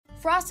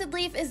Frosted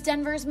Leaf is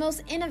Denver's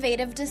most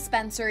innovative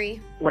dispensary.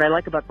 What I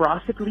like about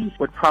Frosted Leaf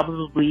would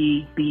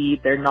probably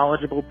be their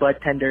knowledgeable bud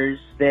tenders,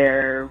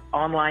 their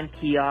online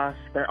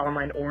kiosks, their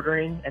online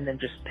ordering, and then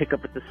just pick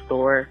up at the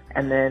store.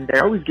 And then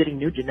they're always getting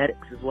new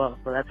genetics as well,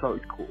 so that's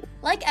always cool.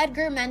 Like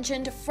Edgar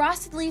mentioned,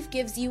 Frosted Leaf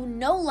gives you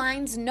no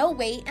lines, no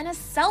wait, and a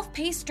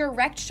self-paced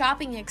direct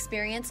shopping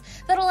experience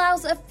that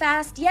allows a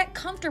fast yet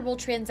comfortable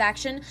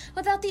transaction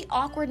without the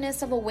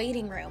awkwardness of a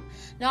waiting room.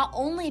 Not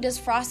only does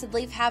Frosted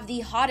Leaf have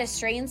the hottest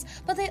strains,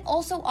 but they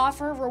also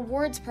offer a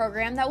rewards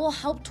program that will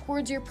help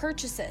towards your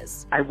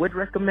purchases. I would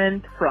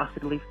recommend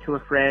Frosted Leaf to a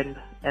friend,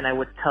 and I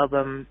would tell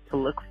them to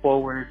look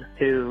forward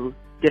to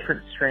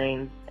different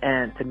strains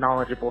and to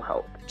knowledgeable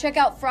help. Check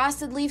out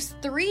Frosted Leaf's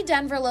 3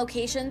 Denver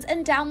locations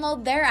and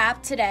download their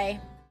app today.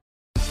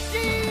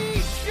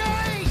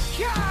 DJ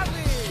Khaled.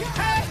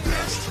 Hey.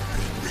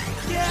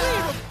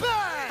 Yeah.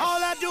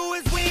 All I do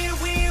is win,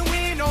 win,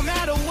 win, no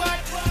matter what.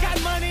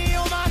 Got money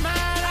on my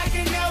mind, I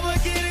can never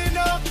get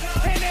enough.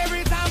 And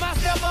every time I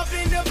step up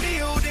in the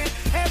building,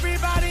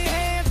 everybody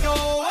hands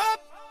go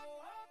up.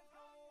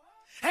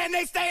 And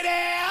they stay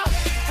there,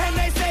 and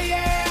they say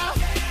yeah,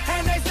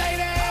 and they stay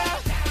there.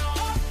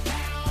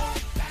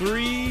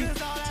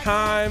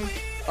 3-time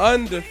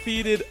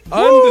undefeated,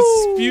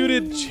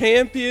 undisputed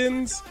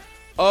champions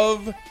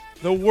of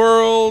the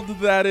world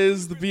that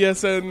is the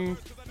BSN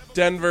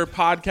Denver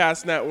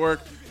Podcast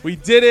Network. We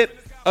did it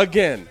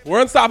again.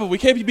 We're unstoppable. We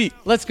can't be beat.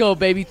 Let's go,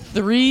 baby.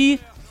 3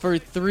 for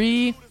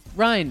 3.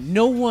 Ryan,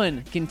 no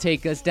one can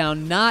take us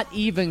down. Not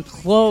even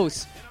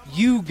close.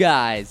 You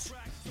guys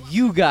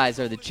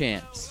are the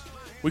champs.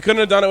 We couldn't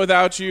have done it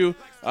without you.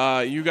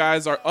 You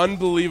guys are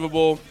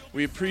unbelievable.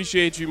 We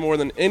appreciate you more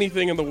than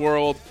anything in the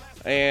world.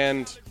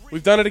 And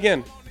we've done it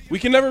again. We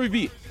can never be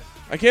beat.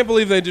 I can't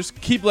believe they just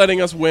keep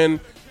letting us win.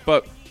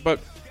 But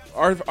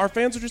our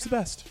fans are just the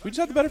best. We just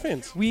have the better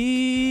fans.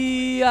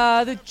 We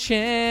are the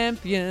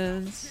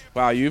champions.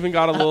 Wow, you even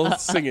got a little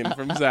singing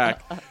from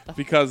Zach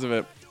because of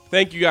it.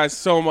 Thank you guys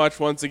so much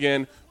once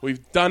again.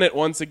 We've done it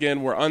once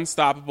again. We're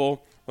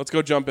unstoppable. Let's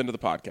go jump into the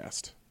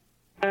podcast.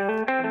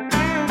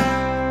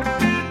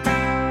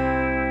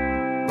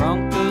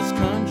 Broncos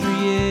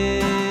country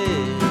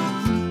is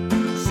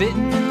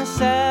sitting in the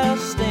south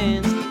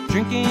stands,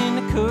 drinking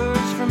the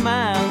Coors from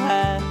Mile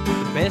High.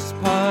 The best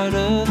part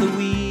of the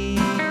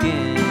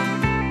weekend,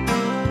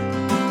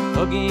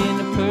 hugging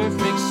a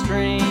perfect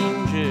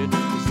stranger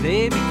as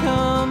they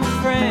become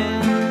a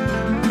friend,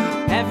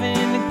 having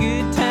a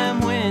good time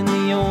when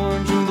the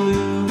orange and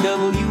blue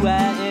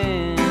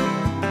WIN,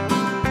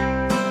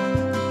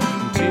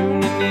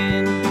 tuning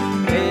in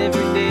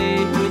every day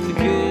with the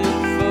good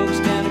folks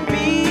down at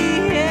BSN.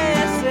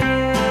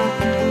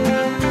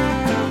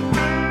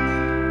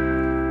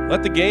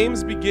 Let the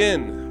games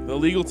begin. The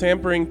legal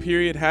tampering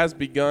period has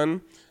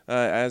begun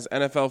as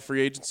NFL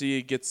free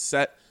agency gets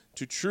set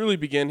to truly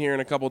begin here in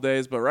a couple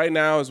days. But right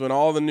now is when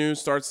all the news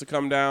starts to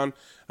come down,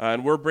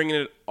 and we're bringing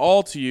it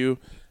all to you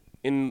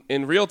in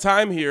real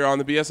time here on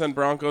the BSN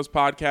Broncos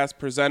podcast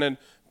presented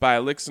by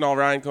Lixenall,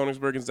 Ryan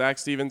Koenigsberg, and Zach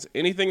Stevens.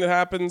 Anything that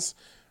happens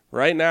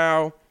right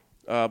now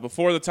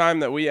before the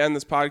time that we end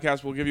this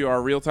podcast, we'll give you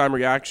our real-time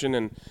reaction,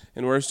 and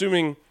we're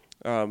assuming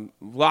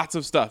lots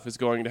of stuff is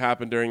going to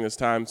happen during this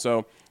time.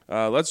 So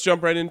let's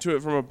jump right into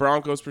it from a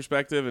Broncos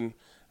perspective. And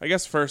I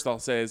guess first I'll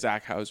say,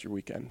 Zach, how was your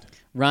weekend?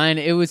 Ryan,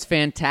 it was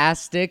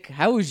fantastic.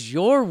 How was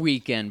your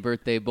weekend,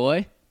 birthday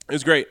boy? It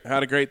was great. I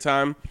had a great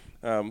time.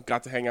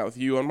 Got to hang out with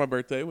you on my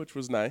birthday, which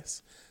was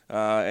nice.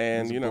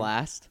 And It was a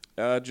blast.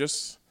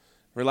 Just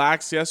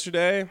relaxed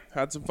yesterday.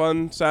 Had some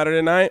fun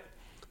Saturday night.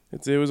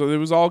 It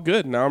was all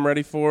good. Now I'm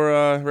ready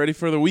for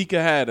the week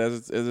ahead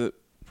as it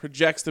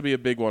projects to be a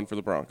big one for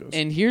the Broncos.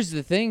 And here's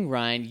the thing,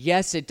 Ryan.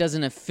 Yes, it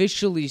doesn't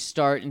officially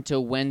start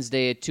until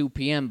Wednesday at 2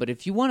 p.m., but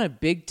if you want a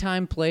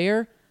big-time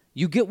player,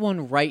 you get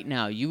one right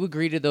now. You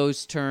agree to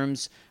those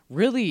terms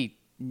really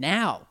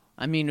now.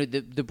 I mean,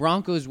 the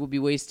Broncos will be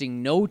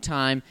wasting no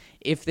time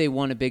if they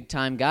want a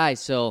big-time guy.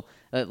 So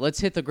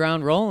let's hit the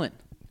ground rolling.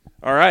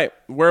 All right.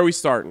 Where are we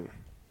starting?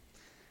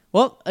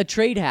 Well, a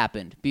trade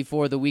happened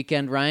before the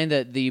weekend, Ryan,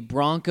 that the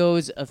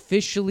Broncos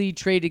officially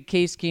traded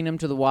Case Keenum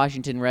to the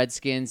Washington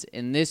Redskins,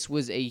 and this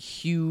was a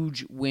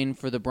huge win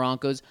for the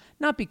Broncos,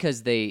 not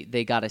because they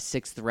got a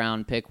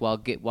 6th-round pick while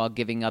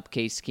giving up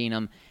Case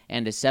Keenum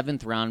and a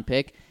 7th-round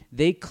pick.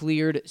 They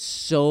cleared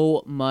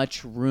so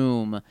much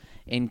room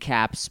in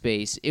cap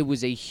space. It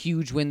was a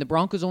huge win. The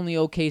Broncos only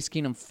owe Case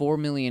Keenum $4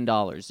 million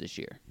this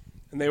year.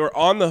 And they were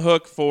on the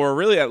hook for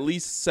really at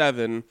least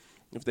 7.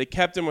 If they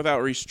kept him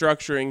without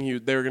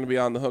restructuring, they were going to be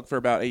on the hook for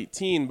about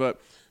 18,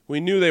 but we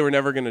knew they were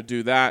never going to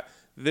do that.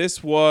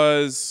 This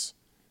was,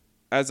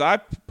 as I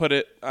put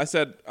it, I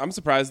said, I'm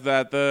surprised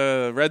that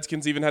the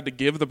Redskins even had to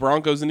give the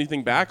Broncos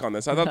anything back on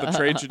this. I thought the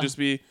trade should just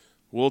be,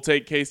 we'll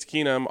take Case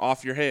Keenum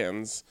off your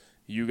hands.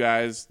 You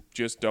guys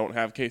just don't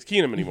have Case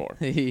Keenum anymore.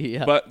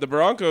 Yeah. But the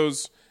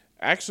Broncos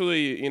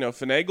actually,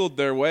 finagled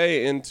their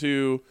way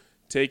into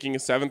taking a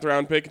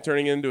 7th-round pick and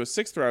turning it into a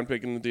 6th-round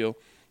pick in the deal.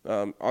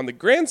 On the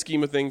grand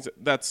scheme of things,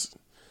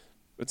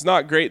 it's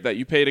not great that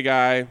you paid a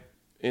guy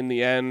in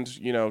the end,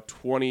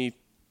 $22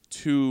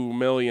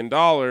 million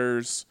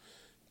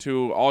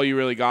to all you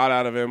really got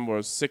out of him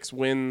was 6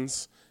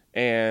 wins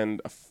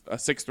and a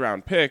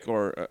 6th-round pick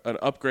or an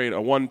upgrade, a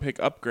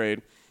 1-pick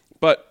upgrade.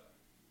 But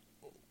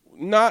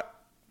not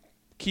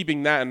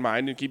keeping that in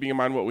mind and keeping in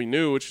mind what we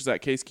knew, which is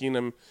that Case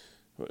Keenum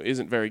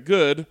isn't very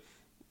good,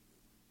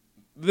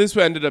 this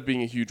ended up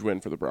being a huge win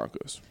for the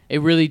Broncos.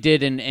 It really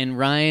did, and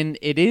Ryan,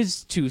 it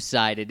is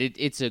two-sided.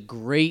 It's a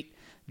great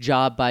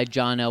job by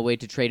John Elway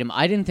to trade him.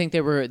 I didn't think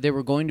they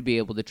were going to be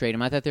able to trade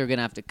him. I thought they were going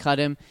to have to cut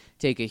him,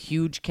 take a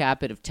huge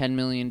cap hit of $10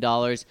 million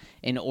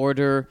in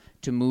order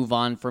to move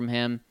on from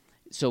him.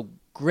 So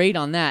great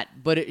on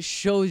that, but it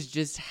shows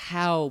just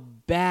how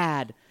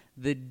bad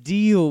the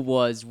deal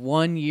was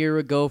 1 year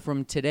ago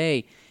from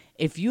today.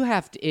 If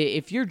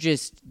you're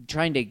just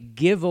trying to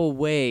give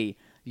away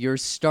your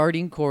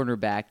starting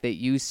cornerback that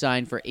you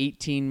signed for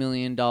 $18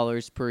 million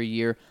per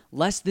year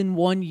less than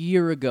 1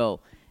 year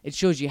ago, it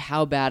shows you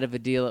how bad of a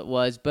deal it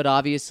was. But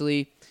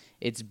obviously,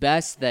 it's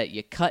best that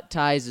you cut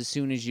ties as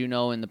soon as you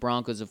know, and the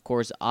Broncos, of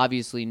course,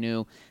 obviously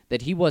knew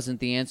that he wasn't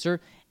the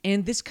answer.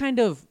 And this kind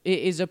of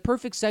is a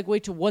perfect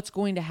segue to what's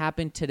going to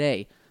happen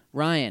today.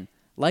 Ryan,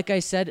 like I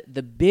said,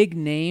 the big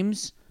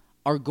names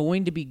are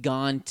going to be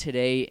gone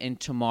today and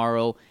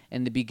tomorrow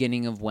and the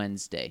beginning of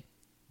Wednesday.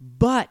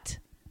 But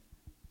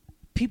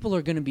people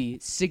are going to be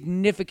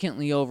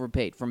significantly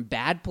overpaid. From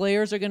bad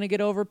players are going to get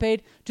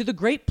overpaid to the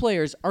great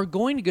players are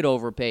going to get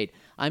overpaid.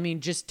 I mean,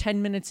 just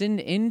 10 minutes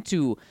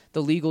into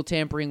the legal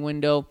tampering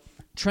window,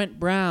 Trent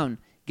Brown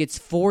gets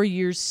 4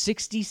 years,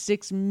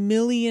 $66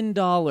 million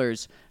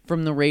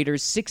from the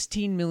Raiders,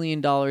 $16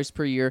 million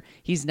per year.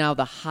 He's now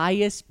the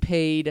highest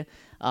paid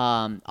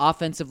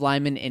offensive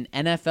lineman in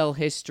NFL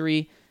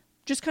history.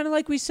 Just kind of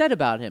like we said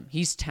about him.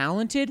 He's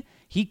talented.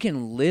 He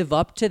can live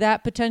up to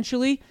that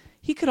potentially.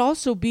 He could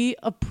also be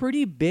a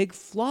pretty big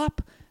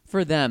flop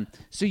for them.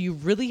 So you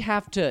really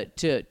have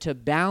to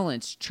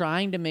balance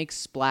trying to make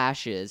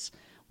splashes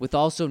with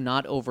also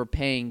not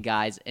overpaying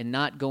guys and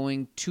not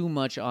going too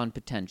much on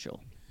potential.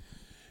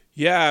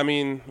 Yeah, I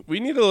mean, we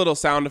need a little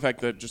sound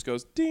effect that just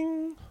goes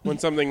ding when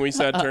something we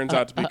said turns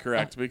out to be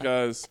correct,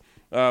 because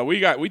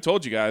we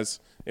told you guys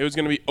it was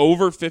going to be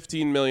over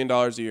 $15 million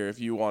a year if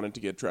you wanted to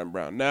get Trent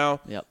Brown.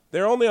 Now,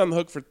 They're only on the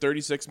hook for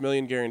 $36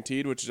 million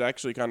guaranteed, which is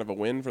actually kind of a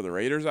win for the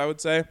Raiders, I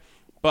would say.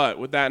 But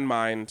with that in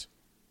mind,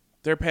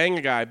 they're paying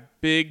a guy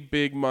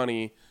big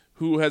money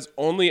who has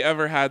only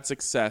ever had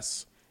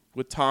success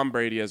with Tom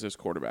Brady as his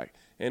quarterback.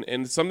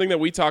 And something that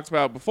we talked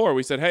about before,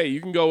 we said, hey,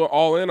 you can go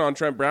all in on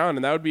Trent Brown,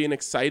 and that would be an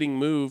exciting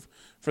move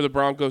for the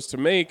Broncos to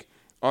make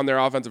on their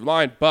offensive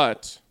line.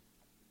 But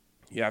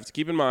you have to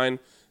keep in mind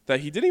that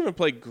he didn't even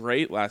play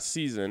great last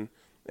season,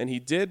 and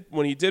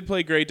when he did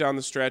play great down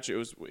the stretch,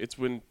 it's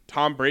when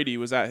Tom Brady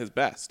was at his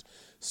best.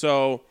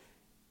 So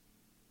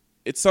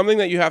it's something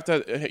that you have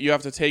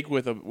to take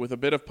with a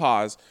bit of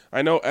pause.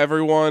 I know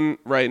everyone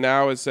right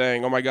now is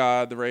saying, "Oh my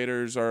God, the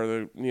Raiders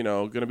are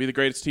going to be the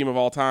greatest team of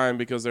all time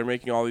because they're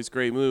making all these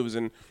great moves."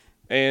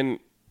 And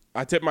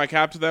I tip my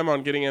cap to them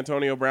on getting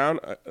Antonio Brown.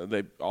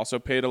 They also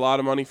paid a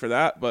lot of money for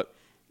that, but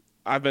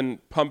I've been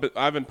pumping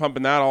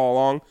that all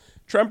along.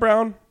 Trent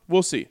Brown,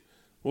 we'll see,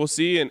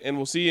 and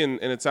we'll see, and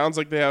it sounds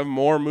like they have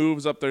more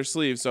moves up their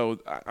sleeve. So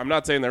I'm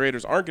not saying the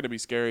Raiders aren't going to be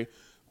scary.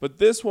 But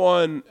this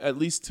one, at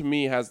least to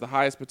me, has the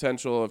highest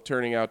potential of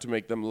turning out to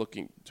make them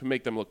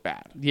look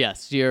bad.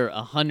 Yes, you're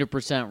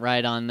 100%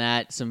 right on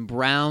that. Some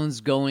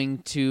Browns going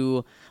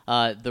to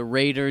the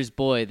Raiders.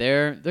 Boy,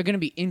 they're going to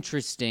be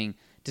interesting,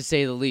 to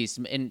say the least.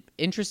 And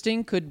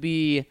interesting could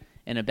be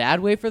in a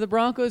bad way for the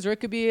Broncos, or it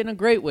could be in a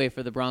great way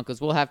for the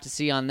Broncos. We'll have to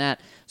see on that.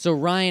 So,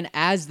 Ryan,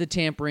 as the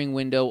tampering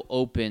window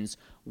opens,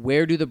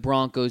 where do the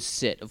Broncos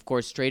sit? Of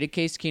course, traded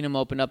Case Keenum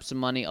opened up some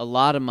money, a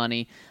lot of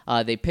money.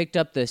 They picked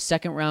up the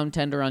second-round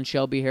tender on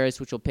Shelby Harris,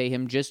 which will pay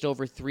him just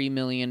over $3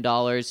 million.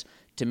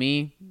 To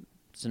me,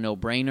 it's a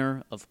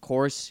no-brainer. Of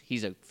course,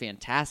 he's a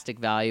fantastic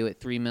value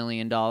at $3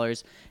 million.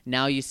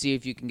 Now you see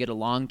if you can get a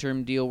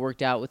long-term deal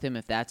worked out with him,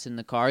 if that's in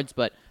the cards.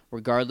 But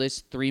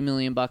regardless, $3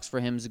 million for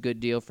him is a good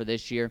deal for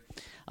this year.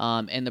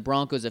 And the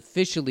Broncos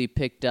officially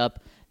picked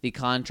up the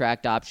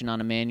contract option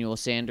on Emmanuel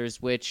Sanders,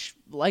 which,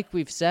 like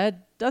we've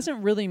said,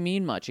 doesn't really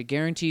mean much. It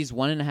guarantees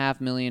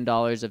 $1.5 million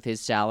of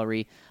his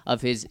salary, of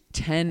his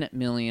 $10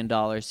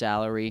 million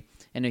salary,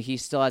 and he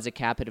still has a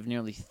cap hit of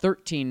nearly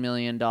 $13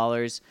 million.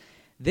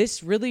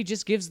 This really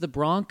just gives the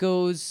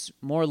Broncos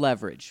more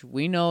leverage.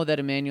 We know that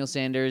Emmanuel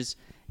Sanders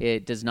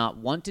does not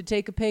want to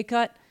take a pay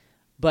cut,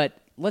 but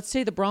let's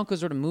say the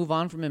Broncos were to move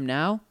on from him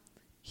now,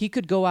 he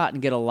could go out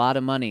and get a lot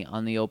of money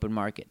on the open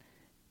market.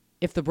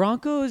 If the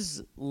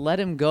Broncos let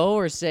him go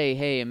or say,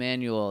 hey,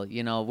 Emmanuel,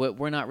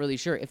 we're not really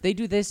sure. If they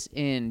do this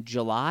in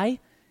July,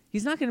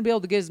 he's not going to be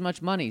able to get as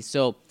much money.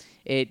 So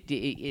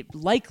it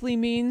likely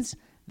means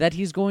that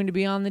he's going to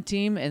be on the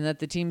team and that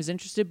the team is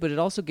interested, but it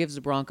also gives the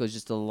Broncos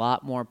just a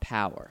lot more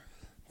power.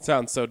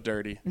 Sounds so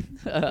dirty.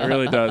 It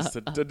really does.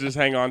 To just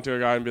hang on to a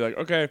guy and be like,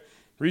 okay,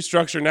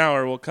 restructure now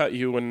or we'll cut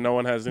you when no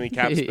one has any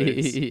cap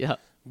space. Yeah.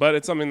 But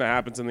it's something that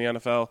happens in the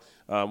NFL.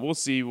 We'll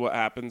see what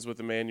happens with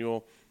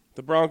Emmanuel.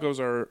 The Broncos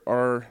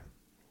are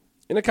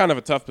in a kind of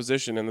a tough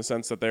position in the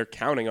sense that they're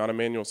counting on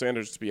Emmanuel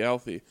Sanders to be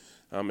healthy.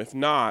 If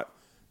not,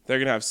 they're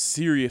going to have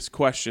serious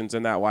questions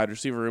in that wide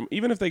receiver room,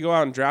 even if they go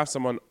out and draft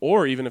someone,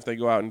 or even if they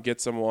go out and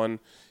get someone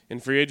in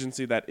free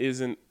agency that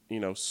isn't,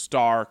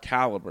 star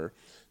caliber.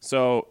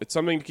 So it's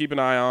something to keep an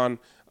eye on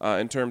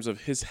in terms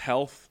of his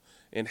health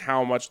and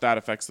how much that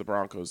affects the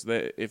Broncos.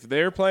 If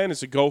their plan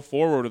is to go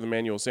forward with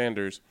Emmanuel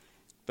Sanders,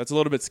 that's a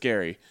little bit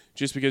scary,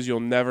 just because you'll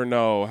never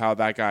know how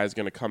that guy is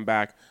going to come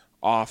back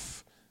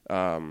off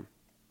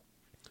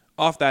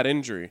that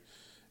injury.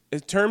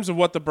 In terms of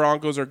what the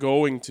Broncos are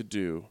going to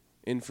do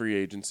in free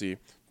agency,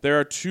 there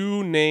are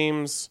two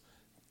names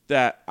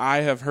that I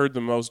have heard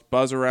the most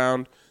buzz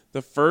around.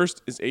 The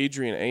first is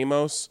Adrian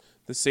Amos,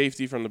 the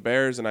safety from the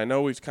Bears, and I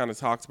know we've kind of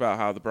talked about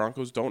how the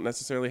Broncos don't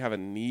necessarily have a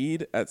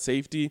need at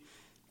safety,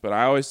 but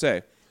I always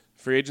say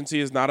free agency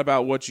is not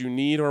about what you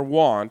need or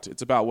want,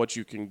 it's about what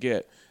you can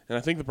get. And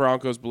I think the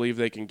Broncos believe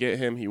they can get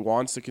him. He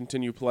wants to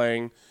continue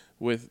playing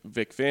with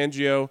Vic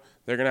Fangio.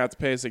 They're going to have to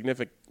pay a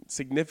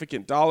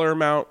significant dollar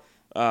amount,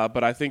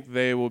 but I think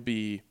they would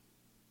be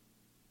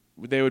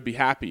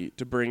happy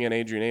to bring in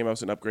Adrian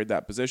Amos and upgrade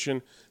that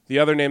position. The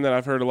other name that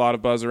I've heard a lot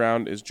of buzz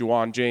around is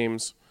Juwan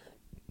James,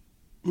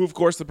 who, of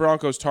course, the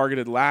Broncos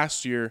targeted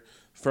last year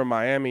from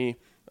Miami.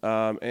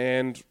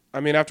 And,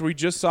 after we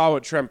just saw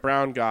what Trent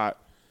Brown got,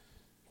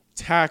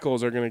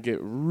 tackles are going to get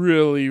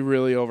really,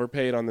 really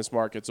overpaid on this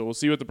market. So we'll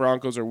see what the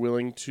Broncos are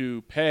willing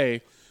to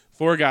pay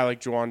for a guy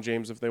like Juwan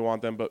James if they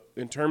want them. But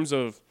in terms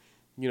of,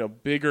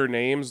 bigger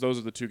names, those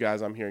are the two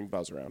guys I'm hearing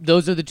buzz around.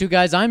 Those are the two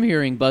guys I'm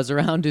hearing buzz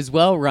around as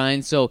well,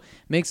 Ryan. So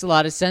makes a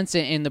lot of sense.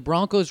 And the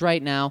Broncos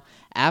right now,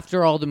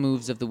 after all the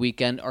moves of the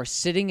weekend, are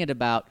sitting at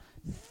about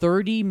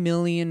 $30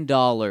 million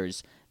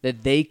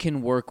that they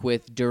can work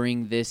with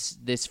during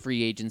this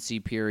free agency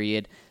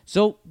period.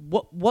 So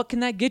what can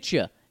that get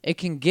you? It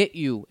can get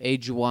you a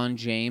Juwan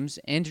James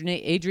and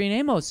Adrian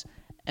Amos.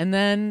 And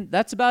then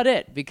that's about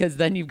it, because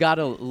then you've got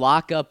to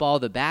lock up all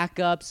the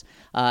backups,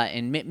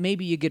 and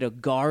maybe you get a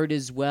guard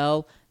as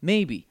well,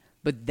 maybe.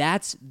 But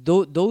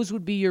those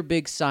would be your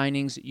big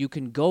signings. You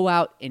can go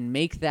out and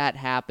make that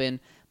happen,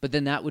 but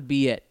then that would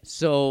be it.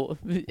 So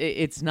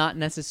it's not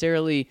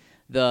necessarily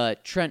the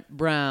Trent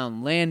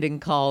Brown, Landon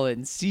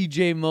Collins,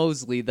 C.J.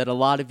 Mosley that a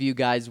lot of you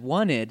guys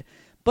wanted,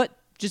 but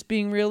just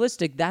being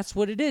realistic, that's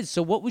what it is.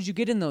 So what would you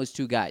get in those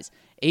two guys?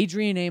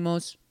 Adrian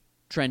Amos,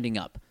 trending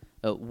up.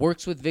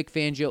 Works with Vic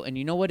Fangio, and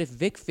you know what? If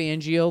Vic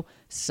Fangio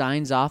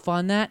signs off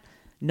on that,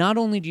 not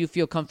only do you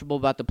feel comfortable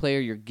about the player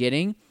you're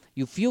getting,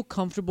 you feel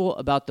comfortable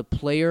about the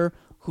player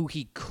who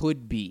he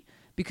could be.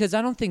 Because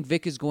I don't think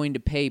Vic is going to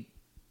pay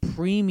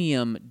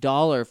premium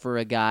dollar for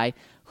a guy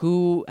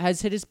who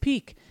has hit his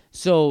peak.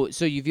 So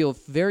you feel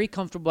very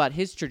comfortable about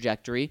his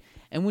trajectory.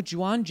 And with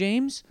Juwan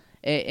James,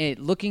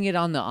 looking at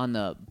on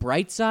the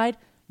bright side,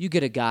 you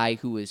get a guy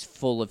who is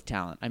full of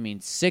talent.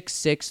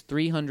 6'6",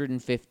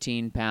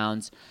 315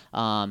 pounds,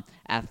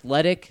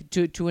 athletic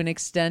to an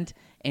extent,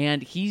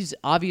 and he's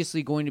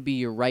obviously going to be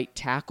your right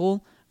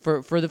tackle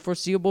for the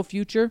foreseeable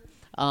future,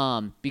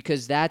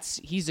 because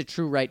he's a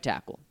true right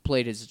tackle.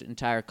 Played his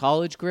entire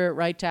college career at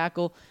right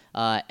tackle.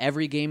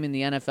 Every game in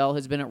the NFL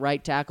has been at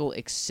right tackle,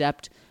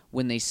 except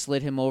when they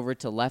slid him over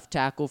to left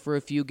tackle for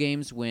a few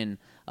games when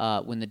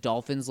the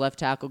Dolphins' left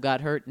tackle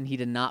got hurt, and he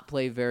did not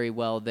play very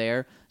well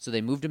there. So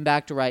they moved him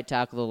back to right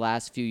tackle the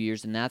last few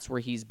years, and that's where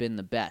he's been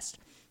the best.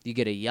 You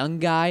get a young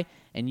guy,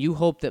 and you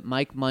hope that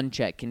Mike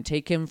Munchak can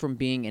take him from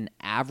being an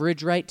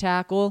average right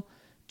tackle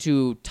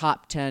to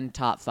top 10,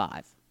 top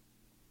 5.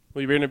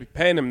 Well, you're going to be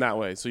paying him that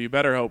way, so you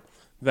better hope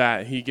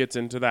that he gets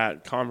into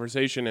that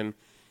conversation. And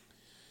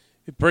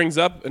it brings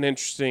up an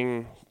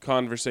interesting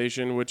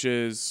conversation, which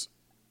is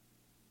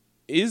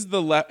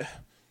the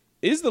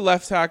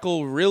left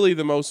tackle really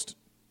the most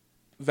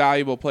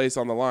valuable place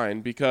on the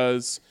line?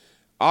 Because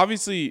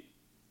obviously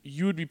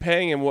you would be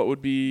paying him what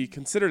would be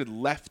considered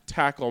left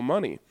tackle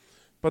money.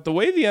 But the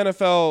way the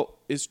NFL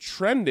is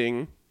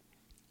trending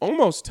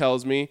almost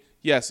tells me,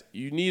 yes,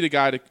 you need a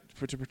guy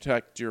to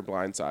protect your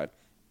blind side.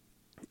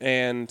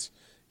 And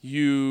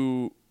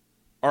you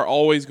are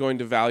always going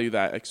to value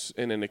that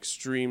in an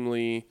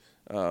extremely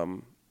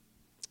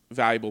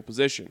valuable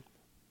position.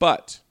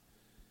 But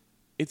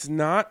it's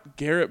not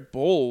Garrett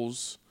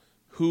Bowles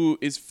who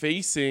is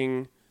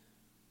facing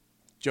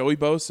Joey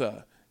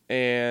Bosa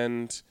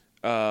and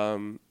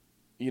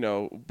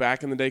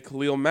back in the day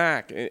Khalil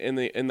Mack in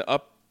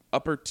the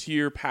upper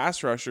tier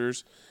pass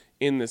rushers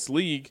in this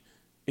league.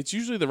 It's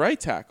usually the right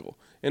tackle,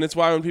 and it's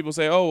why when people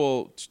say,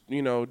 "Oh,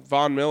 well,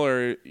 Von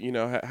Miller,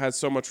 has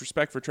so much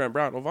respect for Trent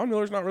Brown." Well, Von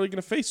Miller's not really going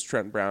to face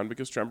Trent Brown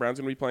because Trent Brown's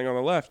going to be playing on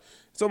the left.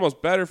 It's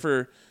almost better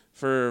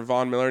for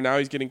Von Miller. Now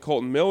he's getting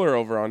Colton Miller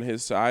over on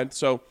his side,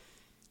 so.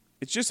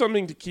 It's just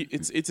something to keep.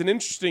 It's an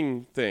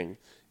interesting thing.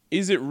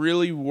 Is it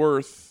really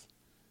worth?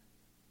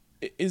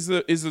 Is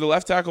the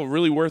left tackle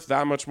really worth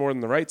that much more than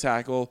the right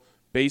tackle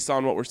based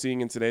on what we're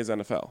seeing in today's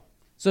NFL?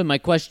 So my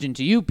question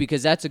to you,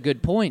 because that's a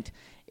good point,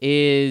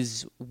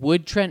 is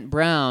would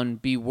Juwan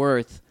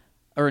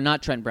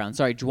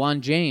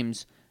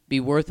James be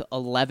worth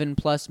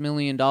 $11+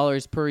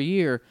 million per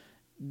year,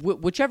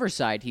 whichever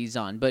side he's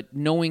on, but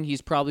knowing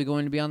he's probably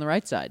going to be on the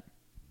right side?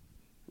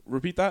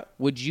 Repeat that?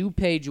 Would you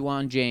pay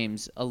Juwan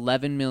James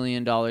 $11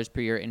 million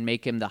per year and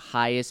make him the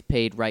highest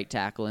paid right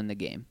tackle in the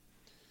game?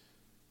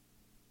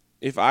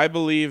 If I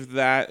believe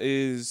that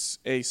is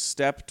a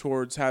step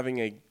towards having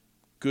a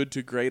good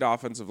to great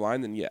offensive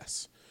line, then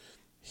yes.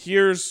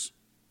 Here's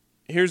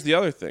the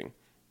other thing.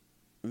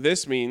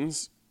 This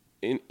means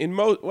not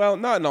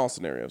in all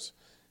scenarios.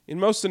 In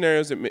most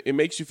scenarios, it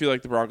makes you feel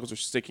like the Broncos are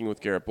sticking with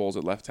Garrett Bowles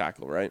at left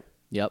tackle, right?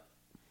 Yep.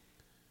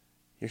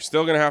 You're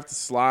still going to have to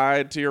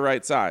slide to your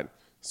right side.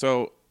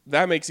 So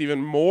that makes even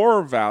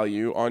more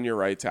value on your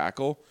right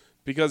tackle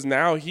because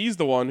now he's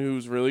the one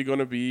who's really going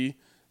to be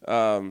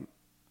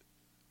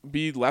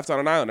left on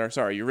an island. Or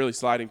sorry, you're really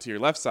sliding to your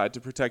left side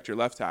to protect your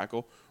left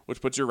tackle,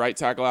 which puts your right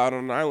tackle out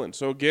on an island.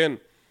 So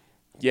again,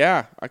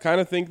 yeah, I kind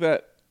of think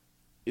that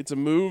it's a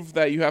move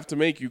that you have to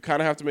make. You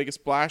kind of have to make a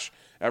splash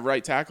at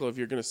right tackle if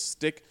you're going to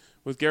stick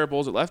with Garrett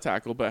Bowles at left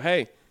tackle. But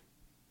hey,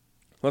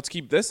 let's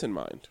keep this in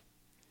mind.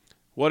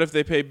 What if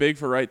they pay big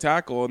for right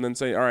tackle and then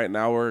say, all right,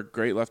 now we're a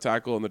great left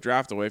tackle in the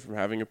draft away from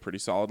having a pretty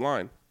solid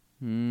line?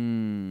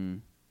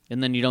 And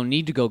then you don't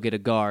need to go get a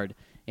guard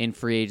in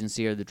free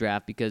agency or the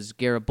draft because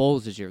Garrett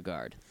Bowles is your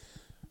guard.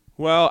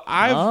 Well,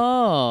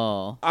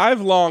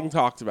 I've long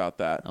talked about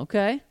that.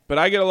 Okay. But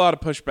I get a lot of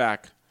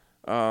pushback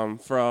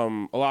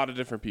from a lot of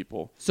different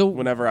people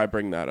whenever I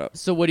bring that up.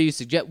 So what do you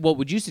suggest? What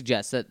would you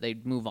suggest, that they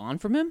move on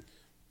from him?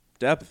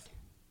 Depth.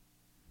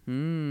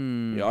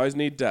 You always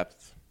need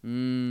depth. I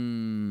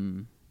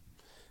mean,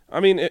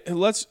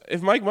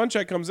 if Mike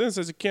Munchak comes in and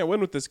says you can't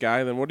win with this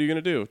guy, then what are you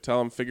going to do? Tell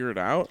him figure it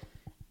out?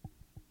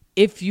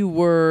 If you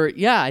were,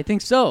 yeah, I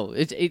think so.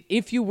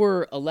 If you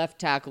were a left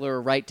tackle or a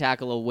right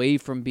tackle away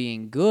from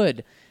being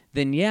good,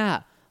 then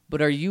yeah.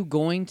 But are you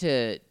going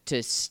to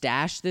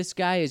stash this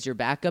guy as your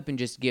backup and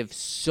just give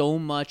so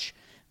much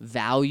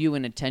value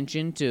and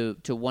attention to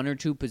one or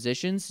two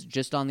positions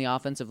just on the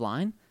offensive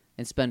line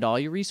and spend all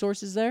your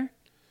resources there?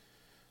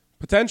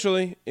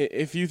 Potentially,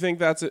 if you think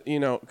that's an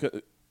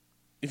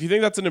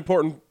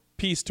important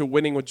piece to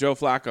winning with Joe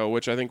Flacco,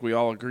 which I think we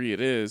all agree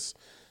it is,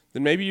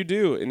 then maybe you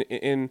do.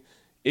 And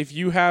if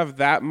you have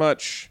that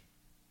much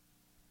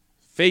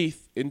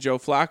faith in Joe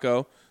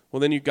Flacco, well,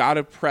 then you got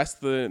to press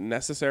the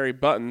necessary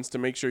buttons to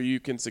make sure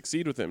you can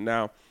succeed with him.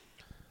 Now,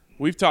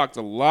 we've talked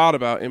a lot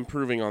about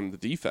improving on the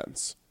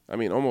defense. I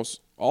mean,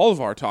 almost all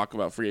of our talk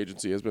about free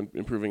agency has been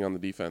improving on the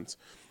defense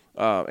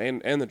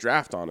and the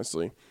draft,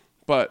 honestly.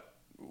 But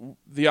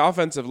the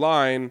offensive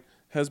line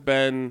has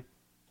been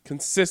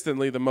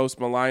consistently the most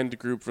maligned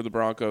group for the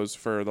Broncos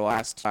for the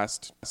last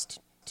 5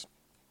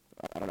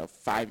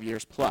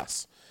 years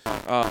plus.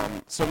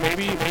 So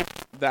maybe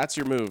that's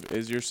your move,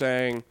 is you're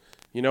saying,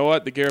 you know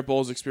what, the Garrett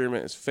Bowles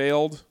experiment has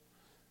failed,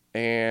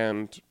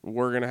 and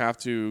we're going to have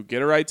to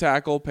get a right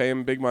tackle, pay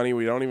him big money.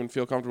 We don't even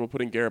feel comfortable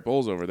putting Garrett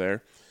Bowles over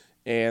there.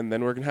 And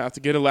then we're going to have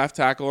to get a left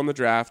tackle in the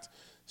draft,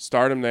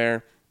 start him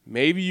there.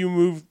 Maybe you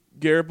move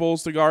Garrett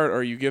Bowles to guard,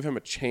 or you give him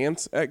a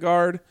chance at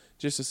guard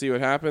just to see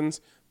what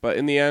happens. But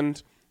in the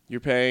end, you're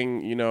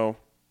paying, $3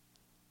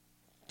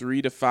 to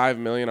 $5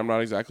 million. I'm not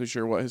exactly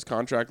sure what his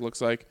contract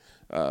looks like,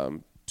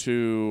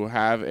 to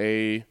have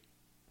a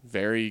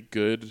very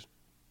good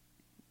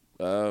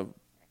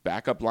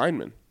backup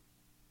lineman.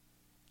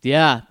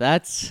 Yeah,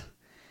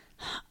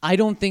 I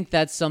don't think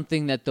that's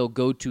something that they'll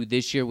go to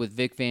this year with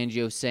Vic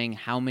Fangio saying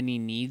how many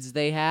needs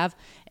they have.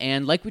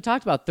 And like we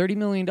talked about, $30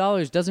 million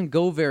doesn't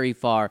go very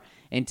far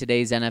in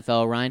today's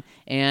NFL, Ryan.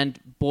 And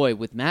boy,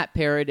 with Matt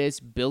Paradis,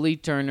 Billy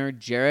Turner,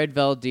 Jared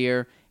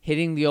Valdir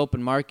hitting the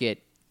open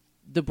market,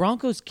 the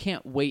Broncos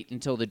can't wait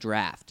until the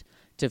draft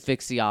to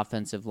fix the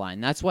offensive line.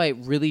 That's why it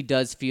really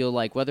does feel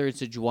like, whether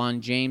it's a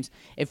Juwan James,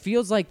 it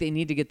feels like they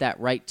need to get that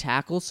right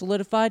tackle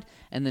solidified,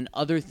 and then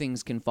other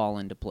things can fall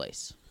into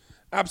place.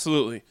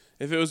 Absolutely.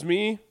 If it was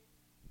me,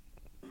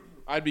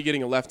 I'd be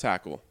getting a left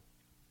tackle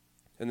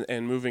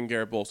and moving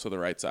Garrett Bowles to the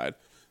right side.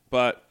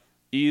 But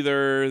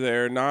either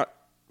they're not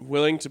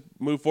willing to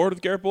move forward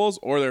with Garrett Bowles,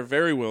 or they're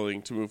very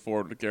willing to move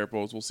forward with Garrett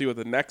Bowles. We'll see what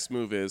the next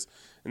move is,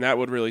 and that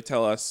would really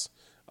tell us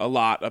a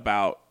lot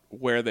about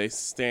where they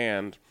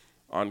stand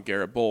on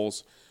Garrett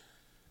Bowles.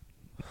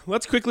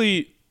 Let's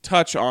quickly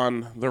touch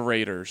on the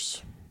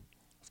Raiders.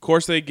 Of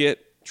course they get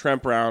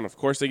Trent Brown. Of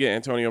course they get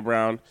Antonio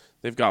Brown.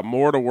 They've got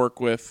more to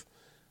work with.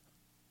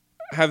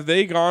 Have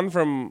they gone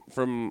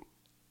from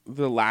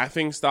the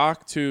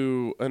laughingstock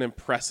to an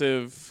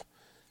impressive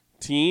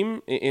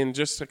team in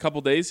just a couple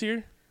days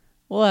here?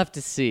 We'll have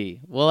to see.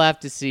 We'll have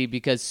to see,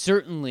 because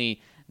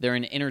certainly they're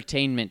an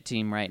entertainment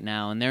team right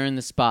now, and they're in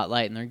the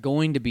spotlight, and they're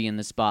going to be in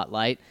the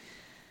spotlight.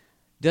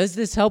 Does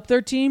this help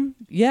their team?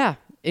 Yeah,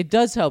 it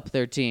does help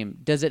their team.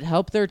 Does it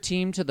help their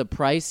team to the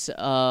price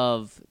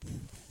of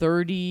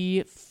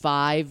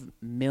 $35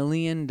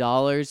 million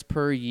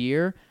per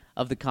year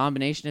of the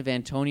combination of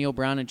Antonio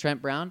Brown and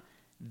Trent Brown?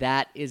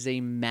 that is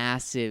a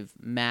massive,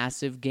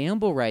 massive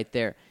gamble right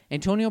there.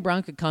 Antonio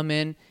Brown could come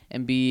in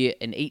and be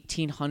an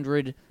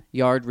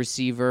 1,800-yard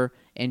receiver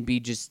and be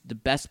just the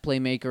best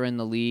playmaker in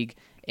the league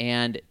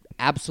and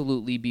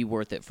absolutely be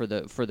worth it for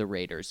the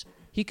Raiders.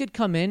 He could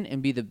come in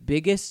and be the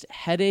biggest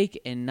headache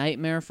and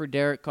nightmare for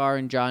Derek Carr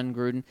and John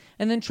Gruden.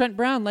 And then Trent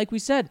Brown, like we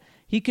said,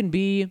 he could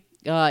be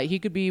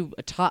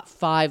a top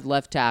 5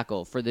 left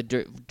tackle for the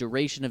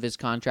duration of his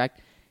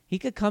contract. He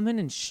could come in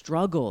and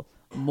struggle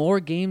more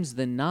games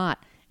than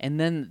not. And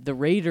then the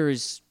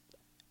Raiders,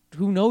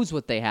 who knows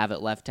what they have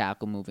at left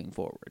tackle moving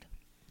forward.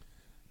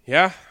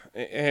 Yeah,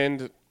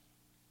 and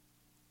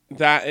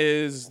that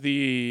is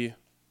the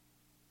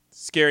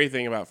scary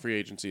thing about free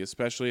agency,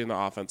 especially in the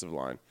offensive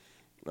line.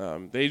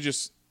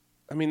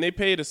 They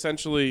paid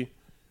essentially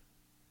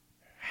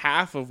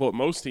half of what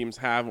most teams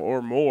have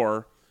or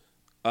more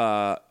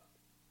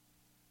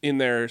in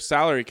their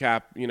salary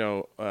cap, in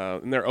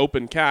their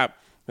open cap.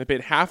 They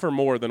paid half or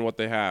more than what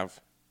they have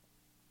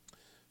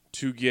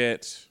to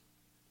get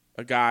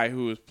a guy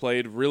who has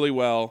played really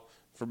well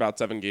for about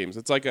 7 games.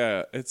 It's like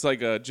a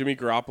Jimmy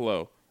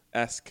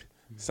Garoppolo-esque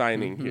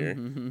signing here,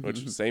 which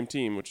is the same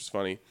team, which is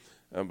funny.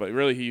 But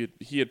really,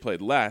 he had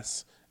played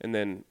less, and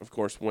then, of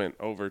course, went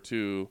over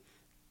to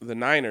the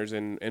Niners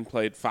and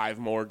played 5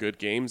 more good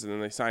games, and then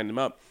they signed him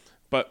up.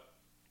 But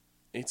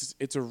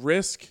it's a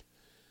risk.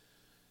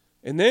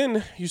 And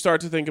then you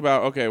start to think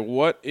about, okay,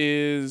 what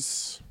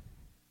is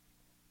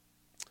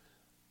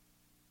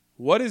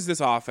this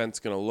offense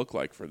going to look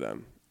like for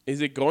them? Is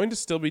it going to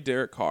still be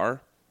Derek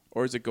Carr,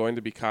 or is it going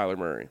to be Kyler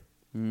Murray?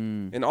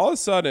 And all of a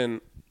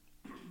sudden,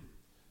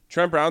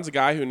 Trent Brown's a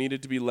guy who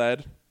needed to be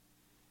led.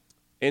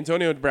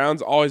 Antonio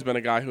Brown's always been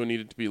a guy who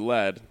needed to be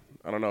led.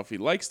 I don't know if he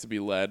likes to be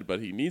led,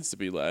 but he needs to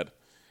be led.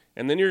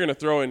 And then you're going to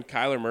throw in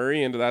Kyler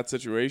Murray into that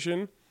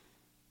situation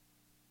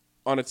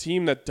on a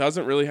team that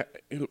doesn't really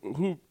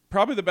who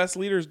probably the best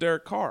leader is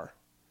Derek Carr.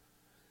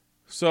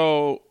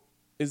 So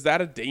is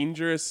that a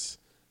dangerous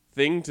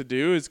thing to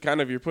do? Is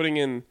kind of you're putting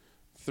in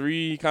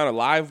 3 kind of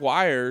live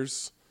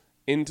wires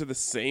into the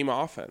same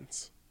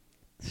offense.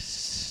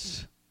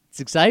 It's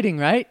exciting,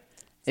 right?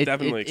 It's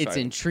definitely exciting. It's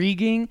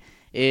intriguing.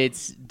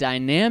 It's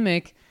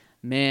dynamic.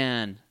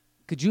 Man,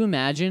 could you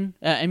imagine?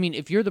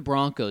 If you're the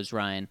Broncos,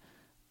 Ryan,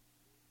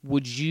 are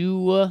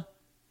you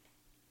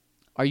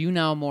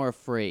now more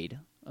afraid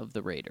of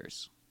the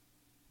Raiders?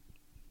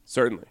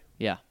 Certainly.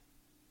 Yeah.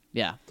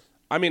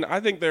 I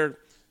think they're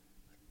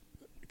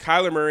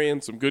Kyler Murray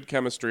and some good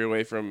chemistry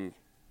away from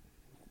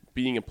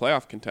being a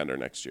playoff contender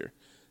next year.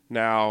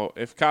 Now,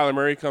 if Kyler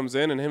Murray comes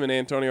in and him and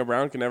Antonio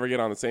Brown can never get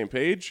on the same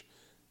page,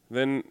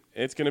 then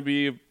it's going to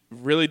be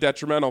really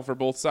detrimental for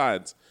both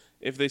sides.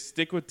 If they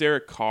stick with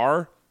Derek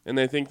Carr and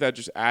they think that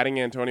just adding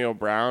Antonio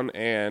Brown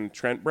and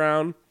Trent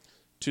Brown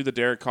to the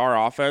Derek Carr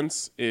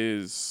offense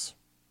is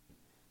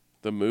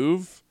the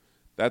move,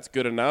 that's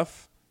good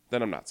enough,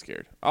 then I'm not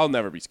scared. I'll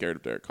never be scared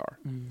of Derek Carr.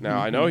 Now,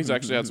 I know he's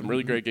actually had some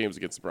really great games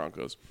against the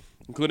Broncos,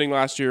 including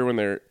last year when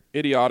their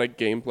idiotic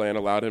game plan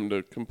allowed him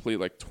to complete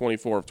like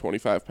 24 of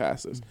 25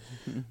 passes.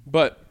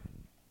 But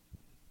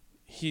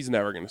he's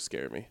never going to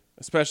scare me,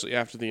 especially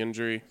after the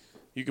injury.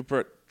 You could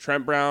put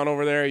Trent Brown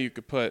over there. You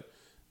could put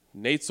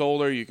Nate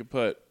Solder. You could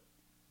put,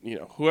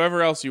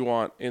 whoever else you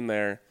want in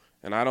there.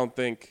 And I don't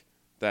think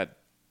that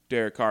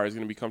Derek Carr is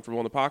going to be comfortable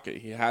in the pocket.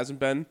 He hasn't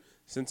been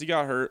since he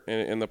got hurt,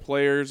 and the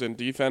players and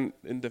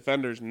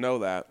defenders know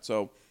that.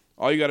 So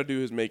all you got to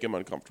do is make him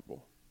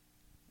uncomfortable.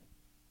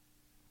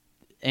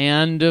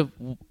 And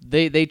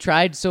they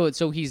tried so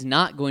he's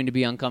not going to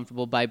be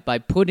uncomfortable by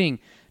putting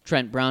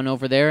Trent Brown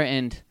over there.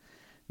 And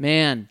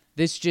man,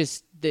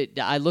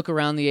 I look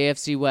around the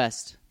AFC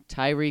West,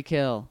 Tyreek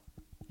Hill,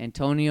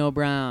 Antonio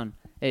Brown,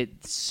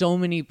 so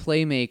many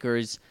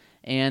playmakers,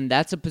 and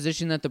that's a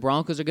position that the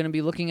Broncos are going to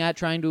be looking at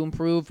trying to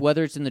improve,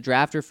 whether it's in the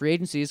draft or free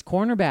agency, is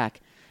cornerback,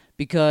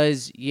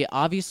 because you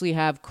obviously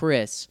have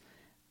Chris,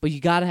 but you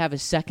got to have a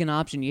second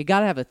option. You got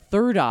to have a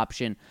third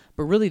option,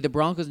 but really the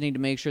Broncos need to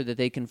make sure that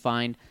they can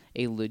find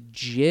a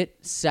legit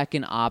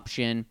second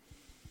option.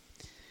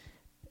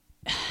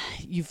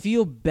 You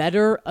feel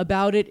better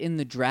about it in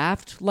the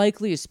draft,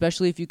 likely,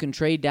 especially if you can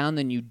trade down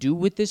than you do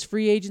with this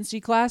free agency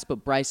class.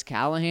 But Bryce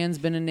Callahan's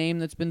been a name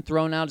that's been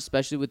thrown out,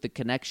 especially with the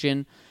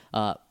connection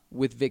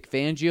with Vic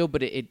Fangio.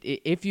 But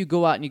if you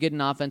go out and you get an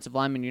offensive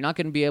lineman, you're not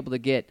going to be able to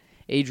get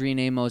Adrian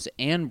Amos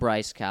and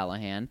Bryce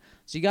Callahan.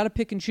 So you got to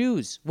pick and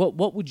choose.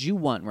 What would you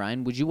want,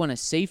 Ryan? Would you want a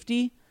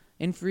safety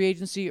in free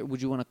agency, or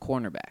would you want a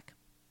cornerback?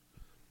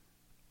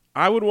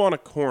 I would want a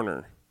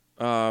corner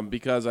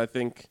because I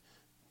think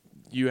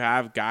you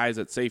have guys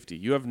at safety.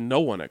 You have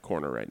no one at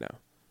corner right now.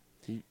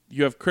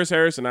 You have Chris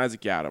Harris and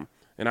Isaac Yiadom,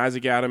 and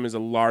Isaac Yiadom is a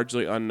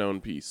largely unknown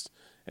piece.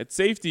 At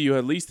safety, you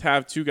at least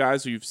have 2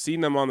 guys who you've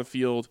seen them on the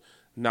field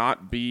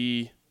not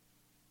be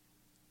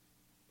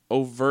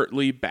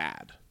overtly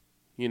bad.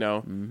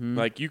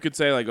 Like you could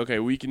say, like, okay,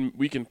 we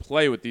can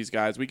play with these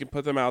guys. We can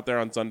put them out there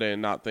on Sunday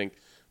and not think,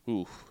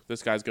 ooh,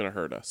 this guy's going to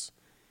hurt us.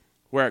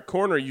 Where at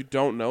corner, you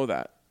don't know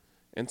that.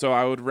 And so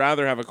I would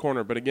rather have a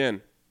corner. But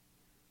again,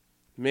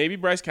 maybe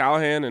Bryce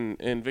Callahan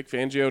and Vic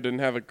Fangio didn't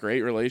have a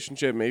great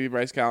relationship. Maybe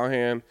Bryce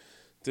Callahan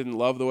didn't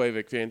love the way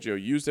Vic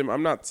Fangio used him.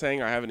 I'm not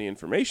saying I have any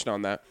information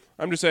on that.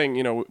 I'm just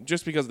saying,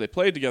 just because they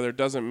played together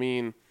doesn't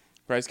mean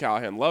Bryce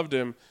Callahan loved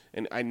him.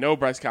 And I know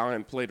Bryce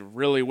Callahan played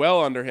really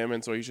well under him,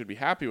 and so he should be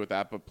happy with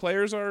that. But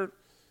players are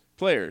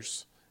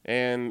players.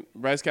 And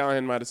Bryce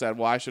Callahan might have said,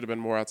 well, I should have been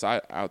more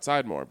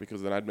outside more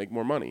because then I'd make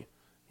more money.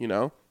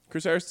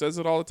 Chris Harris says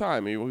it all the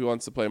time. He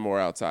wants to play more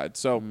outside.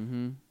 So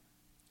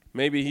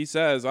maybe he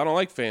says, I don't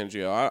like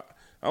Fangio.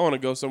 I want to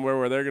go somewhere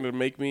where they're going to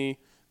make me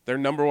their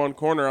number one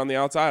corner on the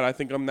outside. I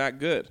think I'm that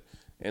good.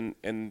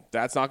 And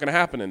that's not going to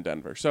happen in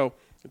Denver. So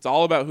it's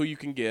all about who you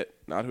can get,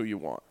 not who you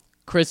want.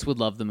 Chris would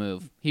love the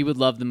move. He would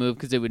love the move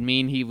because it would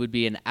mean he would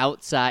be an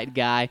outside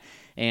guy.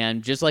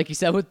 And just like you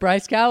said with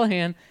Bryce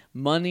Callahan,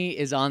 money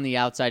is on the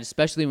outside,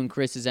 especially when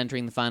Chris is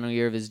entering the final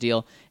year of his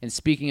deal. And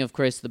speaking of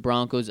Chris, the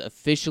Broncos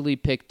officially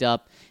picked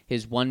up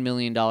his $1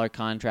 million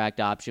contract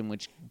option,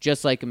 which,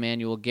 just like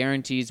Emmanuel,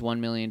 guarantees $1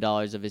 million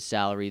of his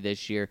salary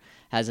this year,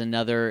 has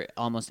another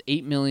almost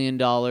 $8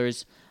 million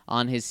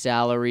on his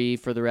salary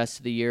for the rest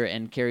of the year,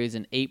 and carries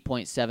an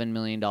 $8.7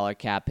 million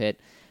cap hit.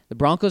 The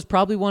Broncos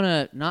probably want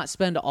to not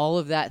spend all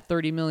of that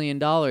 $30 million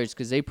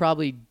because they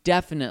probably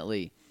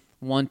definitely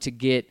want to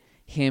get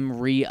him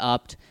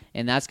re-upped,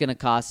 and that's going to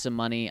cost some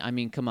money. I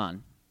mean, come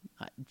on.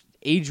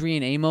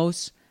 Adrian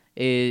Amos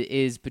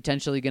is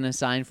potentially going to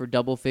sign for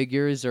double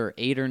figures or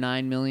 $8 or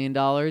 $9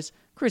 million.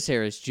 Chris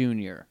Harris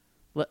Jr.,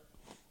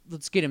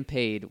 let's get him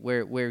paid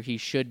where he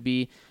should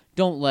be.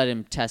 Don't let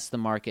him test the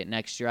market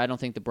next year. I don't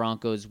think the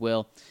Broncos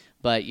will.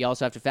 But you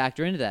also have to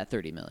factor into that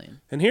 $30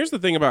 million. And here's the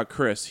thing about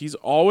Chris. He's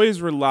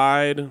always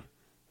relied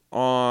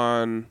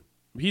on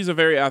 – he's a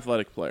very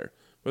athletic player.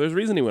 But there's a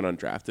reason he went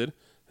undrafted.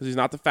 Because he's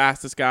not the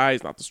fastest guy.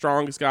 He's not the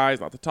strongest guy. He's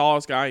not the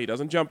tallest guy. He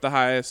doesn't jump the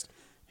highest.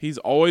 He's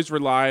always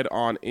relied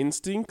on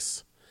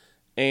instincts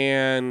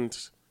and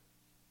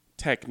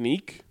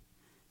technique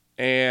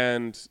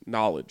and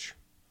knowledge.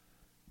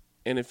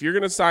 And if you're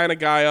going to sign a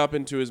guy up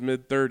into his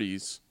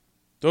mid-30s,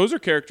 those are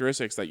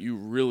characteristics that you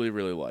really,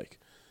 really like.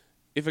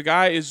 If a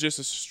guy is just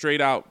a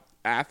straight-out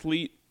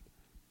athlete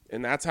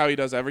and that's how he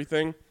does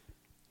everything,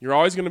 you're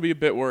always going to be a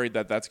bit worried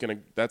that that's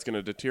going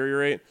to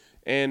deteriorate.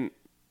 And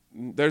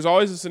there's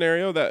always a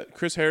scenario that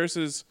Chris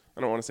Harris's,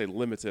 I don't want to say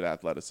limited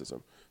athleticism,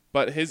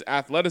 but his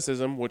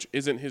athleticism, which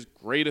isn't his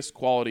greatest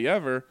quality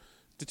ever,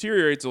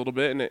 deteriorates a little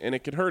bit and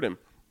it could hurt him.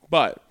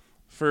 But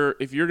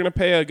if you're going to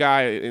pay a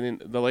guy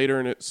in the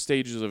later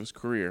stages of his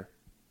career,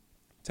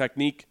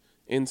 technique,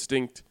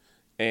 instinct,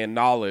 and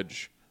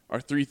knowledge are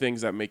three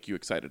things that make you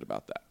excited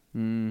about that.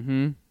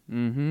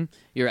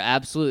 You're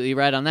absolutely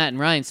right on that. And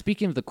Ryan,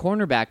 speaking of the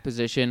cornerback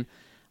position,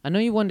 I know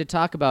you wanted to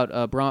talk about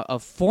a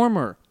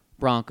former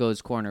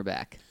Broncos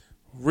cornerback.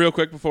 Real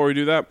quick before we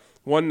do that,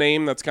 one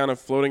name that's kind of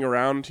floating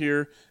around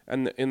here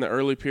and in the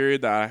early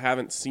period that I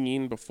haven't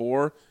seen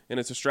before, and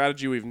it's a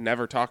strategy we've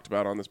never talked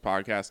about on this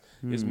podcast,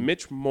 is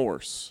Mitch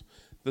Morse,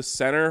 the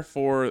center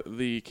for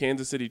the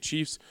Kansas City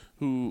Chiefs,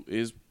 who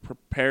is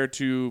prepared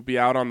to be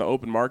out on the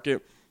open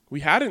market.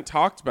 We hadn't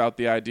talked about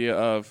the idea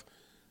of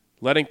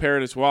letting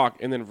Paradis walk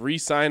and then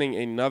re-signing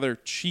another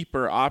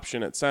cheaper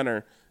option at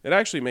center. It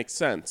actually makes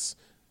sense.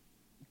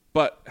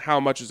 But how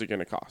much is it going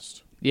to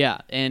cost? Yeah,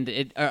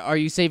 and are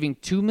you saving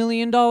 $2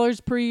 million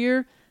per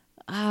year?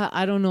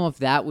 I don't know if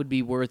that would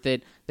be worth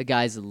it. The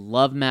guys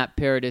love Matt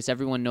Paradis.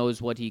 Everyone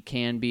knows what he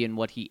can be and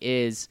what he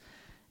is.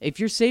 If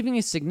you're saving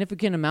a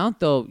significant amount,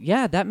 though,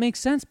 yeah, that makes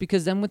sense,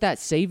 because then with that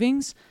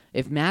savings,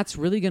 if Matt's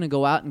really going to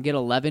go out and get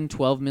 $11,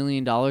 $12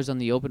 million on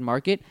the open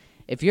market,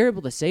 if you're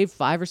able to save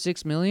 $5 or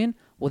 $6 million,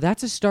 well,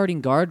 that's a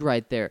starting guard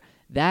right there.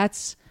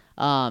 That's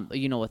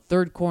a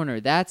third corner.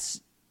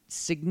 That's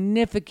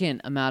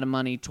significant amount of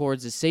money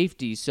towards a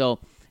safety. So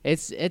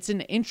it's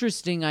an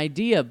interesting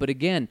idea, but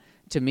again,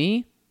 to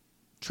me,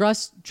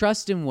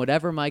 trust in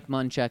whatever Mike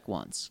Munchak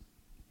wants.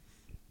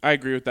 I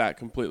agree with that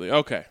completely.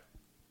 Okay.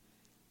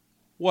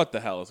 What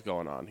the hell is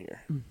going on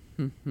here?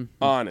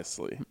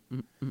 Honestly.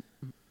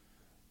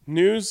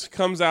 News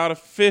comes out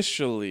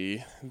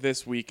officially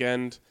this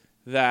weekend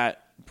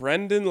that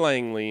Brendan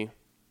Langley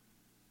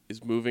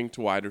is moving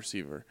to wide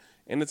receiver.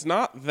 And it's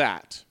not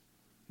that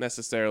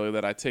necessarily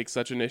that I take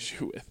such an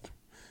issue with.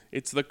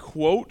 It's the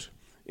quote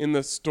in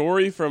the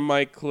story from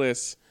Mike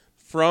Kliss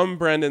from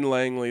Brendan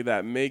Langley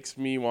that makes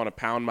me want to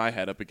pound my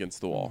head up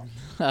against the wall.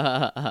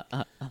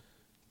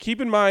 Keep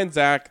in mind,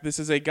 Zach, this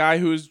is a guy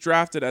who is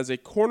drafted as a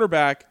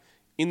cornerback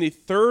in the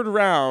third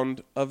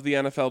round of the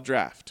NFL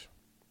draft.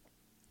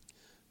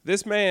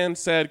 This man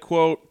said,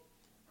 quote,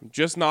 "I'm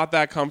just not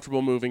that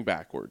comfortable moving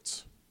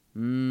backwards."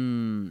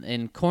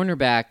 And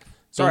cornerback.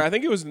 Sorry, I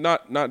think it was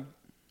not.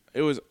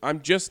 It was,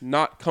 "I'm just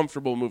not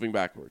comfortable moving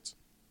backwards."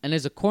 And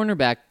as a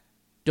cornerback,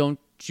 don't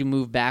you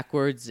move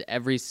backwards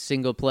every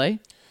single play?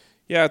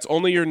 Yeah, it's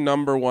only your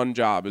number one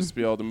job is to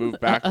be able to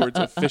move backwards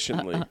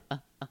efficiently.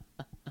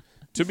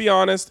 To be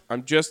honest,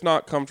 I'm just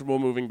not comfortable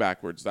moving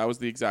backwards. That was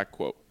the exact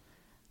quote.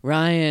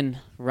 Ryan,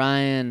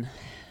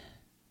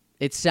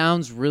 it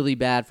sounds really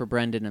bad for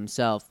Brendan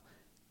himself.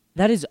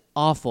 That is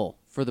awful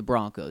for the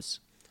Broncos.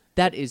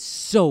 That is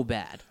so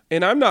bad.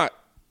 And I'm not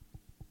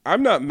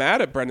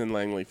mad at Brendan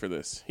Langley for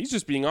this. He's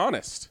just being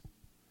honest.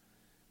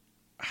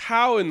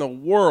 How in the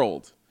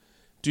world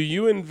do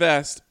you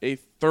invest a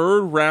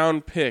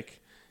third-round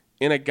pick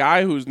in a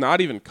guy who's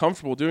not even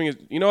comfortable doing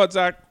it? You know what,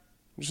 Zach?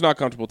 I'm just not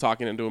comfortable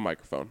talking into a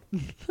microphone.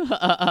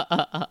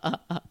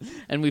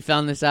 And we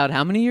found this out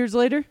how many years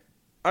later?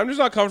 I'm just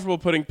not comfortable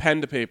putting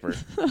pen to paper.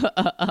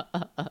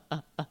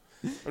 I'm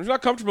just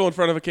not comfortable in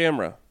front of a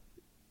camera.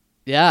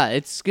 Yeah,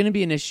 it's going to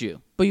be an issue.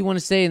 But you want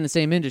to stay in the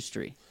same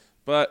industry.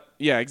 But,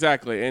 yeah,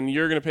 exactly. And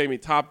you're going to pay me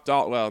top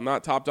dollar. Well,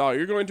 not top dollar.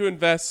 You're going to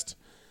invest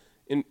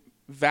in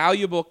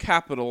valuable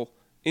capital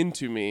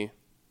into me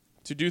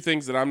to do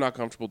things that I'm not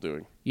comfortable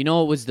doing. You know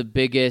what was the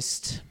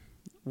biggest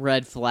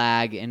red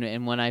flag,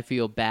 and when I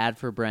feel bad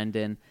for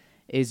Brendan,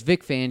 is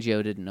Vic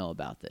Fangio didn't know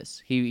about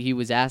this. He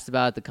was asked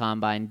about it at the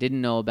Combine,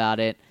 didn't know about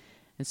it.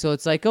 And so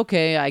it's like,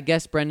 okay, I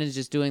guess Brendan's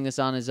just doing this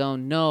on his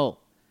own. No.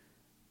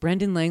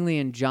 Brendan Langley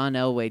and John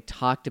Elway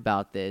talked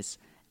about this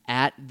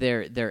at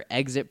their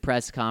exit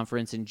press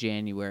conference in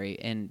January,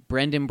 and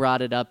Brendan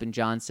brought it up, and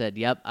John said,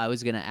 yep, I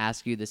was going to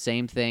ask you the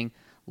same thing.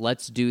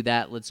 Let's do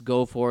that. Let's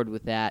go forward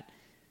with that.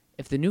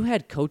 If the new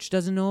head coach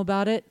doesn't know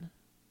about it,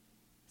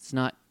 it's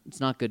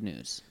not good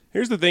news.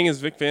 Here's the thing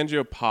is Vic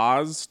Fangio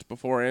paused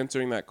before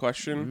answering that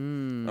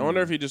question. I wonder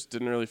if he just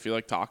didn't really feel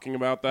like talking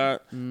about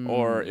that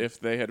or if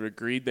they had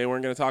agreed they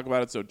weren't going to talk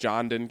about it so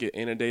John didn't get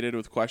inundated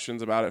with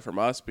questions about it from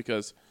us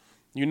because,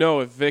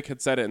 if Vic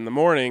had said it in the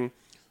morning,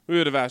 we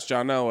would have asked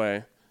John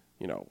Elway,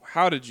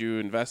 how did you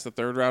invest a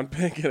third-round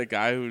pick in a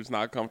guy who's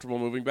not comfortable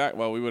moving back?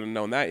 Well, we wouldn't have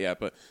known that yet,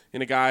 but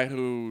in a guy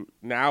who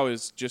now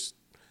is just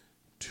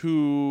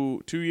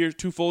two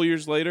full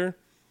years later,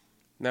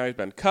 now he's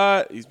been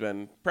cut, he's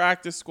been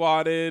practice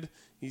squatted,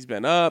 he's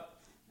been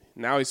up,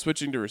 now he's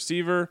switching to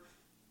receiver.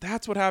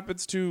 That's what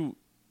happens to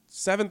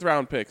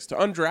seventh-round picks, to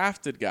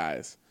undrafted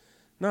guys,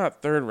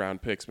 not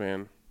third-round picks,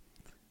 man.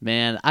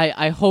 Man,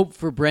 I hope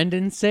for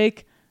Brendan's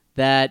sake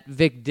that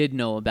Vic did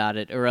know about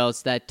it, or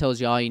else that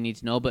tells you all you need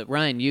to know. But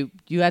Ryan, you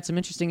had some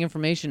interesting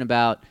information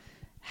about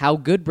how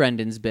good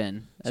Brendan's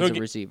been as a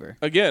receiver.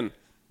 Again,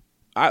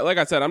 like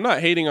I said, I'm not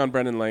hating on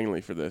Brendan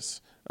Langley for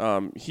this.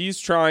 He's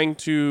trying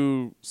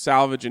to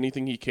salvage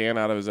anything he can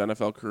out of his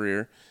NFL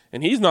career,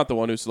 and he's not the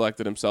one who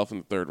selected himself in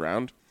the third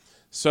round.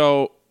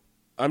 So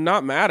I'm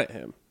not mad at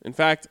him. In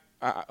fact,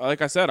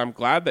 like I said, I'm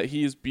glad that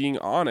he's being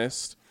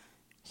honest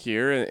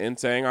here and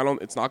saying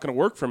it's not going to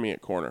work for me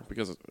at corner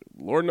because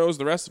Lord knows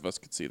the rest of us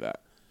could see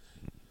that.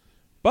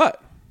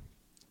 But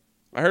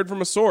I heard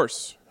from a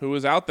source who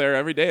was out there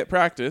every day at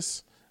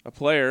practice, a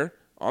player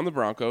on the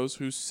Broncos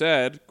who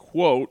said,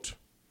 quote,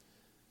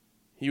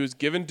 he was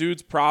giving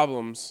dudes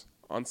problems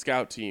on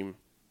scout team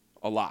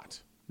a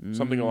lot.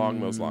 Something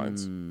along those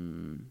lines.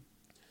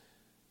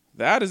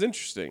 That is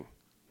interesting.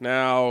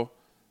 Now,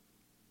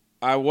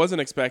 I wasn't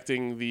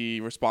expecting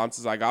the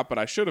responses I got, but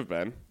I should have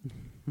been.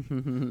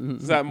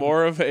 Is that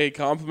more of a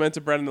compliment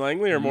to Brendan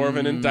Langley or more of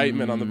an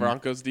indictment on the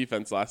Broncos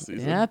defense last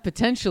season? Yeah,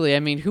 potentially.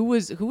 I mean, who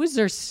was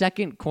their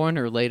second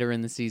corner later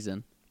in the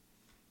season?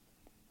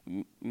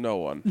 No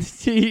one.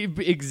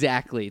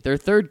 Exactly. Their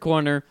third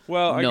corner.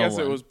 Well, I guess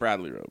it was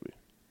Bradley Roby.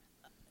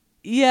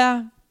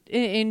 Yeah,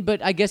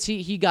 but I guess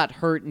he got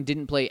hurt and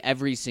didn't play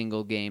every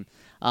single game.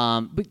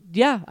 But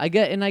yeah, I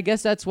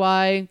guess that's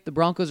why the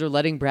Broncos are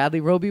letting Bradley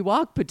Roby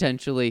walk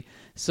potentially.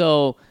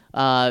 So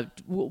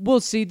we'll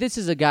see. This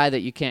is a guy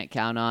that you can't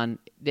count on,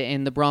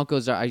 and the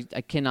Broncos I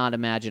cannot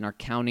imagine are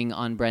counting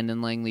on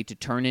Brendan Langley to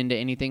turn into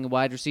anything a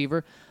wide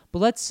receiver. But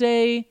let's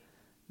say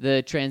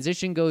the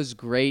transition goes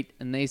great,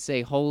 and they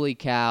say, "Holy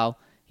cow,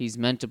 he's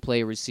meant to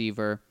play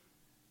receiver."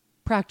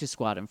 Practice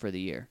squad him for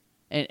the year,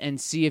 and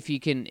see if he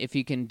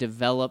can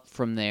develop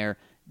from there.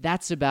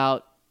 That's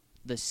about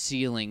the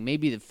ceiling,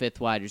 maybe the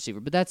fifth wide receiver,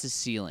 but that's a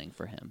ceiling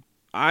for him.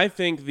 I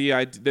think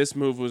this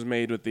move was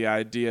made with the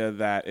idea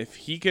that if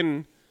he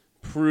can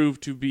prove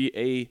to be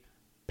a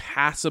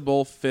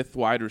passable fifth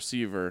wide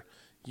receiver,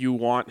 you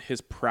want his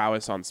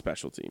prowess on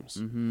special teams.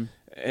 Mm-hmm.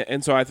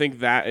 And so I think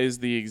that is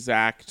the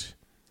exact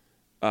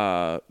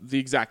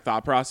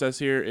thought process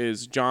here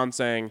is John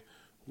saying,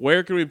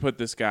 where can we put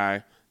this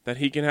guy that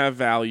he can have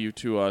value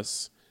to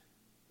us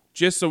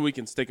just so we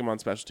can stick him on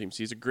special teams?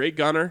 He's a great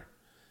gunner.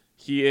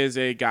 He is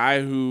a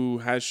guy who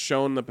has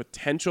shown the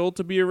potential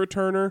to be a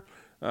returner.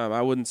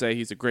 I wouldn't say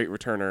he's a great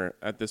returner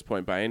at this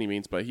point by any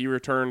means, but he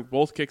returned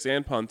both kicks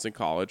and punts in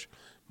college.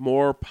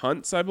 More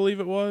punts, I believe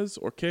it was,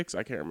 or kicks,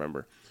 I can't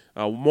remember.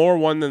 More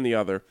one than the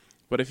other.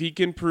 But if he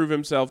can prove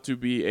himself to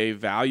be a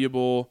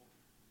valuable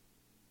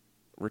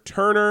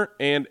returner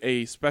and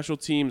a special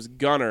teams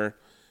gunner,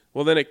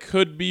 well, then it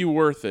could be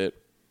worth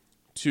it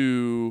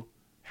to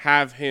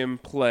have him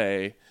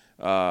play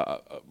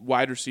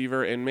wide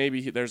receiver, and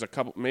maybe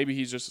maybe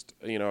he's just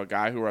a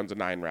guy who runs a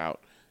 9 route,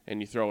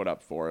 and you throw it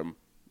up for him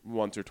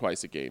once or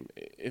twice a game.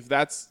 If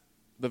that's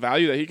the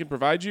value that he can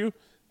provide you,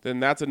 then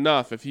that's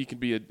enough if he can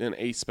be an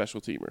ace special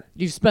teamer.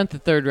 You've spent the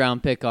third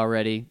round pick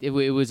already. It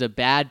was a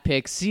bad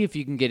pick. See if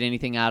you can get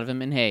anything out of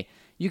him. And hey,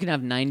 you can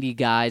have 90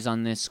 guys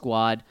on this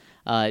squad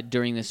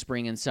during the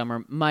spring and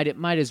summer. Might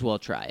as well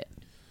try it.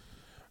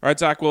 All right,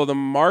 Zach. Well, the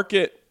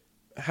market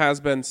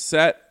has been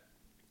set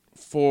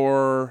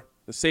for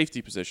the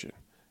safety position,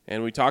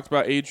 and we talked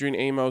about Adrian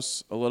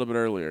Amos a little bit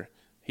earlier.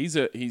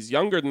 He's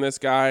younger than this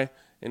guy,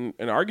 and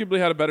arguably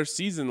had a better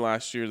season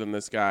last year than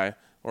this guy,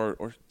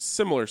 or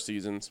similar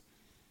seasons.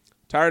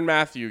 Tyrann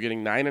Mathieu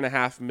getting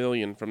 $9.5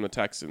 million from the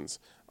Texans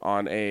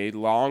on a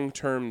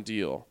long-term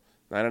deal,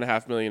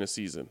 $9.5 million a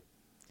season.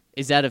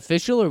 Is that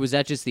official, or was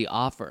that just the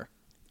offer?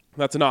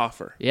 That's an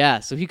offer. Yeah,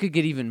 so he could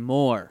get even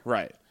more.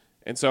 Right.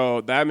 And so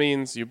that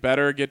means you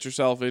better get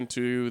yourself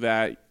into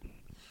that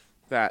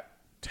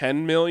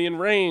 $10 million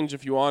range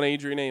if you want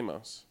Adrian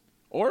Amos.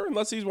 Or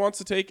unless he wants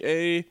to take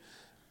a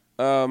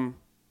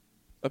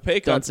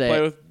pay cut to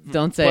play with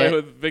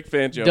Vic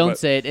Fangio. Don't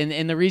say it.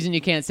 And the reason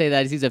you can't say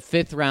that is he's a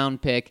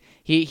 5th-round pick.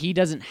 He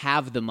doesn't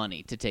have the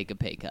money to take a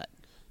pay cut.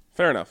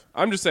 Fair enough.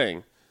 I'm just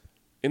saying,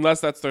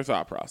 unless that's their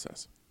thought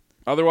process.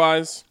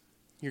 Otherwise,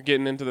 you're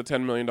getting into the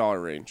 $10 million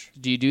range.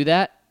 Do you do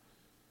that?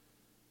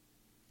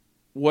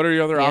 What are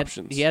your other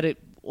options?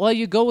 Well,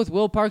 you go with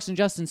Will Parks and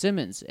Justin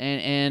Simmons,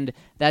 and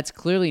that's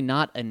clearly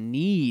not a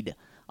need,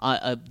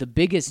 the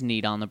biggest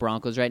need on the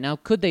Broncos right now.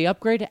 Could they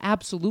upgrade?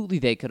 Absolutely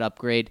they could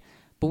upgrade.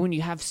 But when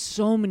you have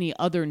so many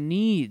other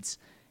needs,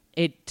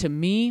 to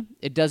me,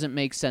 it doesn't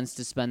make sense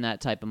to spend that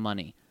type of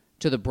money.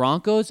 To the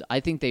Broncos, I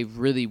think they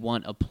really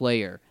want a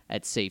player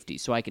at safety,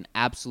 so I can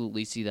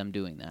absolutely see them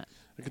doing that.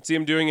 I can see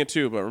them doing it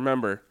too, but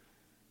remember,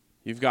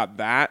 you've got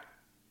that,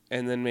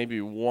 and then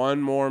maybe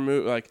one more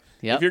move.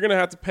 If you're going to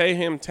have to pay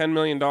him $10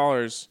 million,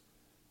 are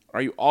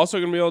you also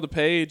going to be able to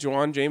pay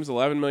Juwan James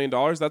 $11 million?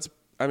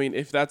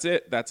 If that's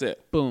it, that's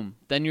it. Boom.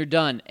 Then you're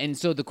done. And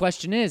so the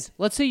question is,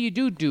 let's say you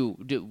do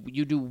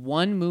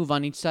one move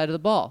on each side of the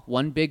ball,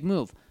 one big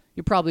move.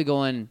 You're probably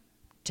going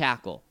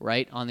tackle,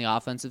 right, on the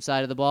offensive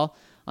side of the ball.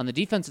 On the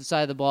defensive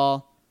side of the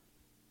ball,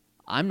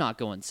 I'm not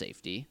going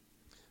safety.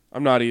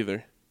 I'm not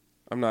either.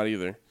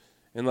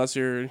 Unless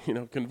you're,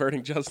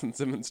 converting Justin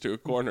Simmons to a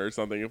corner or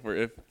something.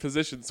 If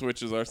position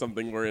switches are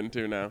something we're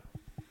into now,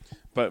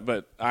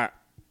 but I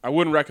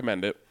wouldn't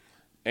recommend it.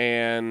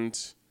 And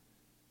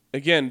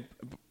again,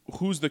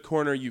 who's the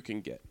corner you can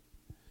get?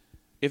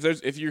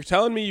 If you're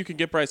telling me you can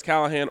get Bryce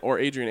Callahan or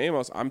Adrian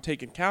Amos, I'm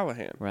taking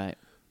Callahan. Right.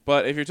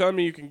 But if you're telling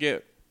me you can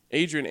get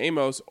Adrian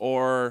Amos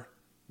or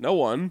no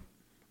one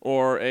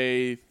or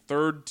a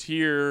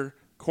third-tier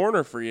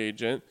corner free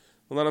agent,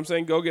 well, then I'm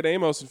saying go get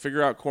Amos and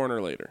figure out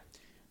corner later.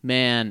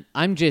 Man,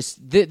 I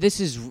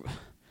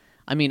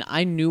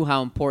knew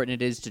how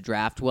important it is to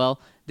draft well.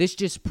 This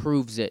just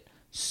proves it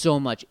so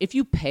much. If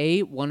you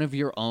pay one of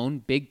your own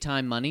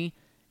big-time money,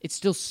 it's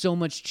still so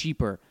much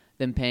cheaper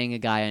than paying a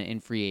guy in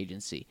free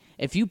agency.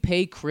 If you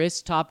pay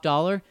Chris top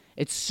dollar,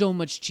 it's so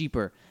much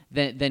cheaper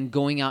than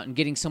going out and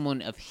getting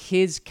someone of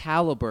his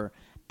caliber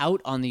out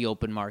on the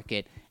open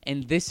market.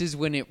 And this is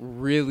when it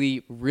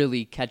really,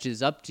 really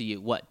catches up to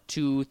you.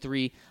 2,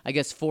 3,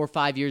 4 or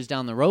 5 years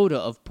down the road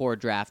of poor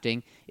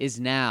drafting is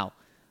now,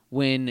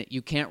 when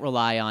you can't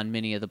rely on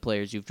many of the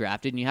players you've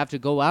drafted and you have to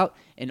go out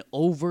and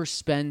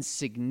overspend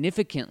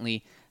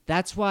significantly.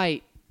 That's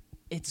why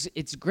it's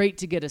great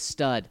to get a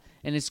stud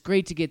and it's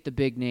great to get the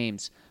big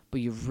names, but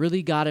you've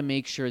really got to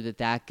make sure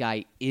that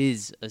guy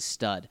is a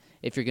stud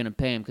if you're going to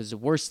pay him, because the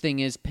worst thing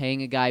is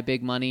paying a guy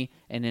big money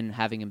and then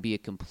having him be a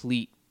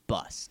complete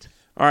bust.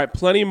 All right,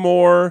 plenty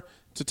more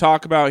to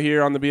talk about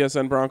here on the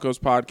BSN Broncos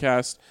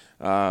podcast.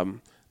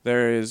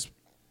 There is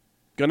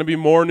going to be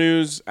more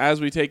news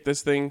as we take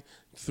this thing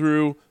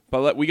through,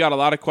 but we got a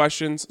lot of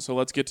questions, so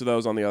let's get to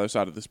those on the other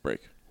side of this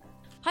break.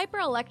 Piper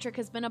Electric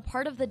has been a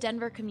part of the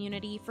Denver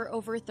community for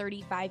over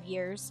 35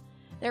 years.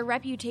 Their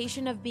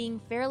reputation of being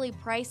fairly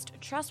priced,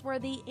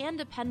 trustworthy, and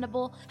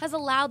dependable has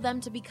allowed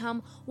them to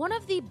become one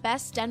of the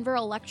best Denver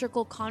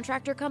electrical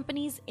contractor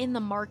companies in the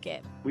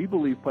market. We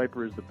believe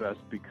Piper is the best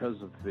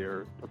because of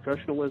their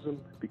professionalism,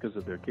 because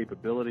of their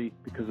capability,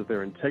 because of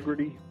their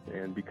integrity,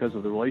 and because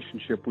of the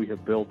relationship we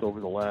have built over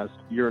the last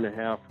year and a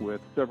half with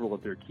several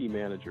of their key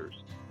managers.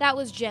 That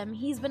was Jim.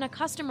 He's been a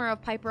customer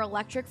of Piper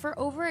Electric for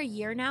over a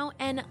year now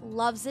and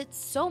loves it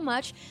so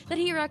much that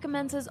he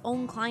recommends his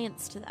own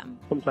clients to them.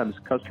 Sometimes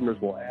customers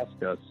will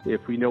ask us if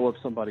we know of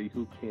somebody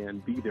who can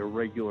be their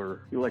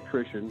regular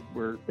electrician,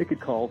 where they could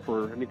call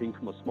for anything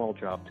from a small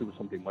job to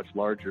something much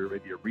larger,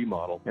 maybe a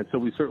remodel. And so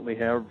we certainly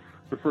have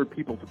referred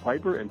people to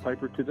Piper and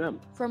Piper to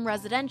them. From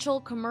residential,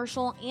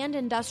 commercial, and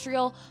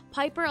industrial,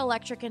 Piper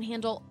Electric can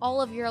handle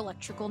all of your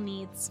electrical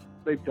needs.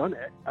 They've done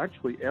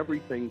actually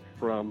everything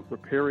from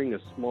repairing a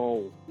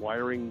small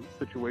wiring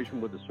situation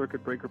with a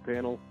circuit breaker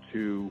panel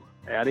to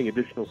adding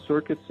additional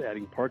circuits,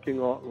 adding parking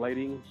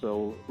lighting.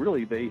 So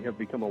really, they have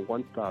become a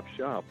one-stop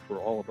shop for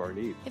all of our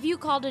needs. If you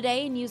call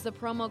today and use the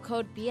promo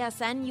code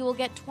BSN, you will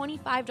get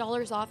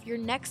 $25 off your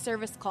next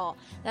service call.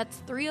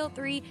 That's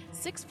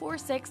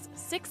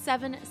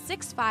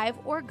 303-646-6765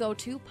 or go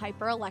to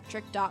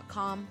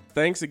piperelectric.com.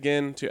 Thanks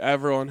again to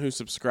everyone who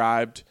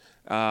subscribed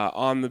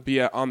on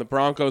the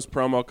Broncos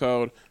promo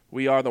code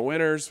We are the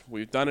winners.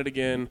 We've done it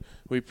again.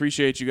 We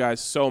appreciate you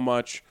guys so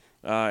much,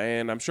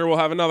 and I'm sure we'll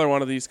have another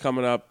one of these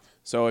coming up.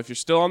 So if you're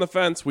still on the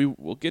fence, we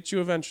will get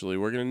you eventually.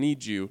 We're going to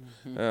need you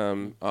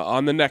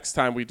on the next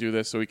time we do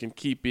this so we can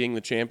keep being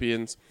the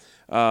champions.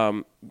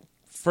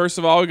 First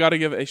of all, we got to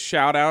give a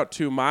shout-out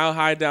to Mile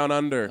High Down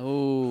Under,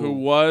 who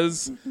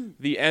was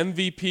the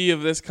MVP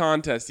of this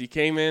contest. He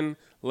came in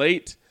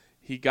late.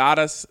 He got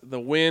us the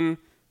win,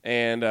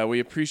 and we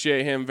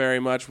appreciate him very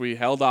much. We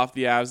held off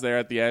the Avs there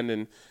at the end,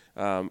 and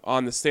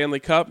on the Stanley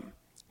Cup,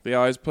 they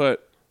always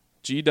put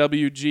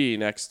GWG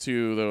next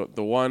to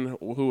the one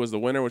who was the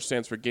winner, which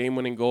stands for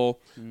game-winning goal.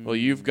 Well,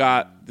 you've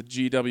got the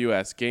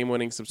GWS,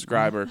 game-winning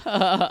subscriber.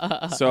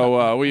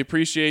 So we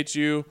appreciate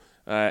you,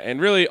 and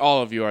really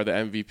all of you are the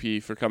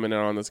MVP for coming in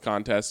on this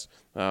contest.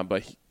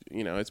 But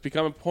it's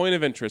become a point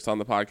of interest on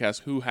the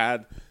podcast who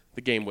had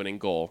the game-winning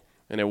goal,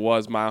 and it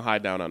was Mile High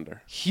Down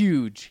Under.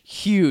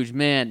 Huge,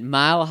 man.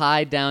 Mile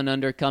High Down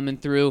Under coming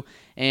through,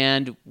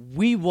 and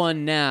we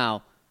won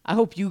now. I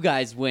hope you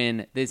guys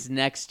win this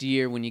next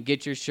year when you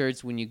get your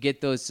shirts, when you get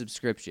those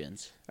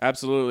subscriptions.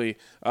 Absolutely.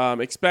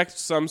 Expect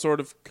some sort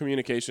of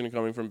communication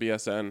coming from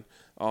BSN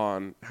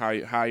on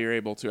how you're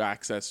able to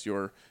access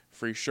your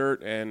free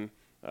shirt, and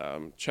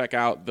check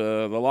out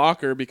the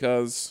locker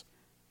because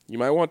you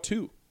might want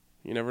two.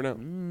 You never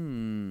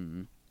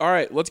know. All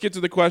right, let's get to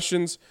the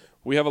questions.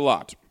 We have a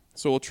lot,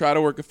 so we'll try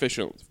to work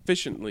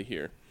efficiently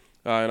here,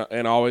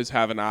 and always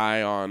have an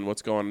eye on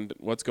what's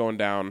going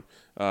down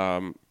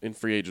in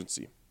free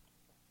agency.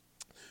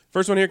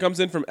 First one here comes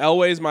in from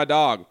Elway's My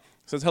Dog.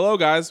 Says, hello,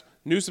 guys.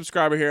 New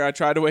subscriber here. I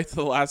tried to wait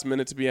till the last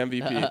minute to be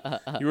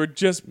MVP. You were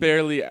just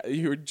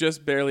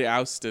barely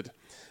ousted.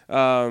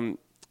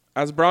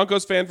 As a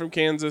Broncos fan from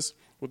Kansas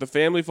with a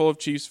family full of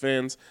Chiefs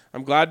fans,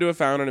 I'm glad to have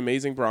found an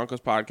amazing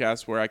Broncos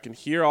podcast where I can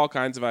hear all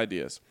kinds of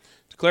ideas.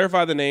 To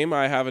clarify the name,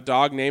 I have a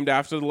dog named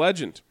after the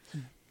legend,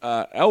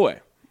 Elway.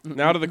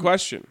 Now to the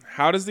question.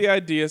 How does the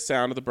idea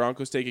sound of the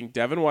Broncos taking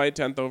Devin White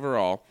 10th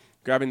overall,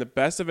 grabbing the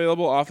best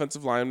available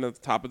offensive lineman at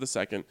the top of the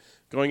second,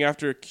 going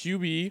after a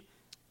QB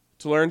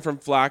to learn from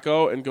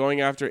Flacco, and going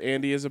after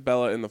Andy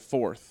Isabella in the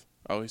 4th?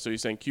 Oh, so you're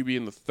saying QB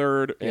in the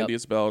 3rd, Andy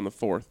Isabella in the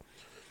 4th.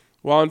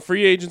 While in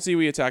free agency,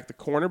 we attack the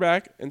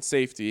cornerback and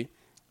safety,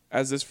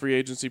 as this free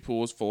agency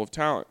pool is full of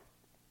talent.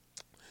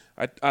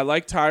 I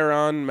like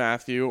Tyrann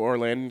Mathieu or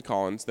Landon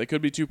Collins. They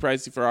could be too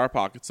pricey for our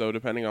pockets, though,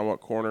 depending on what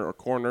corner or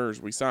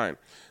corners we sign.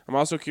 I'm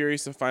also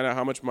curious to find out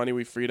how much money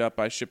we freed up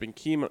by shipping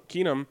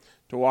Keenum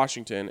to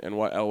Washington and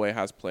what Elway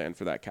has planned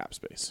for that cap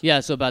space.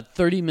 Yeah, so about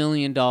 $30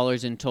 million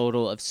in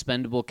total of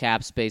spendable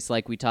cap space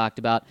like we talked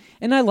about.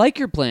 And I like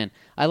your plan.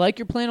 I like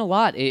your plan a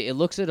lot. It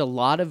looks at a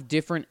lot of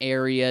different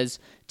areas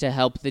to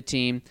help the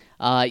team.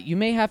 You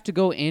may have to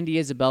go Andy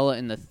Isabella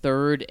in the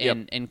 3rd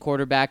and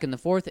quarterback in the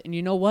 4th. And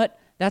you know what?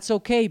 That's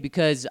okay,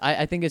 because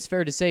I think it's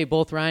fair to say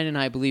both Ryan and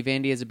I believe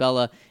Andy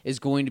Isabella is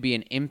going to be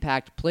an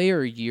impact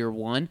player year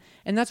one,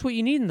 and that's what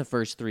you need in the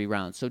first 3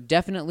 rounds. So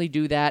definitely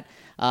do that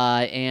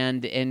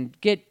and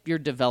get your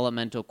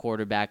developmental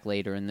quarterback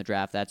later in the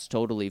draft. That's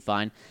totally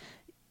fine.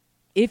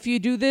 If you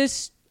do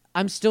this,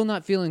 I'm still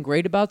not feeling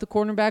great about the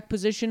cornerback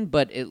position,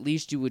 but at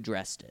least you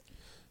addressed it.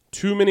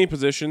 Too many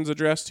positions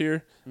addressed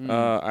here.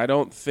 I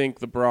don't think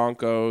the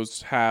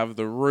Broncos have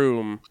the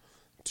room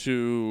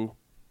to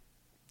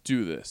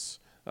do this.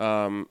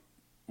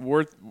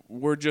 We're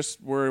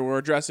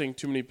addressing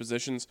too many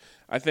positions.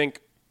 I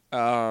think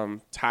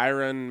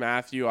Tyrann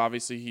Mathieu,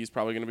 obviously he's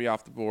probably going to be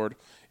off the board,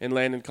 and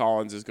Landon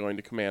Collins is going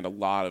to command a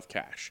lot of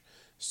cash.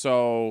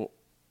 So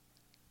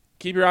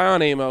keep your eye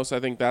on Amos.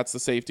 I think that's the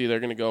safety they're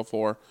going to go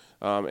for.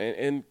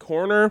 And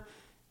corner,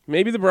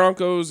 maybe the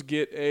Broncos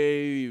get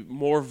a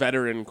more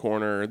veteran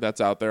corner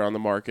that's out there on the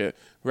market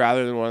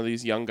rather than one of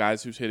these young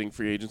guys who's hitting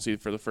free agency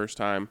for the first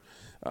time.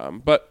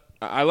 But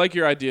I like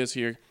your ideas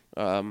here.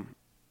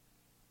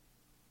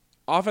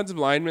 Offensive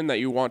lineman that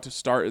you want to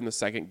start in the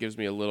 2nd gives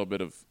me a little bit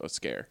of a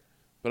scare.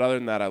 But other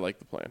than that, I like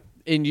the plan.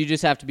 And you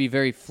just have to be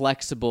very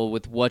flexible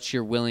with what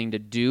you're willing to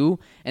do.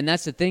 And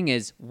that's the thing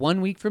is,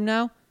 1 week from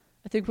now,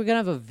 I think we're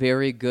going to have a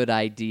very good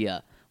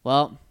idea.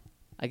 Well,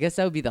 I guess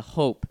that would be the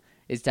hope,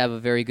 is to have a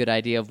very good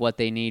idea of what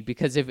they need.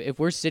 Because if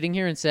we're sitting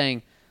here and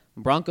saying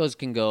Broncos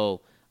can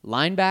go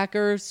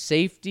linebacker,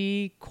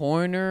 safety,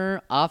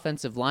 corner,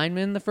 offensive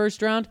lineman in the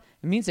 1st round,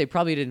 it means they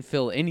probably didn't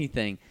fill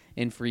anything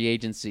in free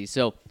agency.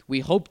 So we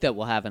hope that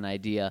we'll have an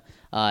idea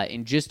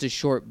in just a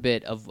short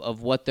bit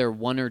of what their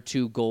 1 or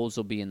 2 goals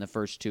will be in the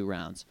first 2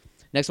 rounds.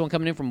 Next one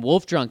coming in from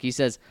Wolf Drunk. He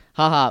says,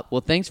 haha,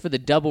 well, thanks for the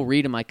double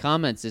read of my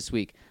comments this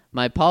week.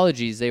 My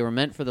apologies. They were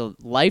meant for the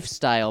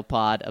lifestyle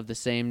pod of the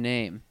same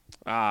name.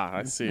 Ah,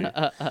 I see.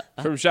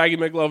 From Shaggy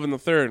McLovin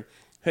III.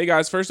 Hey,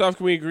 guys, first off,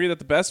 can we agree that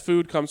the best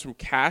food comes from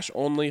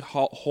cash-only,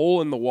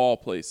 hole-in-the-wall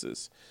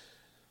places?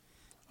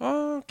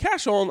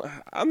 Cash only.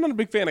 I'm not a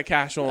big fan of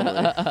cash only.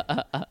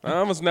 I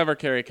almost never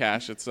carry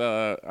cash. It's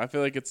I feel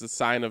like it's a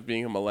sign of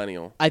being a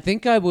millennial. I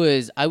think I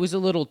was a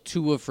little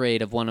too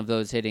afraid of one of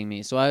those hitting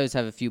me, so I always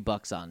have a few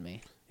bucks on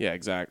me. Yeah,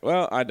 exactly.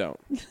 Well, I don't.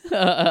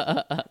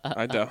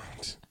 I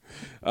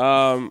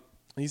don't.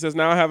 He says,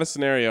 now I have a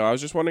scenario. I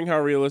was just wondering how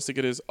realistic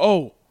it is.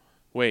 Oh,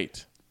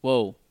 wait.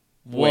 Whoa.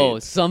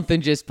 Wait.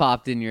 Something just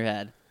popped in your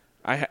head.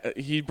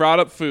 He brought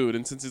up food,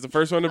 and since he's the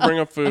first one to bring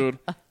up food,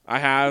 I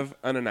have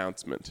an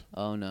announcement.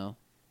 Oh, no.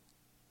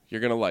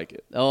 You're going to like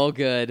it. Oh,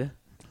 good.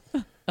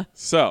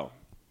 So,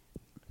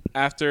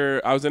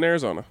 after I was in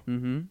Arizona.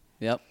 Mm-hmm.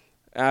 Yep.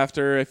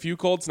 After a few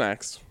cold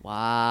snacks.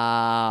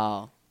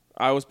 Wow.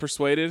 I was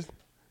persuaded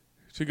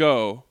to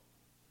go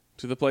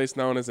to the place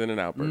known as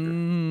In-N-Out Burger.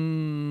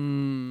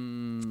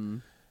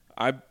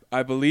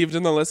 I believed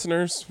in the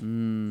listeners.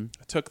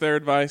 I took their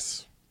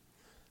advice.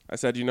 I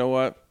said, you know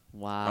what?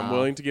 Wow. I'm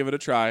willing to give it a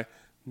try.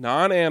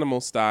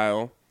 Non-animal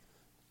style,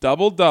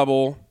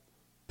 double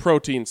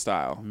protein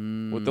style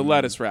with the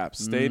lettuce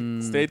wraps.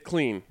 Stayed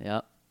clean.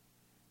 Yep.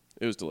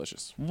 It was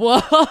delicious.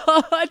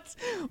 What?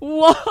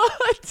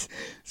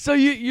 So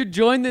you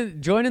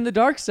joining the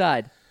dark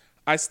side.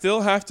 I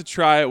still have to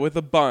try it with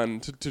a bun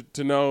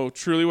to know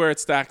truly where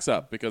it stacks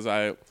up because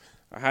I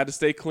had to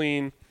stay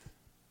clean.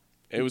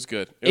 It was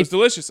good. It was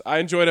delicious. I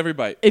enjoyed every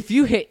bite. If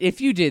you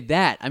did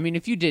that, I mean,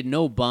 if you did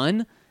no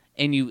bun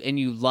and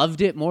you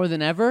loved it more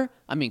than ever,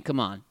 I mean, come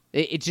on.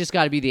 It just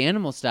got to be the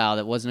animal style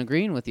that wasn't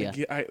agreeing with you.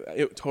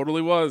 It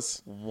totally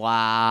was.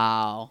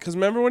 Wow. Because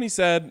remember when he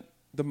said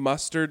the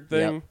mustard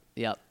thing?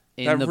 Yep.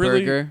 In That the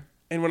really, burger.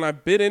 And when I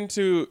bit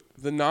into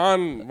the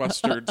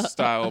non-mustard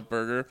style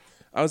burger,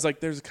 I was like,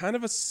 there's kind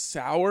of a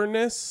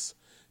sourness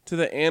to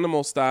the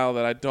animal style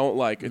that I don't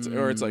like. It's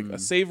like a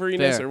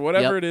savoriness Fair. or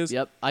whatever Yep, it is.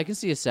 Yep, I can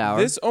see a sour.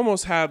 This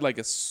almost had like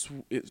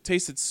it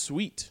tasted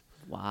sweet.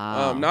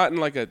 Wow. Not in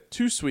like a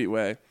too sweet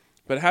way,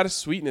 but it had a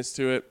sweetness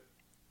to it.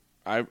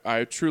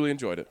 I truly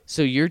enjoyed it.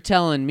 So you're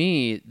telling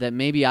me that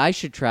maybe I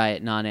should try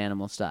it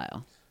non-animal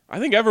style. I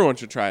think everyone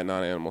should try it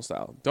non-animal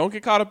style. Don't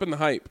get caught up in the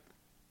hype.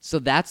 So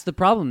that's the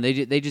problem. They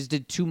just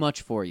did too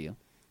much for you.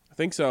 I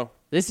think so.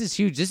 This is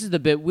huge. This is the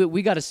bit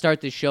we got to start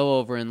the show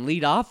over and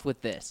lead off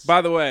with this. By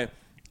the way,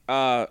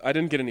 I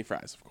didn't get any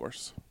fries, of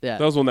course. Yeah,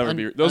 those will never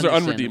be. Those are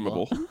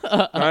understandable.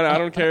 unredeemable. I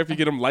don't care if you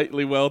get them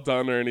lightly well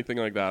done or anything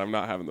like that. I'm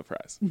not having the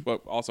fries.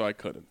 But also, I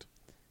couldn't.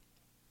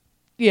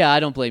 Yeah, I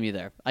don't blame you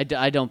there. I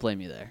don't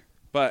blame you there.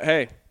 But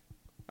hey,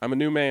 I'm a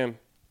new man.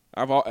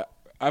 I've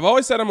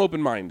always said I'm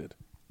open-minded.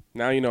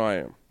 Now you know I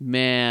am.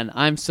 Man,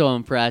 I'm so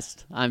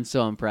impressed.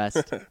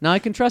 Now I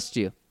can trust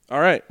you.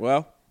 All right.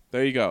 Well,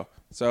 there you go.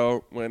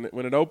 So when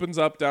it opens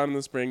up down in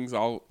the Springs,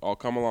 I'll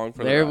come along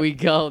for that. There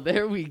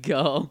we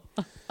go.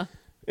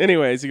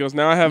 Anyways, he goes,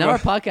 now our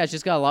podcast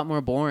just got a lot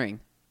more boring.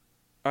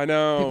 I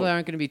know. People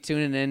aren't going to be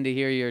tuning in to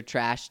hear your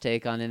trash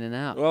take on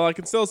In-N-Out. Well, I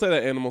can still say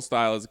that animal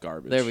style is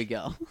garbage. There we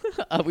go.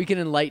 We can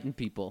enlighten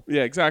people.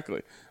 Yeah,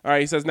 exactly. All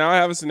right, he says, now I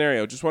have a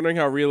scenario. Just wondering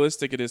how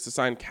realistic it is to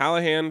sign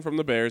Callahan from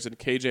the Bears and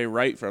KJ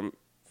Wright from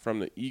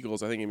the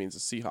Eagles. I think he means the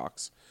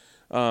Seahawks.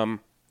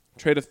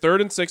 Trade a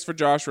 3rd and 6 for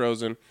Josh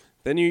Rosen.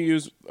 Then you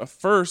use a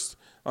 1st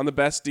on the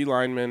best D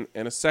lineman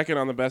and a 2nd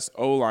on the best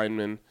O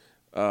lineman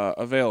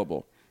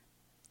available.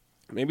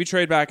 Maybe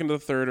trade back into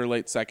the 3rd or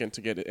late 2nd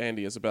to get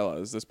Andy Isabella.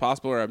 Is this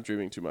possible, or I'm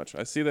dreaming too much?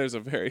 I see there's a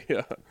very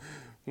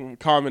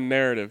common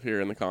narrative here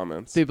in the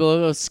comments. People are a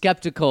little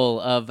skeptical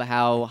of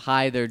how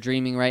high they're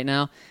dreaming right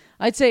now.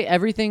 I'd say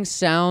everything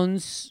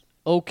sounds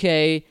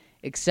okay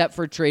except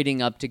for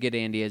trading up to get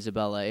Andy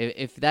Isabella.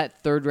 If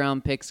that 3rd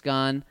round pick's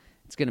gone,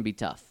 it's going to be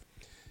tough.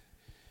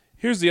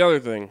 Here's the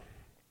other thing.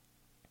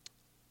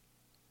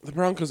 The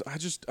Broncos,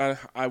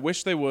 I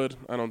wish they would.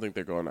 I don't think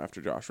they're going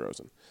after Josh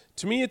Rosen.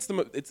 To me, it's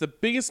the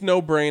biggest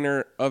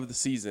no-brainer of the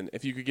season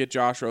if you could get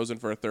Josh Rosen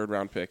for a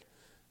 3rd-round pick.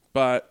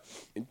 But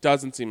it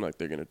doesn't seem like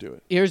they're going to do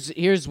it.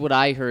 Here's what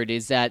I heard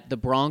is that the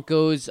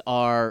Broncos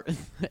are,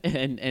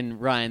 and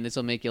Ryan, this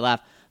will make you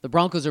laugh, the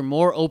Broncos are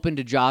more open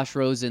to Josh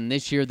Rosen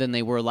this year than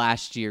they were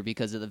last year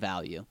because of the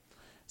value.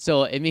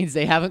 So it means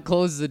they haven't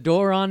closed the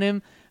door on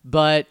him,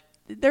 but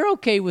they're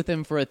okay with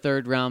him for a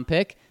 3rd-round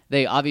pick.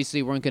 They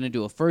obviously weren't going to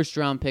do a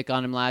 1st-round pick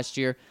on him last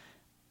year.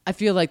 I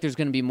feel like there's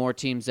going to be more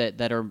teams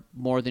that are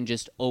more than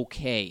just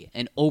okay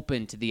and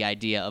open to the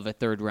idea of a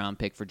 3rd-round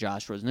pick for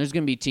Josh Rosen. There's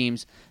going to be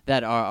teams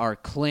that are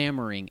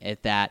clamoring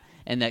at that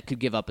and that could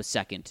give up a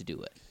 2nd to do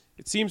it.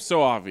 It seems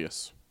so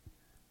obvious.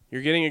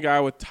 You're getting a guy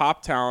with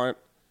top talent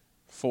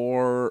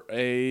for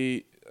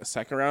a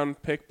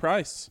 2nd-round pick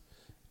price.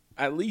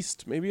 At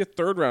least, maybe a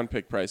 3rd-round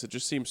pick price. It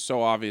just seems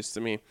so obvious to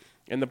me.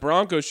 And the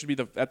Broncos should be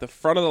at the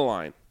front of the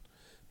line.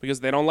 Because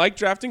they don't like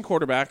drafting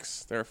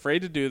quarterbacks. They're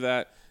afraid to do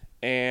that.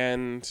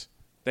 And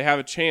they have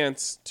a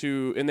chance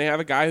to, and they have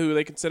a guy who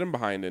they can sit him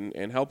behind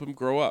and help him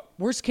grow up.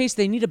 Worst case,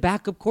 they need a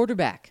backup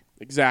quarterback.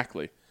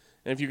 Exactly.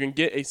 And if you can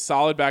get a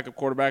solid backup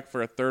quarterback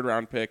for a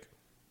 3rd-round pick,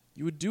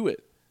 you would do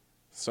it.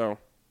 So,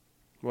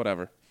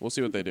 whatever. We'll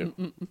see what they do.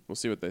 We'll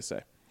see what they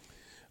say.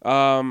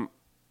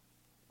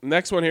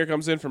 Next one here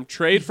comes in from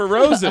Trade for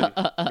Rosen.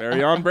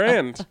 Very on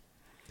brand.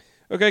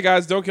 Okay,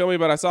 guys, don't kill me,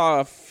 but I saw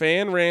a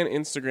fan-ran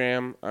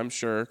Instagram, I'm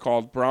sure,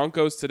 called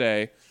Broncos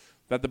Today,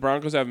 that the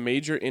Broncos have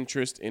major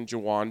interest in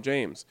Jawan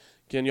James.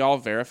 Can y'all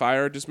verify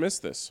or dismiss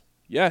this?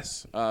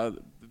 Yes,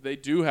 they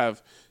do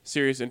have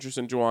serious interest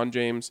in Jawan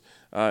James,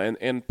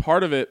 and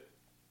part of it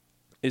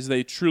is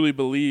they truly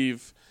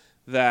believe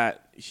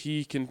that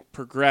he can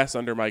progress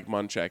under Mike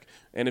Munchak.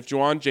 And if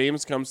Juwan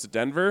James comes to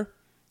Denver,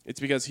 it's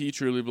because he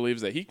truly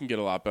believes that he can get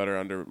a lot better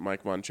under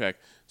Mike Munchak.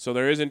 So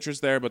there is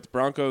interest there, but the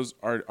Broncos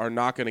are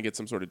not going to get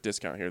some sort of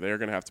discount here. They're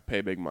going to have to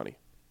pay big money.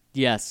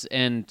 Yes,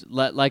 and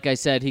like I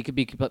said, he could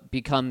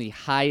become the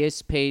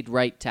highest paid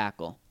right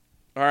tackle.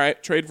 All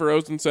right, Trade for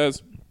Rosen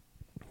says,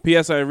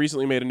 P.S. I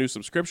recently made a new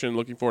subscription.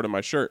 Looking forward to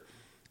my shirt.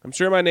 I'm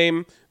sure my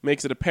name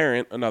makes it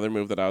apparent. Another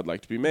move that I would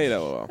like to be made,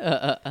 LOL.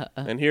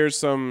 And here's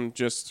some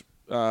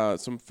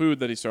food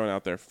that he's throwing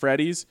out there.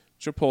 Freddy's,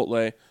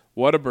 Chipotle,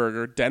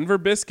 Whataburger, Denver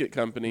Biscuit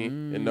Company,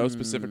 in no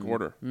specific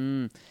order.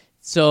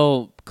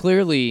 So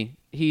clearly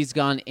he's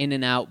gone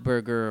In-N-Out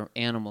burger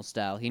animal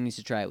style. He needs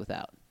to try it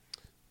without.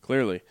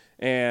 Clearly.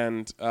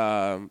 And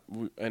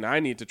I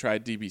need to try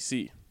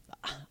DBC.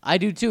 I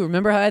do too.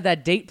 Remember how I had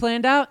that date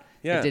planned out?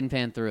 Yeah. It didn't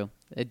pan through.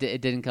 It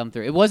didn't come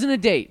through. It wasn't a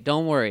date.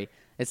 Don't worry.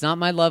 It's not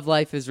my love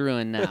life is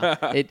ruined now.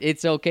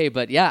 It's okay.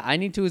 But yeah, I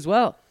need to as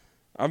well.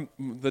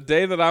 The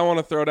day that I want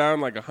to throw down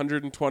like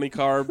 120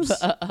 carbs,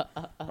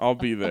 I'll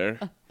be there.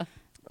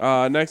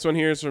 Next one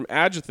here is from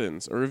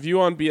Adjuthans, a review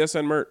on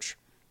BSN merch.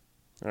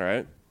 All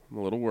right. I'm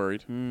a little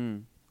worried.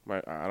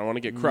 I don't want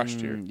to get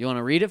crushed here. You want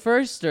to read it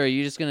first, or are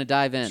you just going to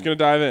dive in? Just going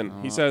to dive in.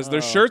 He says,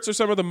 their shirts are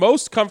some of the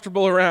most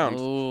comfortable around.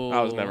 Ooh.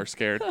 I was never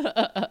scared.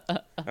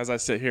 As I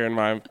sit here in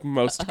my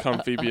most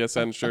comfy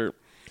BSN shirt.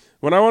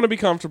 When I want to be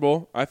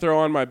comfortable, I throw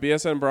on my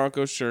BSN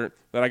Broncos shirt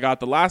that I got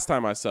the last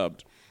time I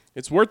subbed.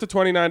 It's worth the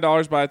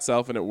 $29 by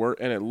itself, and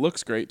it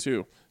looks great,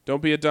 too.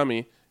 Don't be a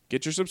dummy.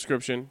 Get your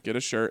subscription, get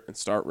a shirt, and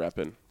start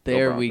repping.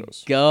 There we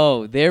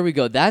go. There we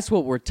go. That's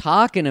what we're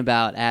talking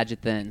about,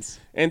 Adjuthans.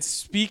 And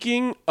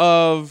speaking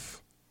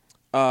of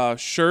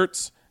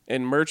shirts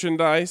and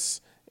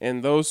merchandise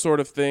and those sort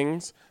of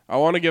things, I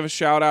want to give a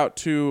shout-out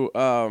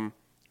to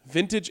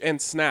Vintage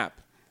and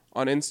Snap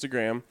on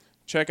Instagram.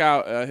 Check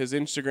out his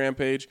Instagram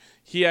page.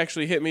 He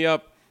actually hit me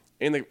up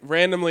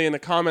randomly in the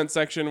comment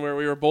section where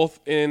we were both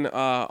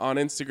on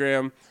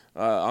Instagram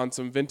on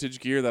some vintage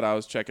gear that I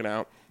was checking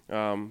out.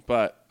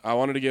 But I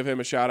wanted to give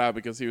him a shout out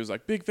because he was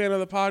like, big fan of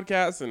the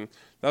podcast. And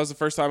that was the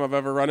first time I've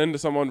ever run into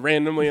someone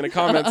randomly in a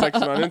comment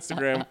section on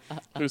Instagram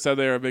who said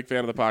they were a big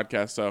fan of the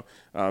podcast. So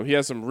he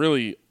has some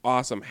really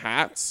awesome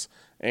hats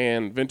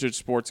and vintage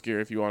sports gear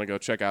if you want to go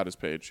check out his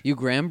page. You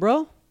gram,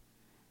 bro?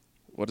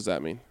 What does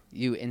that mean?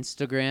 You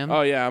Instagram?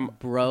 Oh, yeah.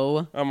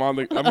 Bro? I'm on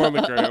the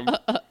gram.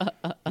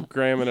 I'm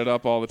gramming it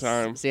up all the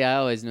time. See, I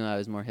always knew I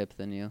was more hip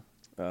than you.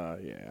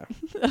 Yeah.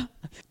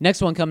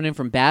 Next one coming in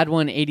from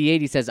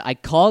Bad188. He says, I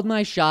called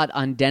my shot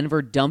on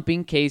Denver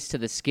dumping Case to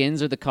the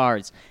Skins or the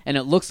Cards, and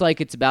it looks like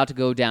it's about to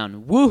go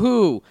down.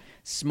 Woohoo!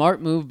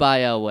 Smart move by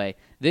Elway.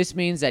 This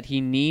means that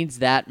he needs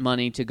that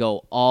money to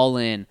go all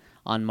in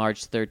on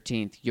March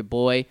 13th. Your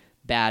boy,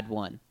 Bad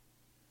One.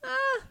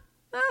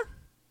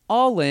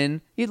 All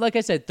in. Like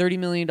I said, $30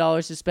 million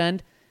to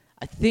spend.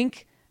 I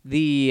think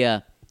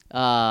the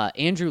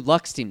Andrew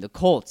Luck's team, the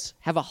Colts,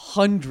 have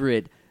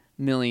 $100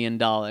 million.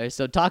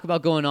 So talk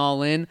about going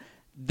all in.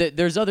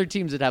 There's other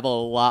teams that have a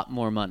lot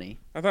more money.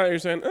 I thought you were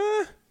saying,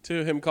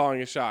 to him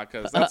calling a shot,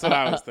 because that's what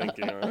I was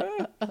thinking.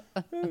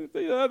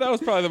 That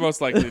was probably the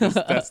most likely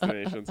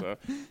destination. So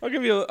I'll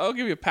give you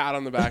a pat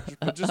on the back,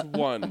 but just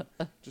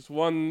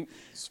one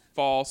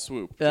fall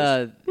swoop.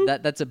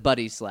 That's a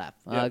buddy slap.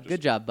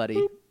 Good job,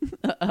 buddy.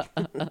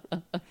 All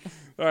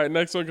right,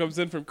 next one comes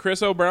in from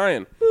Chris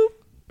O'Brien.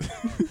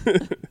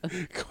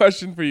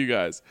 Question for you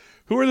guys: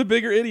 who are the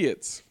bigger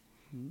idiots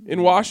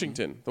in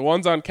Washington? The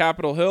ones on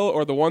Capitol Hill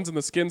or the ones in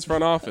the Skins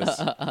front office?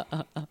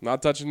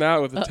 Not touching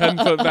that with a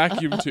 10-foot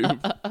vacuum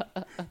tube.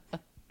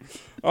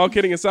 All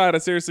kidding aside, I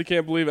seriously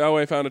can't believe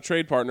Elway found a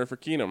trade partner for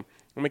Keenum.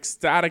 I'm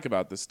ecstatic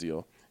about this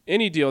deal.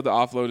 Any deal to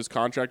offload his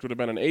contract would have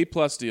been an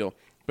A-plus deal,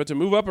 but to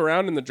move up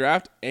around in the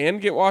draft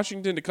and get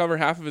Washington to cover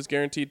half of his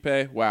guaranteed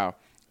pay, wow.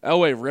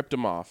 Elway ripped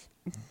him off.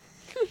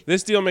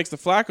 This deal makes the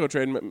Flacco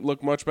trade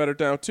look much better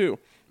now, too.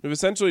 We've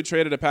essentially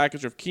traded a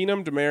package of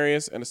Keenum,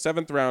 Demaryius, and a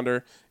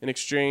 7th-rounder in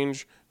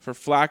exchange for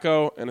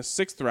Flacco and a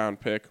 6th-round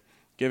pick,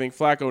 giving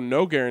Flacco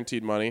no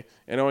guaranteed money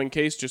and owing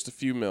Case just a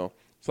few mil.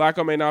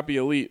 Flacco may not be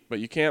elite, but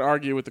you can't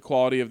argue with the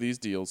quality of these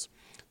deals.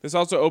 This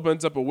also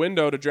opens up a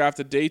window to draft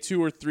a day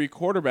 2 or 3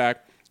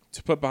 quarterback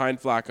to put behind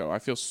Flacco. I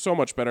feel so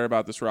much better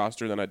about this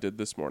roster than I did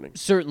this morning.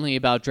 Certainly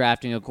about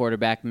drafting a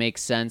quarterback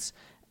makes sense.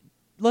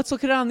 Let's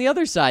look at it on the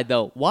other side,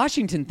 though.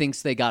 Washington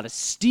thinks they got a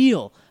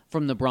steal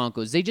from the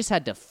Broncos. They just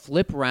had to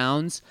flip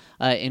rounds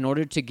in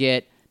order to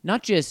get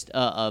not just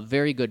a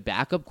very good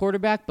backup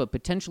quarterback, but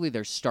potentially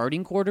their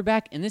starting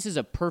quarterback, and this is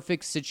a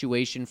perfect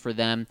situation for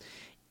them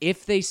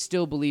if they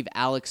still believe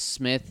Alex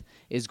Smith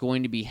is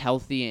going to be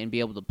healthy and be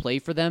able to play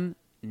for them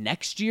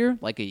next year,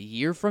 like a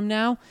year from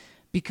now,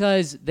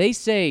 because they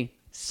say,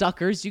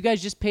 suckers, you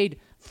guys just paid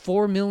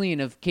 $4 million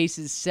of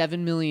Case's $7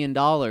 million.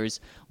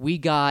 We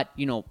got,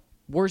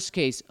 worst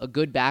case, a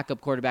good backup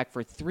quarterback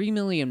for $3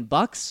 million.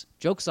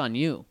 Joke's on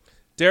you.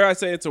 Dare I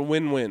say it's a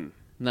win-win?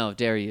 No,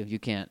 dare you. You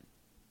can't.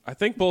 I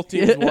think both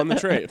teams won the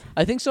trade.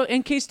 I think so,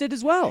 and Case did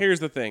as well. Here's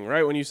the thing,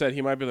 right? When you said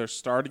he might be their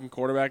starting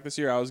quarterback this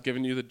year, I was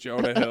giving you the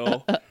Jonah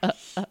Hill,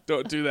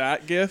 don't do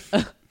that gif.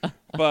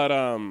 But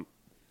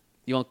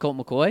you want Colt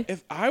McCoy?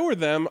 if I were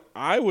them,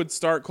 I would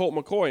start Colt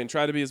McCoy and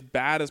try to be as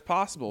bad as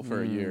possible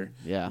for a year.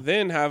 Yeah.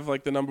 Then have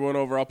like the number 1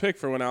 overall pick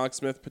for when Alex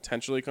Smith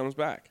potentially comes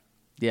back.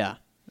 Yeah.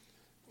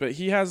 But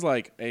he has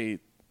like a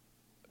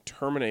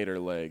Terminator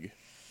leg.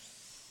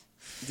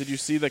 Did you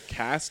see the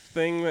cast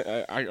thing?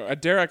 I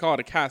dare I call it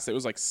a cast. It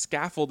was like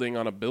scaffolding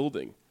on a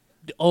building.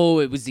 Oh,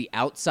 it was the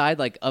outside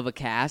like of a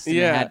cast.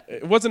 And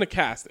It wasn't a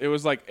cast. It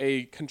was like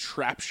a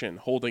contraption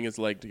holding his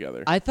leg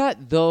together. I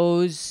thought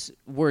those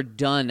were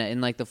done in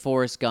like the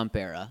Forrest Gump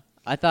era.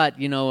 I thought,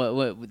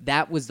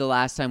 that was the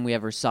last time we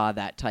ever saw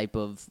that type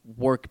of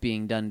work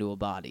being done to a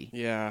body.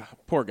 Yeah,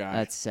 poor guy.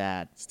 That's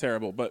sad. It's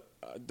terrible. But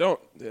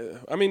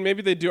I mean,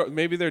 maybe they do.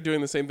 Maybe they're doing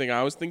the same thing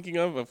I was thinking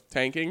of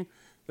tanking.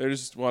 They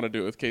just want to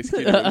do it with Case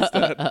Keenum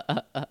instead.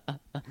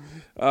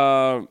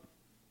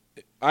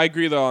 I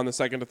agree, though, on the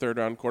second to third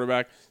round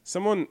quarterback.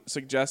 Someone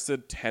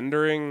suggested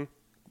tendering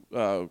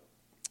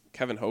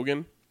Kevin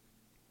Hogan.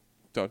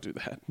 Don't do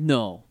that.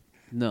 No.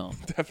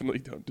 Definitely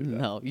don't do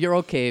that. No, you're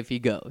okay if he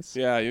goes.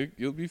 Yeah,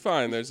 you'll be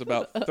fine. There's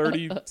about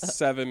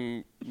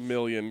 37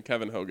 million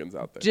Kevin Hogans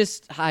out there.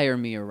 Just hire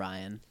me or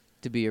Ryan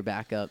to be your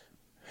backup.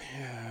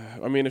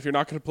 I mean, if you're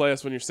not going to play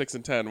us when you're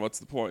 6-10, what's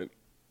the point?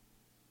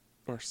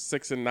 Or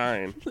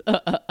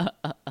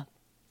 6-9.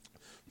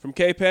 From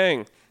K.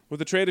 Pang. With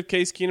the trade of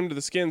Case Keenum to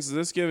the Skins, does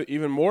this give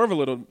even more of a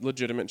little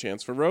legitimate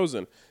chance for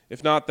Rosen?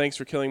 If not, thanks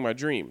for killing my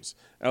dreams.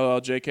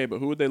 LLJK, but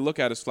who would they look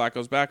at as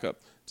Flacco's backup?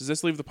 Does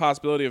this leave the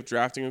possibility of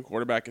drafting a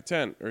quarterback at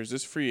 10? Or is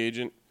this free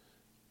agent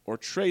or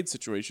trade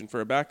situation for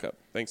a backup?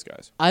 Thanks,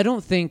 guys. I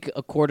don't think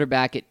a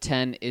quarterback at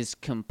 10 is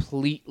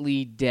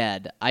completely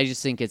dead. I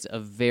just think it's a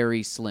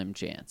very slim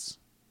chance.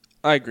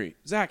 I agree.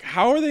 Zach,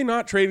 how are they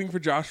not trading for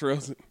Josh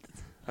Rosen?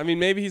 I mean,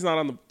 maybe he's not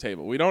on the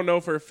table. We don't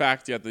know for a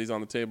fact yet that he's on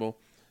the table.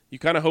 You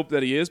kind of hope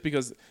that he is,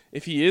 because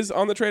if he is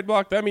on the trade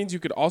block, that means you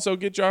could also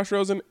get Josh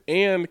Rosen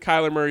and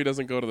Kyler Murray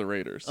doesn't go to the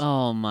Raiders.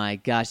 Oh, my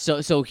gosh.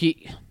 So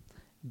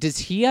does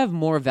he have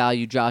more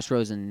value, Josh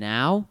Rosen,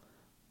 now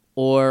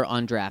or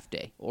on draft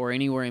day or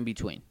anywhere in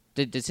between?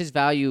 Does his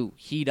value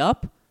heat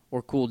up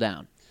or cool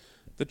down?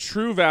 The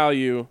true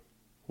value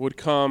would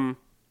come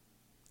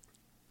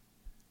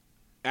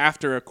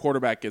after a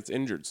quarterback gets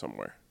injured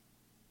somewhere,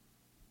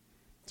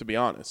 to be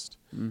honest.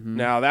 Mm-hmm.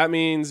 Now, that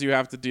means you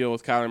have to deal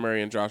with Kyler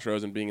Murray and Josh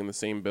Rosen being in the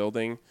same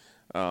building.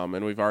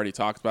 And we've already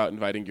talked about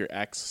inviting your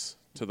ex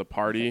to the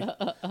party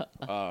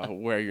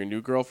where your new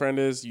girlfriend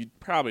is. You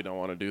probably don't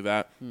want to do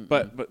that. Mm-mm.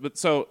 But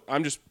so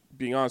I'm just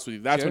being honest with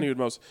you. That's when he would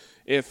most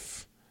 –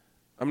 if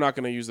 – I'm not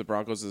going to use the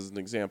Broncos as an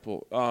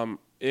example.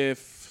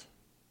 If –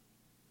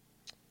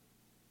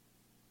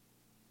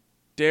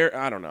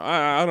 I don't know.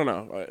 I don't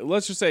know.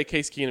 Let's just say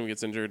Case Keenum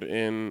gets injured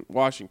in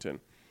Washington.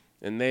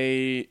 And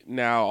they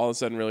now all of a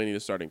sudden really need a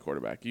starting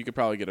quarterback. You could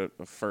probably get a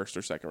first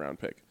or second round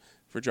pick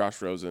for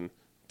Josh Rosen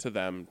to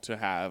them to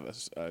have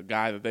a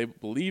guy that they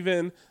believe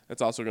in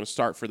that's also going to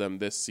start for them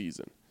this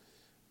season.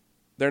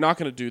 They're not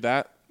going to do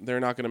that.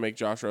 They're not going to make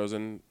Josh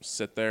Rosen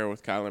sit there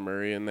with Kyler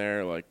Murray in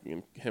there, like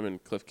him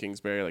and Cliff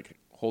Kingsbury, like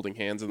holding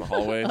hands in the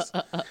hallways.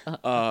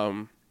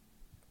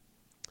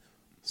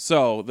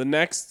 So the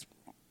next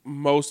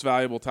most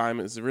valuable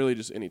time is really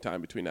just any time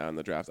between now and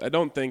the draft. I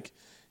don't think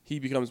he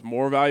becomes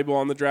more valuable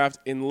on the draft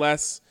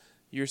unless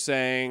you're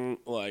saying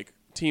like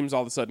teams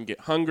all of a sudden get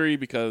hungry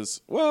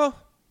because, well,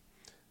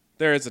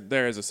 there is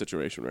a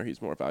situation where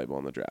he's more valuable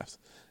on the draft.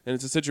 And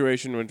it's a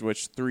situation in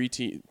which three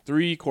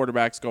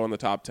quarterbacks go in the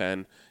top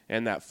 10,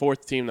 and that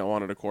fourth team that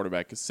wanted a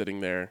quarterback is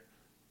sitting there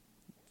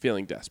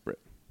feeling desperate.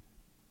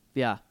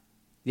 Yeah.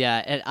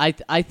 Yeah, and I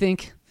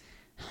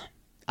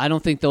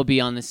don't think they'll be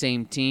on the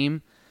same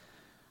team.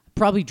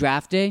 Probably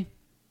draft day,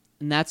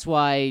 and that's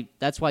why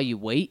you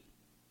wait.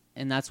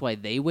 And that's why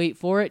they wait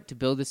for it, to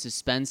build the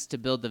suspense, to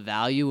build the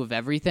value of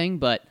everything.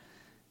 But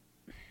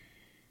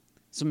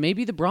so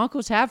maybe the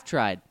Broncos have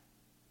tried.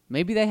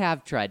 Maybe they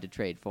have tried to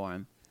trade for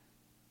him.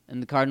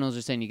 And the Cardinals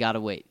are saying you got to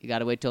wait. You got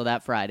to wait till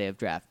that Friday of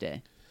draft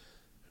day.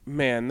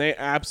 Man, they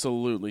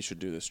absolutely should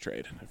do this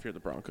trade if you're the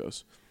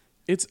Broncos.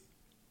 It's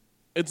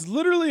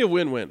literally a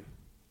win-win.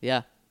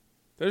 Yeah.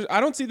 I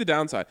don't see the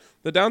downside.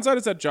 The downside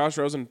is that Josh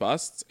Rosen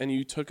busts and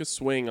you took a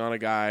swing on a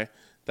guy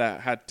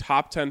that had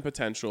top 10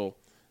 potential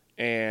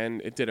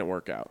and it didn't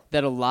work out.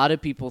 That a lot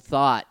of people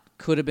thought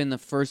could have been the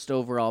first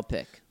overall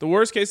pick. The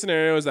worst case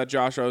scenario is that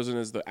Josh Rosen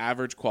is the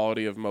average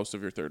quality of most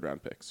of your third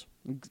round picks.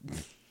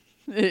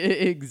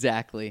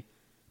 Exactly.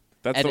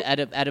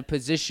 At a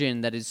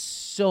position that is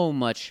so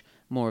much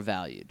more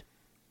valued.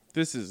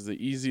 This is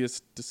the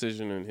easiest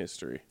decision in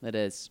history. It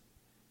is.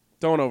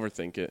 Don't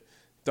overthink it.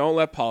 Don't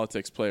let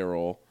politics play a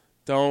role.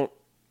 Don't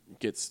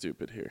get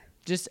stupid here.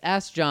 Just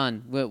ask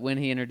John when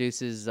he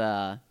introduces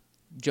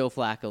Joe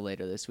Flacco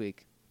later this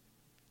week.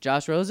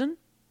 Josh Rosen?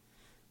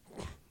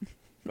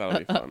 That'll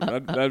be fun.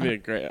 That'd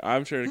be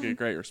I'm sure it'd be a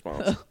great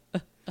response.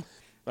 All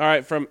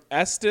right, from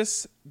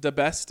Estes de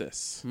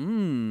Bestis.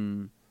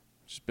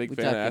 Just big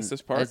fan of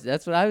Estes Park.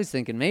 That's what I was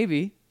thinking.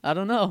 Maybe. I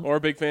don't know. Or a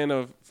big fan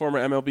of former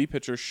MLB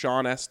pitcher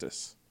Sean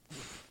Estes.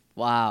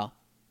 Wow.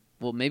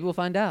 Well, maybe we'll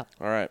find out.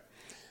 All right.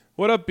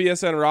 What up,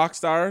 BSN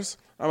Rockstars?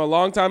 I'm a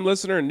longtime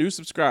listener and new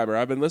subscriber.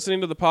 I've been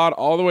listening to the pod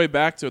all the way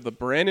back to the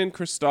Brandon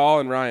Cristal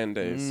and Ryan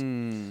days.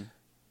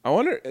 I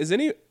wonder,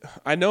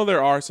 I know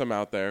there are some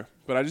out there,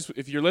 but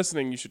if you're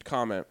listening, you should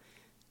comment.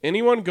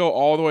 Anyone go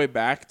all the way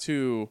back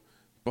to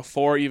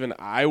before even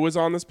I was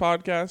on this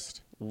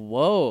podcast?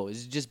 Whoa.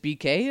 Is it just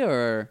BK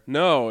or?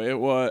 No, it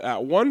was,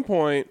 at one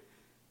point,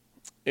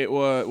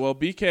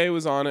 BK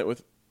was on it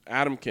with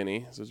Adam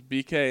Kinney. So it's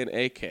BK and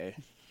AK.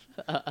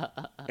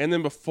 And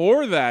then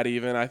before that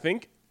even, I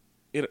think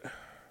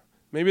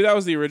maybe that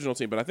was the original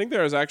team, but I think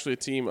there was actually a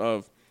team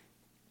of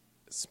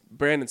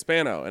Brandon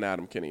Spano and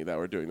Adam Kinney that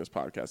were doing this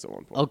podcast at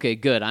one point. Okay,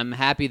 good. I'm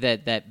happy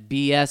that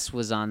BS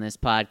was on this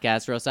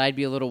podcast, or else I'd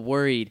be a little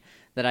worried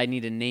that I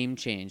need a name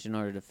change in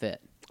order to fit.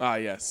 Ah,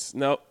 yes.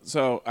 No,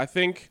 so I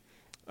think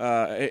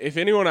if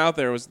anyone out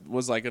there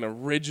was like an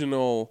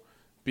original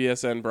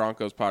BSN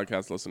Broncos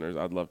podcast listeners,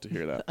 I'd love to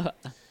hear that.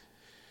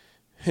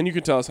 And you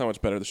can tell us how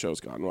much better the show's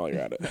gotten while you're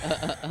at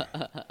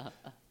it.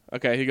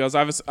 Okay, he goes,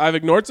 I've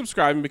ignored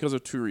subscribing because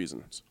of 2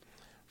 reasons.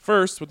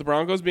 First, with the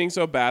Broncos being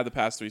so bad the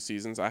past 3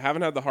 seasons, I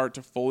haven't had the heart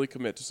to fully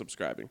commit to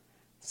subscribing.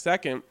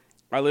 Second,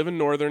 I live in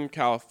Northern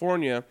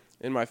California,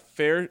 and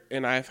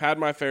I've had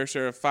my fair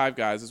share of Five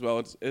Guys as well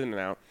as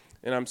In-N-Out,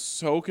 and I'm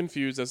so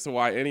confused as to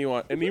why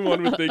anyone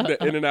would think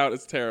that In-N-Out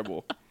is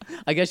terrible.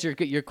 I guess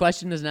your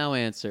question is now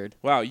answered.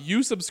 Wow,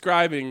 you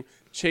subscribing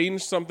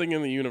changed something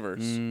in the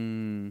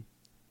universe.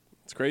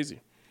 It's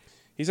crazy.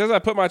 He says, I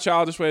put my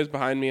childish ways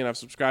behind me and I've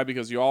subscribed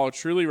because you all are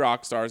truly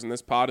rock stars and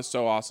this pod is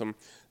so awesome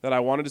that I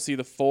wanted to see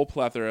the full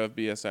plethora of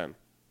BSN.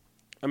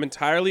 I'm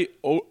entirely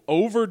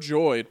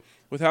overjoyed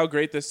with how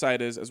great this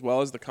site is as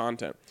well as the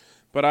content.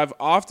 But I've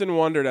often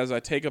wondered as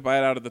I take a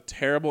bite out of the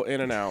terrible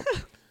In-N-Out,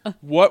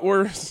 what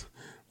were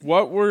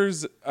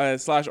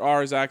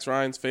 /are Zach's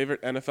Ryan's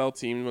favorite NFL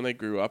team when they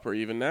grew up or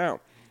even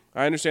now?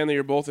 I understand that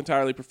you're both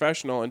entirely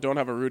professional and don't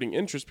have a rooting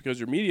interest because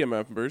you're media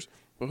members,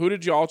 but who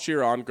did you all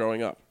cheer on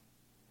growing up?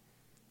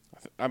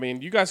 I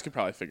mean, you guys could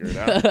probably figure it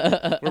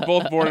out. We're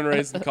both born and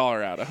raised in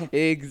Colorado.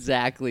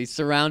 Exactly.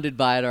 Surrounded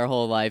by it our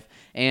whole life.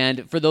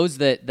 And for those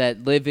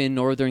that live in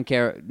Northern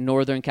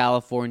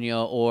California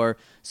or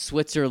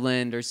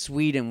Switzerland or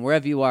Sweden,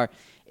 wherever you are,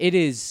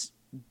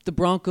 the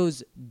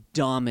Broncos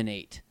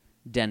dominate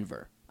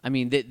Denver. I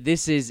mean,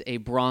 this is a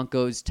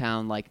Broncos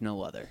town like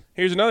no other.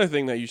 Here's another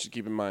thing that you should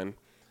keep in mind.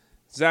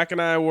 Zach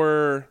and I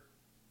were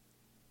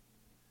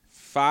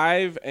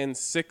 5 and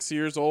 6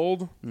 years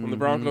old when the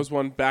Broncos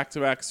won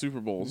back-to-back Super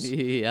Bowls.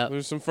 Yeah,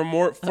 there's some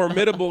more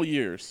formidable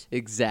years.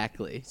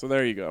 Exactly. So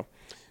there you go.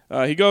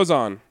 He goes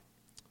on.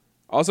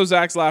 Also,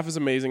 Zach's laugh is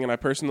amazing, and I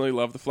personally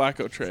love the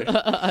Flacco trade.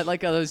 I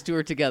like how those two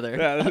are together.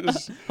 Yeah,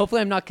 hopefully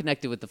I'm not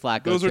connected with the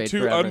Flacco trade. Those are 2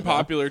 forever,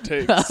 unpopular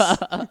takes.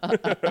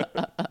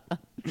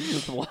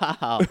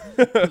 Wow.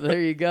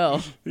 There you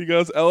go. He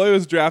goes, LA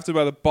was drafted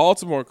by the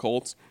Baltimore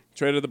Colts,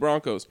 traded to the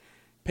Broncos.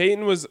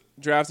 Peyton was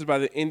drafted by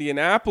the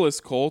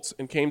Indianapolis Colts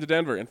and came to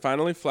Denver. And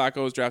finally,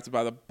 Flacco was drafted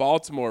by the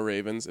Baltimore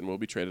Ravens and will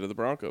be traded to the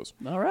Broncos.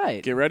 All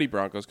right. Get ready,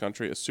 Broncos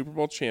country. A Super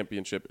Bowl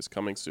championship is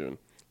coming soon.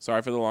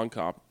 Sorry for the long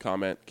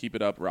comment. Keep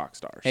it up, rock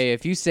stars. Hey,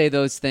 if you say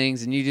those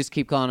things and you just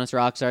keep calling us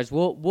rock stars,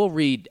 we'll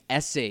read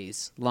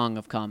essays long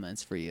of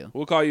comments for you.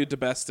 We'll call you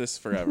Debestis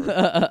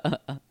forever.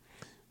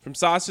 From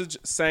Sausage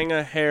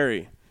Sanga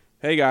Harry.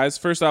 Hey, guys.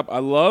 First up, I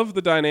love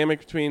the dynamic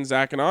between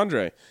Zach and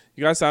Andre.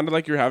 You guys sounded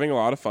like you're having a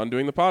lot of fun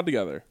doing the pod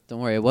together. Don't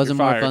worry, it wasn't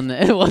more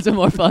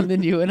fun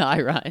than you and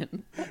I,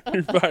 Ryan.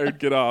 You're fired.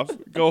 Get off.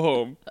 Go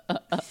home.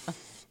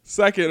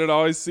 Second, it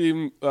always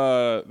seemed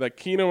that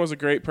Keenum was a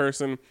great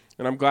person,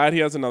 and I'm glad he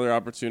has another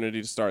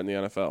opportunity to start in the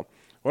NFL.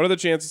 What are the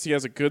chances he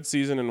has a good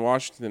season in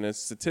Washington and is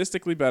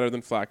statistically better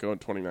than Flacco in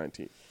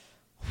 2019?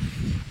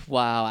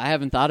 Wow, I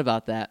haven't thought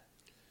about that.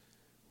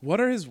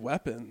 What are his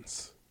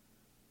weapons?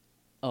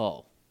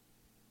 Oh.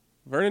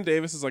 Vernon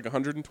Davis is like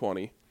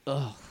 120.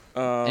 Ugh.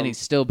 And he's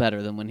still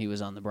better than when he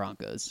was on the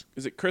Broncos.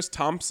 Is it Chris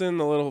Thompson,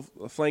 the little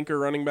flanker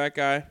running back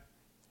guy,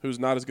 who's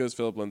not as good as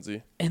Phillip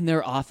Lindsay? And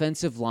their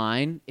offensive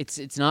line,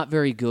 it's not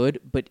very good,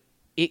 but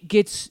it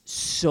gets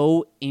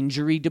so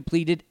injury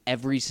depleted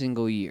every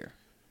single year.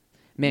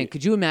 Man,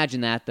 could you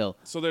imagine that, though?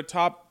 So their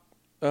top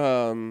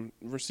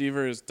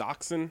receiver is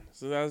Doxson.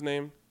 Is that his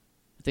name?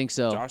 I think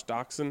so. Josh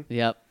Doxson?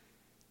 Yep.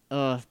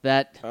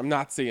 I'm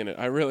not seeing it.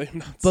 I really am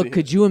not seeing it. But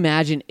could you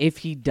imagine if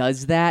he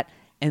does that,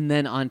 and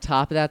then on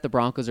top of that, the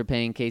Broncos are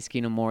paying Case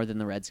Keenum more than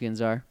the Redskins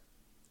are?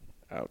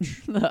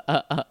 Ouch.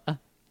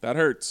 That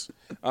hurts.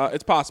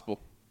 It's possible.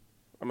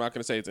 I'm not going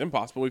to say it's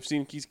impossible. We've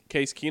seen Case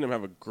Keenum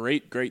have a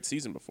great, great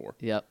season before.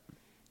 Yep.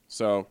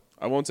 So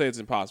I won't say it's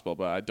impossible,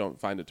 but I don't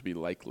find it to be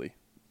likely.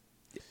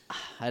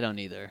 I don't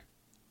either.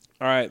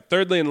 All right.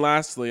 Thirdly and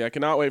lastly, I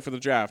cannot wait for the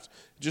draft.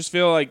 It just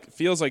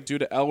feels like due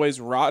to Elway's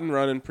rotten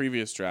run in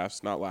previous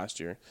drafts, not last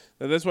year,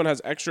 that this one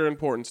has extra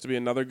importance to be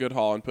another good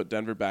haul and put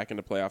Denver back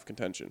into playoff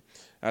contention.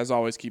 As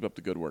always, keep up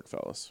the good work,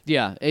 fellas.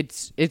 Yeah,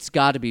 it's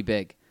got to be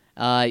big.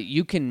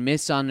 You can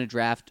miss on a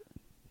draft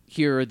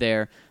here or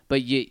there,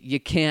 but you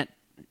can't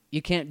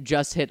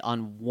just hit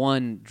on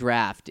one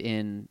draft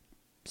in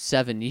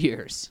 7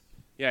 years.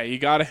 Yeah, you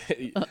gotta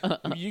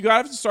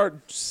have to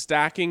start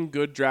stacking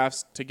good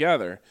drafts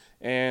together,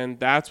 and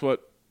that's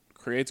what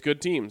creates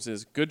good teams.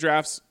 Is good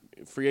drafts,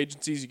 free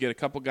agencies. You get a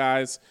couple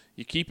guys,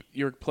 you keep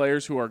your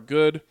players who are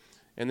good,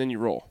 and then you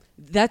roll.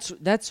 That's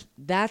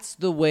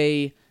the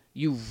way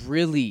you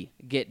really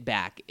get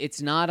back.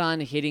 It's not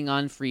on hitting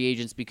on free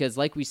agents because,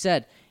 like we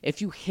said,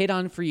 if you hit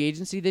on free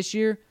agency this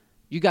year,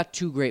 you got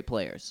 2 great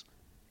players.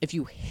 If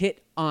you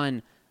hit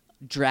on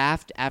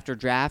draft after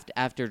draft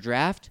after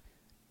draft,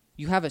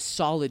 you have a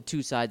solid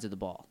 2 sides of the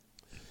ball.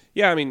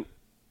 Yeah, I mean,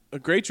 a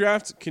great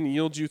draft can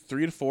yield you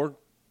 3 to 4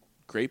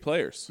 great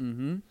players.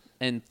 Mm-hmm.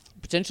 And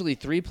potentially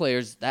 3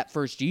 players that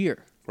first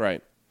year.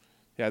 Right.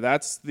 Yeah,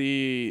 that's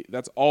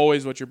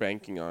always what you're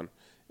banking on,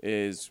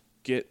 is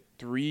get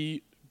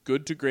 3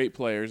 good to great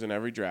players in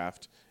every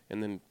draft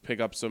and then pick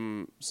up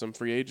some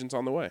free agents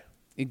on the way.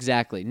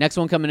 Exactly. Next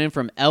one coming in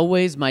from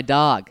Elway's My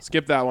Dog.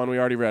 Skip that one. We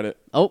already read it.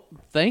 Oh,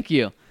 thank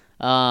you.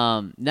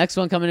 Next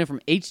one coming in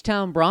from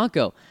H-Town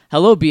Bronco.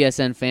 Hello,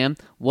 BSN fam.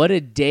 What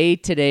a day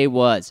today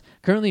was.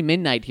 Currently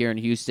midnight here in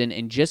Houston,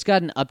 and just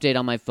got an update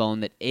on my phone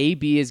that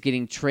AB is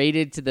getting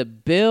traded to the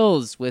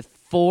Bills with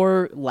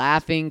 4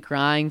 laughing,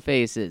 crying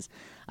faces.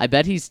 I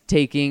bet he's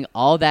taking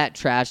all that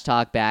trash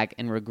talk back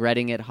and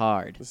regretting it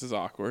hard. This is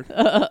awkward.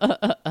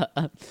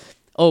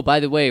 Oh,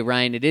 by the way,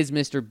 Ryan, it is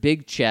Mr.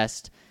 Big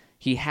Chest.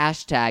 He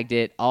hashtagged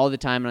it all the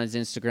time on his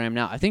Instagram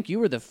now. I think you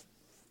were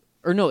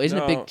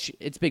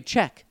it's Big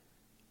Check.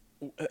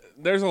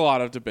 There's a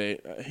lot of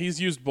debate. He's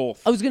used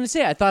both. I was going to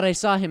say, I thought I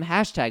saw him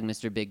hashtag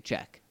Mr. Big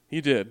Check.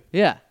 He did.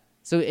 Yeah.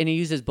 And he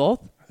uses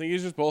both? I think he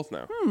uses both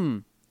now.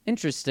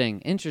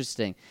 Interesting.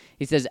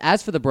 He says,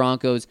 as for the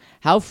Broncos,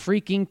 how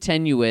freaking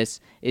tenuous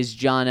is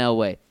John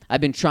Elway?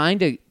 I've been trying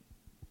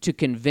to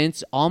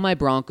convince all my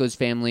Broncos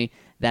family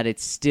that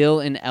it's still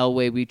in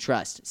Elway we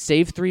trust.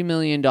 Save $3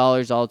 million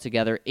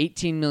altogether,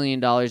 $18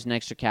 million in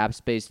extra cap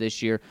space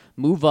this year,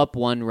 move up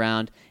 1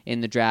 round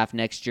in the draft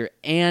next year,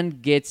 and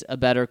gets a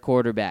better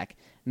quarterback.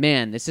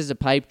 Man, this is a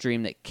pipe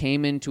dream that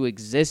came into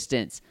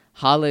existence.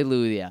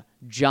 Hallelujah.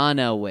 John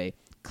Elway,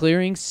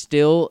 clearly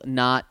still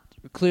not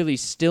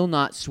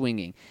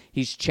swinging.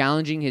 He's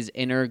challenging his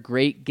inner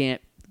great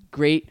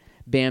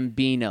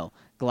Bambino.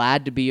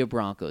 Glad to be a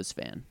Broncos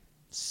fan.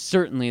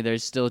 Certainly,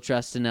 there's still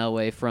trust in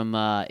Elway from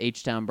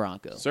H-Town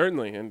Broncos.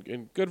 Certainly,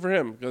 and good for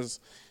him, because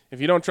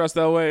if you don't trust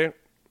Elway,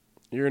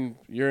 you're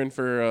in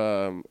for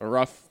a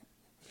rough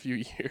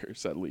few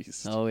years at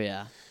least. Oh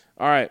yeah.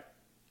 All right.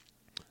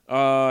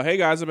 Hey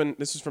guys,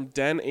 this is from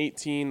Den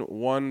 18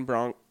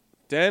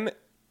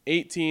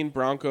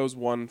 Broncos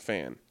 1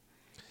 fan.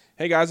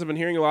 Hey guys, I've been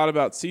hearing a lot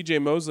about C.J.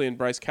 Mosley and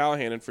Bryce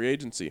Callahan in free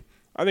agency.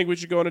 I think we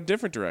should go in a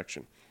different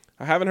direction.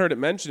 I haven't heard it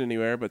mentioned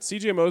anywhere, but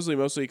C.J. Mosley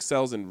mostly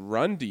excels in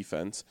run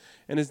defense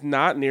and is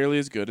not nearly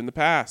as good in the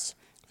pass.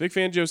 Vic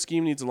Fangio's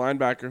scheme needs a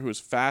linebacker who is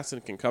fast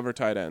and can cover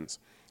tight ends.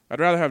 I'd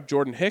rather have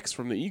Jordan Hicks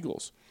from the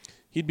Eagles.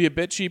 He'd be a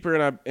bit cheaper,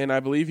 and I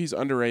believe he's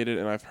underrated,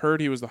 and I've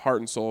heard he was the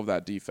heart and soul of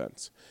that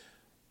defense.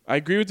 I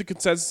agree with the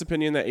consensus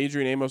opinion that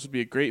Adrian Amos would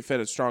be a great fit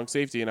at strong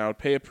safety, and I would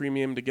pay a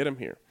premium to get him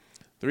here.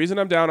 The reason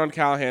I'm down on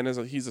Callahan is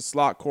that he's a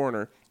slot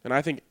corner, and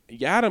I think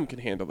Yadam can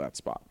handle that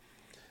spot.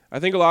 I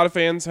think a lot of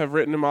fans have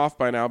written him off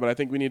by now, but I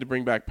think we need to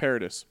bring back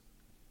Paradis.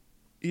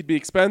 He'd be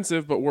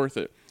expensive, but worth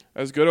it.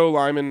 As good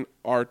O-linemen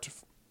are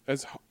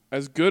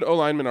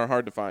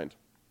hard to find.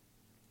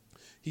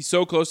 He's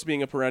so close to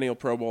being a perennial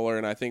Pro Bowler,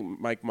 and I think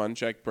Mike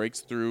Munchak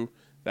breaks through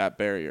that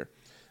barrier.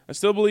 I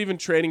still believe in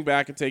trading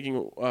back and taking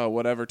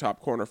whatever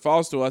top corner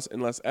falls to us,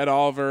 unless Ed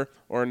Oliver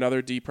or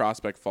another D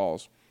prospect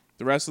falls.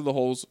 The rest of the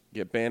holes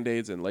get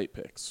Band-Aids and late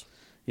picks.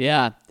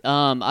 Yeah,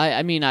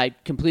 I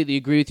completely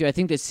agree with you. I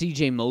think the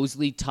C.J.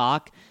 Mosley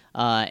talk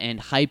and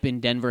hype in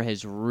Denver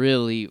has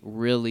really,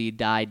 really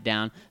died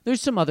down.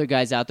 There's some other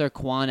guys out there,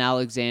 Quan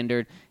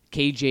Alexander,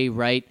 KJ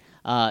Wright,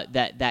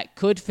 that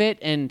could fit.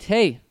 And,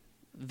 hey,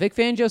 Vic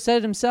Fangio said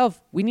it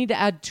himself, we need to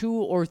add 2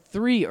 or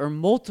 3 or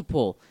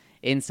multiple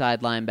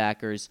inside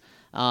linebackers.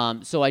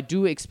 So I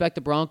do expect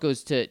the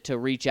Broncos to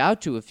reach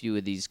out to a few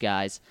of these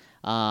guys,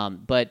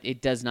 but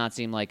it does not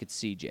seem like it's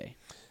CJ.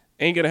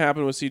 Ain't gonna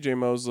happen with CJ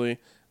Mosley.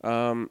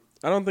 I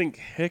don't think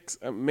Hicks,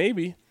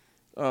 maybe,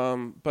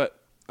 but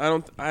I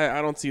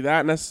don't see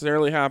that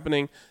necessarily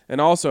happening. And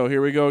also,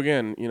 here we go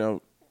again.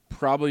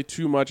 Probably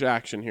too much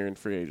action here in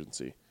free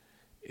agency.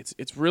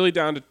 It's really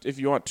down to if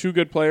you want 2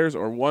 good players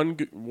or one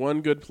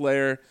good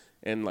player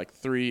and like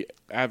 3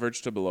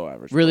 average to below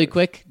average. Really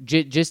players. quick,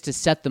 just to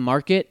set the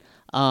market.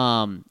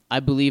 I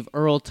believe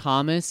Earl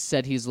Thomas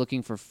said he's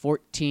looking for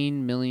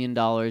 $14 million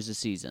a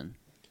season,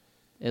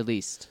 at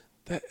least.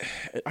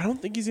 I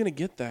don't think he's going to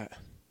get that.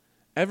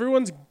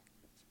 Everyone's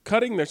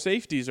cutting their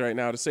safeties right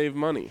now to save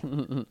money.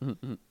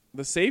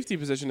 The safety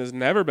position has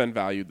never been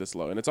valued this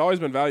low, and it's always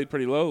been valued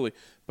pretty lowly,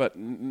 but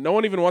no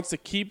one even wants to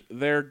keep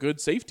their good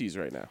safeties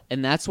right now.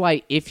 And that's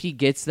why if he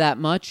gets that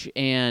much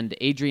and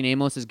Adrian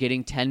Amos is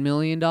getting $10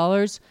 million,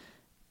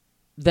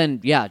 then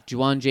yeah,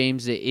 Juwan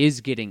James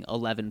is getting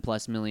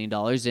 $11+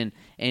 million,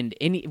 and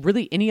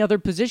any other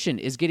position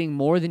is getting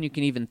more than you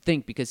can even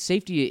think, because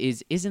safety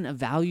isn't a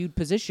valued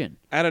position.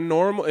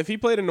 If he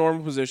played a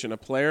normal position, a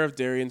player of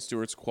Darian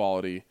Stewart's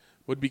quality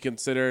would be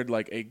considered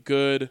like a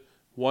good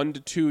 1 to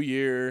 2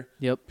 year.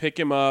 Yep. Pick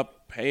him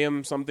up, pay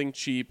him something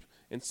cheap,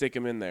 and stick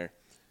him in there.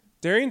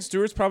 Darian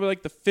Stewart's probably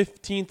like the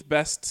 15th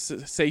best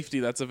safety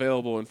that's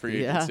available in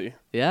free agency.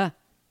 Yeah.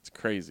 It's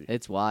crazy.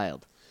 It's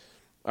wild.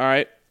 All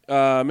right.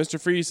 Mr.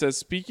 Free says,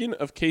 speaking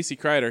of Casey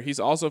Kreider, he's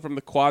also from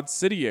the Quad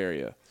City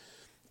area.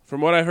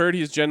 From what I heard,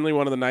 he's generally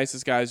one of the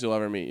nicest guys you'll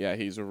ever meet. Yeah,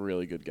 he's a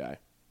really good guy.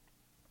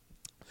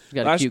 He's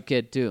got a cute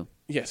kid, too.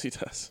 Yes, he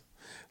does.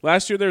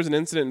 Last year, there was an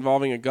incident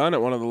involving a gun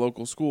at one of the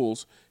local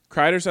schools.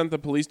 Kreider sent the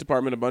police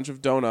department a bunch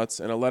of donuts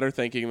and a letter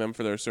thanking them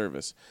for their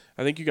service.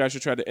 I think you guys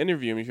should try to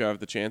interview him if you have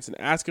the chance and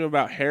ask him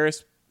about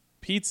Harris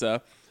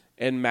Pizza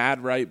and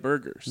Made Right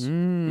Burgers.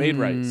 Made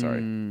Right,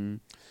 sorry.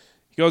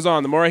 He goes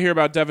on, the more I hear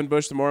about Devin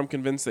Bush, the more I'm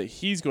convinced that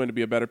he's going to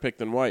be a better pick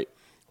than White.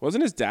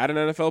 Wasn't his dad an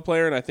NFL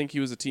player, and I think he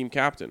was a team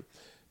captain?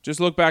 Just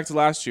look back to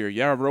last year.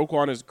 Yeah,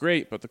 Roquan is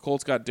great, but the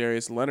Colts got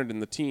Darius Leonard in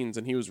the teens,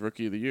 and he was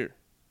Rookie of the Year.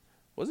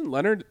 Wasn't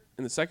Leonard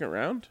in the second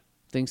round?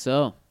 Think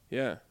so.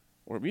 Yeah,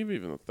 or maybe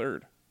even the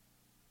third.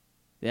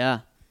 Yeah.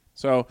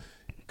 So,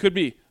 could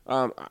be.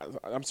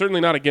 I'm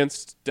certainly not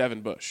against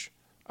Devin Bush.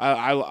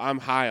 I'm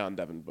high on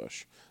Devin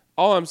Bush.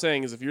 All I'm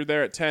saying is if you're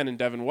there at 10 and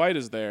Devin White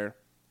is there,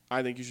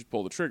 I think you should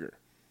pull the trigger.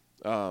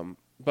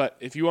 But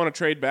if you want to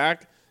trade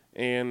back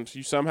and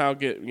you somehow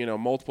get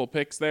multiple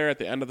picks there at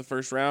the end of the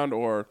first round,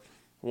 or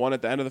one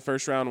at the end of the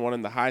first round, one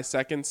in the high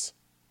seconds,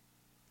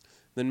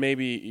 then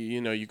maybe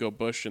you go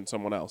Bush and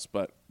someone else.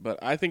 But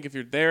I think if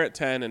you're there at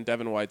 10 and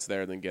Devin White's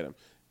there, then get him.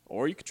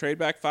 Or you could trade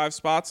back 5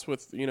 spots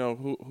with,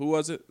 who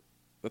was it?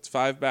 That's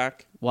 5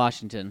 back.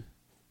 Washington.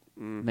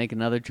 Make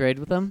another trade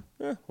with them?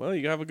 Yeah, well,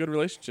 you have a good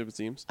relationship, it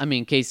seems. I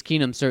mean, Case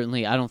Keenum,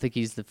 certainly, I don't think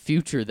he's the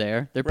future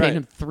there. They're paying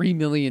him $3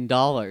 million.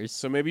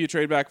 So maybe you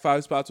trade back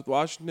 5 spots with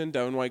Washington.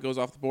 Devin White goes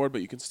off the board,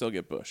 but you can still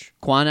get Bush.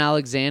 Quan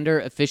Alexander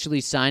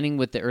officially signing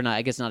with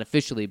I guess not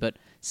officially, but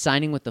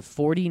signing with the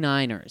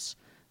 49ers.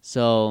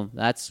 So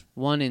that's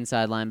one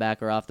inside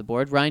linebacker off the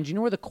board. Ryan, do you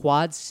know where the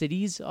Quad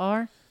Cities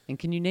are? And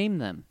can you name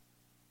them?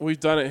 We've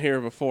done it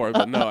here before,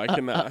 but no, I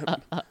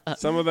cannot.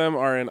 Some of them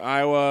are in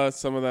Iowa.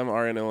 Some of them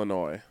are in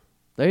Illinois.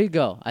 There you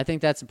go. I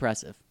think that's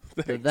impressive.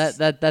 So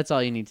that's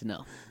all you need to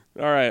know.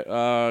 All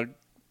right.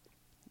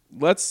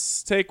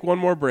 Let's take one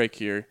more break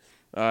here.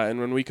 And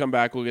when we come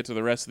back, we'll get to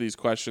the rest of these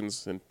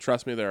questions. And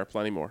trust me, there are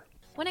plenty more.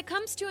 When it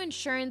comes to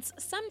insurance,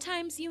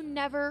 sometimes you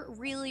never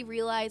really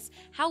realize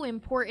how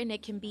important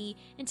it can be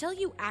until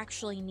you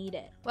actually need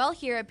it. Well,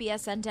 here at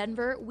BSN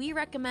Denver, we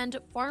recommend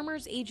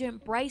Farmers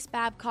Agent Bryce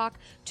Babcock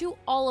to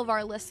all of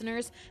our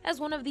listeners as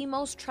one of the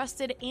most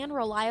trusted and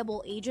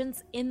reliable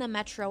agents in the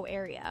metro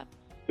area.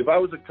 If I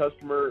was a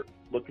customer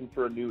looking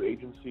for a new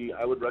agency,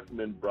 I would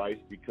recommend Bryce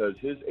because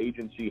his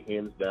agency,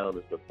 hands down,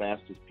 is the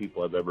fastest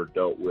people I've ever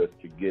dealt with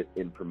to get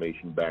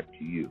information back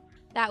to you.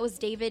 That was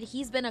David.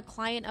 He's been a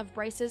client of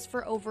Bryce's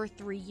for over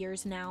 3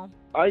 years now.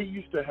 I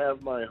used to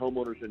have my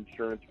homeowner's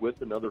insurance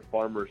with another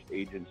farmer's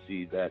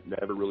agency that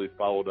never really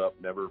followed up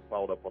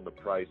on the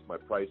price. My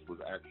price was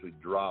actually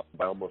dropped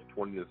by almost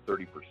 20 to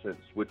 30%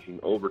 switching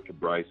over to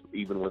Bryce,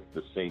 even with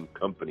the same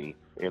company.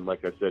 And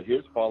like I said,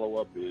 his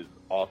follow-up is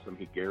awesome.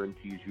 He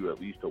guarantees you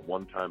at least a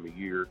one-time a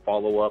year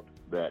follow-up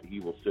that he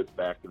will sit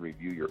back and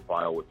review your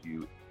file with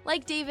you.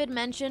 Like David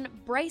mentioned,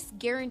 Bryce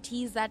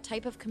guarantees that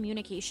type of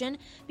communication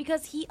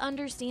because he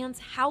understands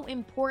how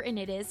important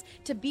it is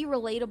to be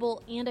relatable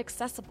and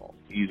accessible.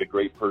 He's a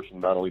great person,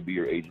 not only be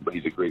your agent, but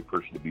he's a great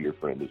person to be your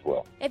friend as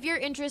well. If you're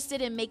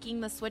interested in making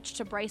the switch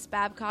to Bryce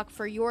Babcock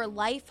for your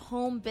life,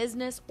 home,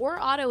 business,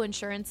 or auto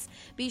insurance,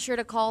 be sure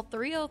to call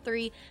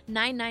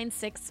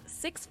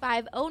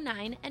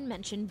 303-996-6509 and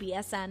mention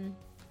BSN.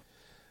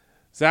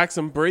 Zach,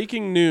 some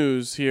breaking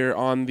news here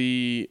on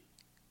the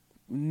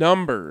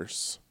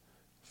numbers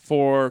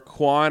for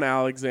Quan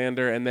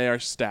Alexander, and they are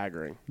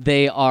staggering.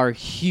 They are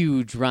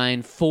huge,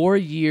 Ryan. 4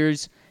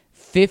 years,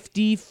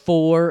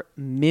 $54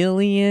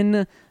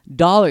 million.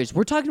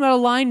 We're talking about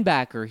a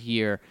linebacker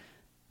here.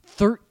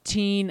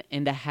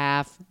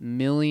 $13.5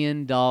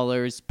 million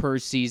per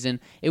season.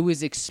 It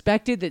was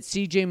expected that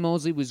C.J.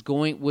 Mosley was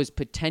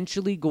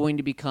potentially going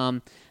to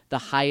become the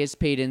highest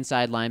paid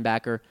inside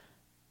linebacker.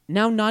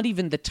 Now not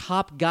even the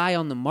top guy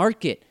on the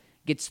market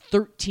gets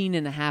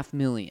 $13.5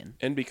 million.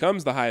 And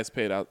becomes the highest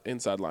paid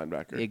inside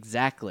linebacker.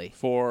 Exactly.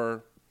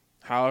 For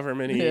however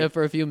many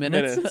for a few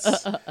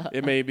minutes.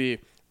 It may be.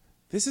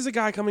 This is a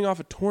guy coming off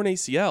a torn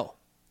ACL.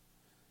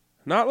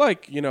 Not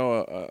like,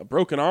 a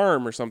broken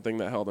arm or something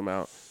that held him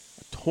out.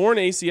 A torn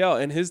ACL,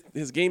 and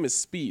his game is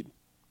speed.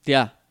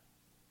 Yeah.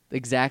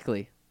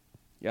 Exactly.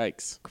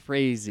 Yikes.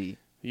 Crazy.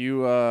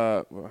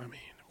 Wow.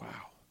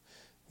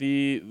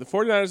 The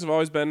 49ers have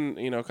always been,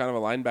 kind of a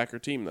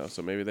linebacker team, though,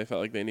 so maybe they felt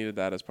like they needed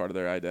that as part of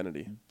their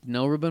identity.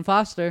 No Reuben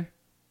Foster.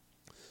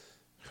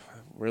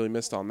 Really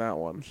missed on that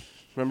one.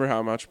 Remember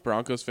how much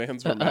Broncos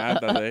fans were mad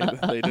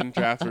that they didn't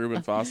draft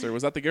Reuben Foster?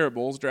 Was that the Garrett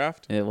Bowles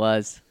draft? It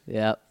was.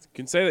 Yeah. You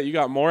can say that you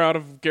got more out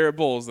of Garrett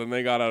Bowles than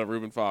they got out of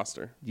Reuben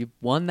Foster. You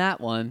won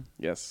that one.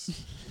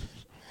 Yes.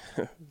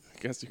 I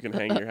guess you can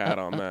hang your hat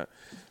on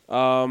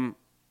that.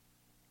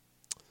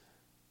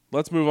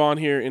 Let's move on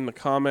here in the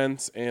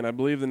comments, and I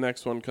believe the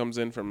next one comes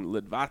in from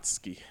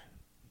Lidvatsky.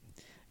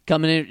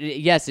 Coming in,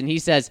 yes, and he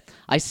says,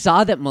 I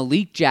saw that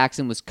Malik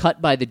Jackson was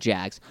cut by the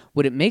Jags.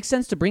 Would it make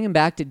sense to bring him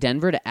back to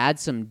Denver to add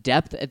some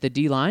depth at the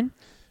D-line?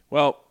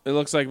 Well, it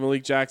looks like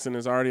Malik Jackson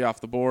is already off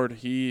the board.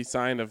 He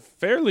signed a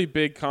fairly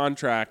big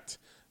contract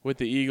with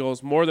the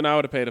Eagles, more than I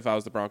would have paid if I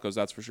was the Broncos,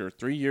 that's for sure.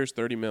 3 years,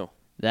 $30 million.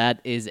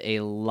 That is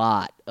a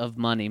lot of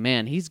money.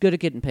 Man, he's good at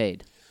getting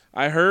paid.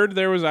 I heard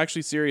there was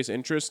actually serious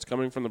interest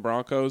coming from the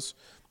Broncos.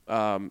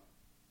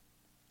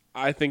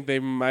 I think they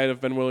might have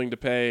been willing to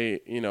pay,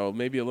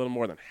 maybe a little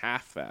more than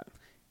half that.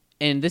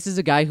 And this is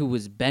a guy who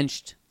was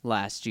benched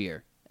last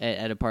year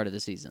at a part of the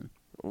season.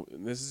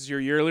 This is your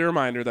yearly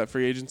reminder that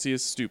free agency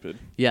is stupid.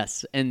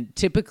 Yes, and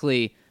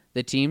typically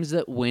the teams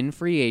that win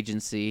free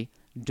agency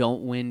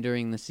don't win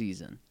during the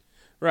season.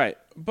 Right,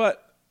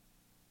 but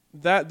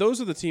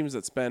those are the teams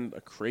that spend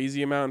a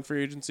crazy amount in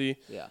free agency.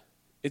 Yeah.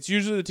 It's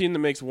usually the team that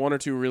makes one or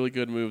two really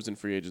good moves in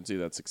free agency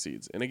that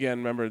succeeds. And again,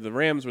 remember, the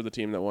Rams were the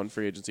team that won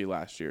free agency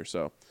last year.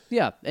 So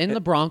yeah, and the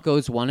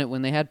Broncos won it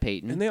when they had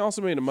Peyton. And they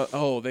also made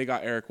they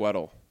got Eric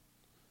Weddle.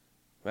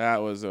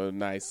 That was a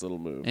nice little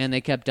move. And they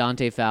kept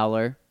Dante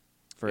Fowler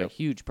for a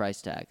huge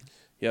price tag.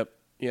 Yep.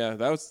 Yeah,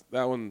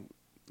 that one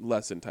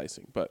less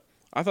enticing. But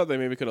I thought they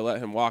maybe could have let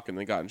him walk and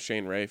then gotten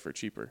Shane Ray for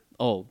cheaper.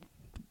 Oh,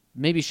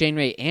 maybe Shane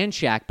Ray and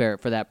Shaq Barrett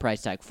for that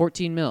price tag.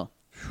 $14 million.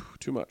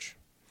 Too much.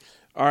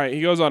 All right,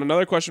 he goes on.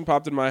 Another question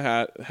popped in my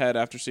head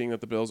after seeing that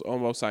the Bills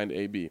almost signed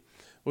AB.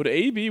 Would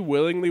AB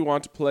willingly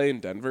want to play in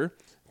Denver?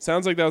 It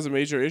sounds like that was a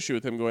major issue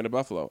with him going to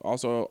Buffalo.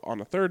 Also,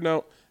 on a third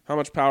note, how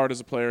much power does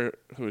a player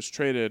who is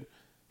traded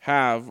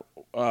have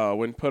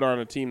when put on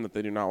a team that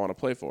they do not want to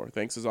play for?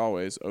 Thanks as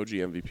always, OG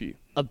MVP.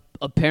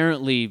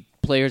 Apparently,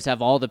 players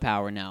have all the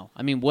power now.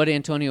 I mean, what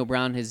Antonio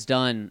Brown has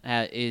done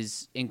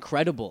is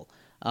incredible,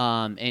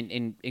 and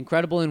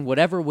incredible in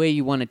whatever way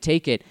you want to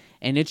take it.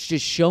 And it's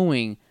just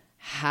showing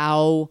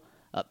how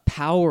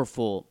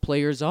powerful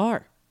players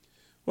are.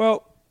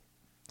 Well,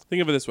 think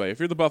of it this way. If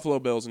you're the Buffalo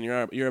Bills and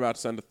you're about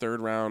to send a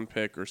third-round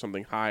pick or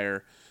something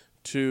higher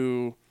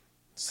to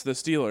the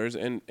Steelers,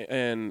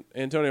 and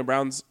Antonio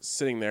Brown's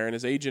sitting there and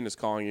his agent is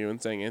calling you and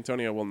saying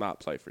Antonio will not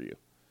play for you,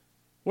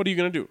 what are you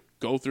going to do?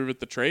 Go through with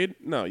the trade?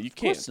 No, you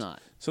can't. Of course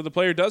not. So the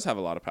player does have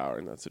a lot of power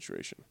in that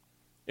situation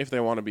if they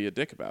want to be a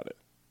dick about it.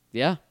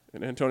 Yeah.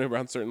 And Antonio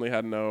Brown certainly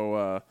had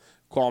no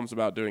qualms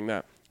about doing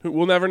that.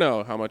 We'll never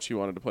know how much he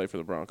wanted to play for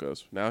the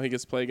Broncos. Now he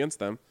gets to play against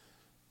them.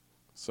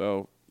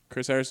 So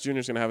Chris Harris Jr.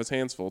 is going to have his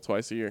hands full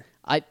twice a year.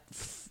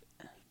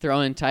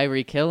 Throw in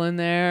Tyreek Hill in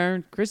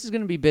there. Chris is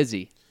going to be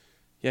busy.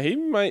 Yeah, he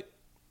might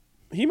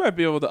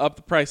be able to up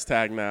the price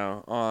tag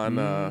now on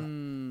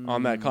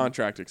that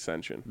contract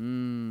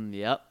extension.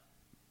 Yep.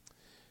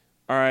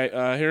 All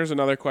right, here's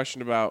another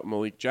question about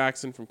Malik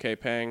Jackson from K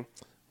Pang.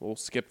 We'll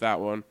skip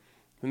that one.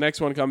 The next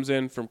one comes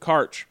in from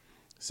Karch.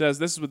 Says,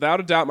 this is without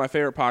a doubt my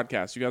favorite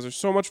podcast. You guys are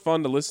so much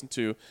fun to listen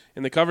to,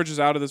 and the coverage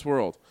is out of this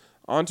world.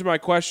 On to my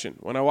question.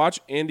 When I watch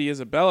Andy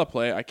Isabella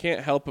play, I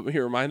can't help but be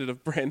reminded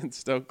of Brandon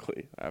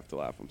Stokely. I have to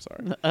laugh. I'm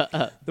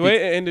sorry. The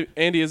way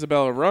Andy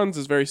Isabella runs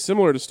is very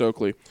similar to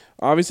Stokely.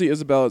 Obviously,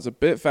 Isabella is a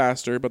bit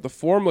faster, but the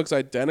form looks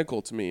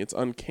identical to me. It's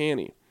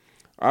uncanny.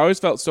 I always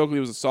felt Stokely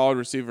was a solid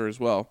receiver as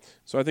well,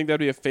 so I think that'd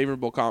be a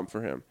favorable comp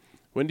for him.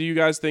 When do you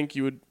guys think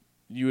you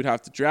would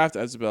have to draft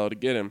Isabella to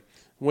get him?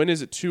 When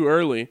is it too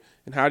early,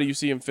 and how do you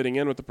see him fitting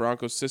in with the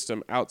Broncos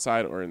system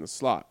outside or in the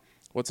slot?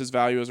 What's his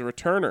value as a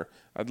returner?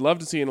 I'd love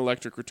to see an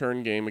electric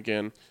return game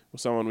again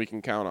with someone we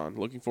can count on.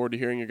 Looking forward to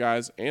hearing your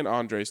guys and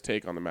Andre's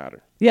take on the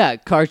matter. Yeah,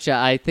 Karcha,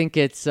 I think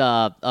it's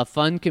a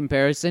fun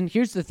comparison.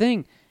 Here's the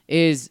thing,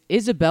 is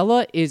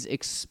Isabella is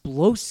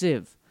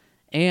explosive,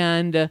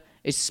 and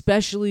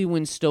especially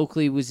when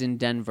Stokely was in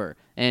Denver.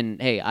 And,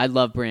 hey, I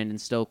love Brandon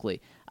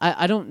Stokely.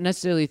 I don't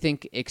necessarily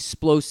think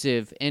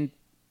explosive, and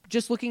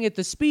just looking at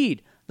the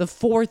speed, the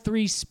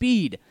 4.3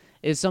 speed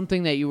is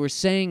something that you were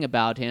saying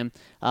about him.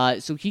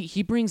 So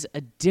he brings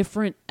a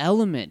different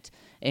element,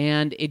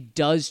 and it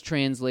does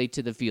translate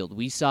to the field.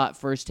 We saw it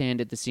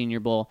firsthand at the Senior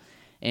Bowl,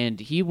 and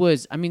he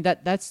was,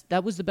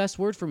 that was the best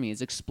word for me,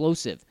 is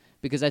explosive,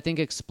 because I think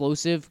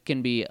explosive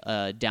can be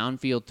a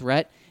downfield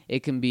threat.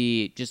 It can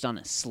be just on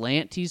a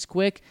slant, he's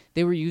quick.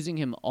 They were using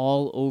him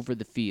all over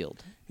the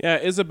field. Yeah,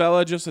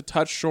 Isabella just a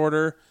touch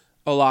shorter,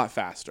 a lot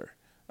faster.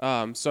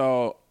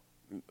 So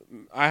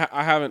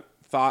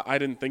I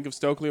didn't think of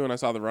Stokely when I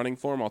saw the running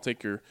form. I'll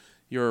take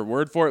your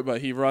word for it,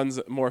 but he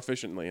runs more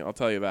efficiently. I'll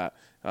tell you that.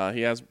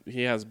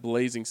 He has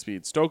blazing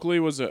speed.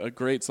 Stokely was a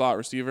great slot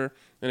receiver,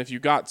 and if you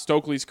got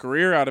Stokely's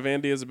career out of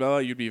Andy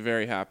Isabella, you'd be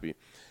very happy.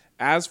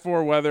 As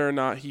for whether or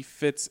not he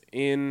fits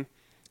in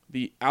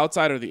the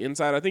outside or the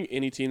inside, I think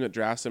any team that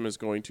drafts him is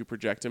going to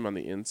project him on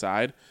the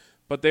inside,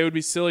 but they would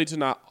be silly to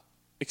not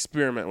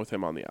experiment with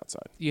him on the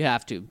outside. You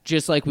have to,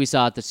 just like we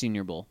saw at the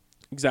Senior Bowl.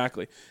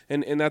 Exactly.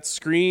 And that's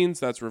screens,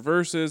 that's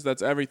reverses,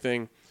 that's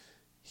everything.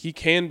 He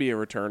can be a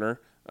returner.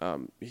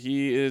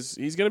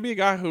 He's going to be a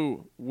guy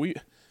who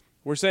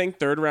we're saying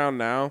third round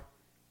now.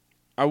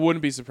 I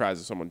wouldn't be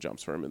surprised if someone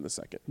jumps for him in the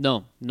second.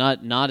 No,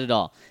 not at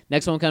all.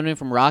 Next one coming in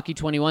from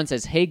Rocky21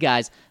 says, "Hey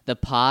guys, the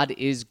pod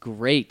is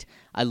great.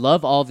 I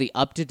love all the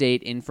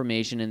up-to-date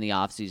information in the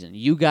offseason.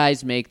 You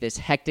guys make this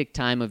hectic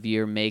time of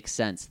year make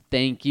sense.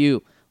 Thank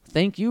you."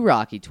 Thank you,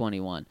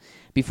 Rocky21.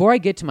 Before I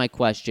get to my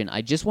question,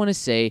 I just want to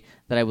say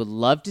that I would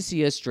love to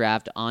see us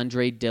draft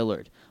Andre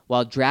Dillard.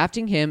 While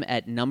drafting him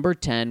at number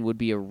 10 would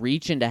be a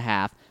reach and a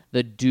half,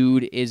 the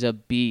dude is a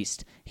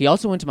beast. He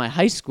also went to my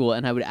high school,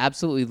 and I would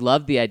absolutely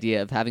love the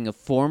idea of having a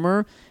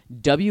former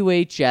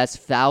WHS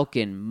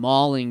Falcon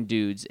mauling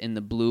dudes in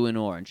the blue and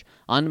orange.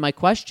 On to my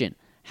question.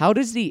 How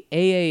does the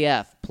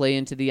AAF play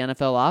into the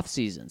NFL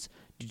offseasons?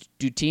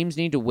 Do teams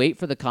need to wait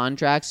for the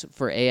contracts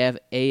for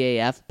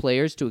AAF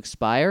players to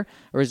expire,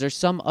 or is there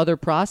some other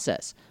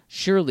process?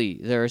 Surely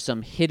there are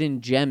some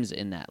hidden gems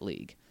in that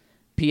league.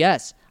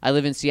 P.S. I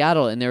live in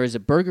Seattle, and there is a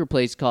burger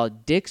place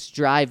called Dick's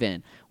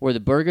Drive-In, where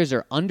the burgers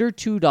are under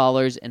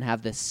 $2 and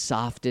have the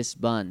softest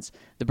buns.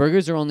 The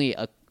burgers are only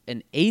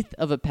an eighth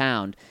of a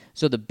pound,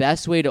 so the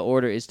best way to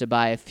order is to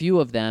buy a few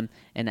of them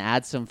and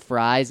add some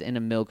fries and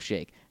a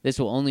milkshake. This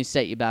will only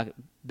set you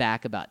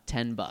back about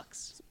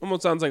 $10.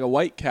 Almost sounds like a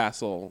White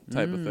Castle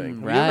type of thing.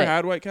 Have right. you ever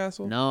had White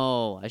Castle?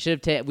 No,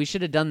 we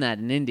should have done that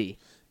in Indy.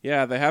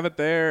 Yeah, they have it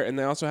there, and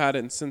they also had it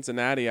in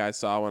Cincinnati. I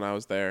saw when I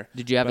was there.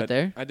 Did you have it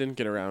there? I didn't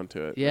get around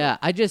to it. Yeah,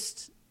 no.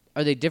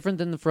 Are they different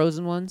than the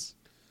frozen ones?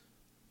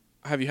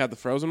 Have you had the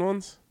frozen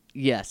ones?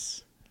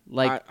 Yes,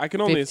 like I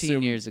can only 15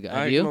 assume, years ago.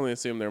 I can only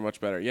assume they're much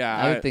better. Yeah,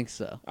 I would think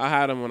so. I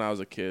had them when I was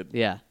a kid.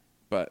 Yeah,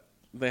 but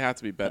they have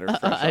to be better.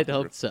 I'd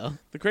hope so.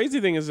 The crazy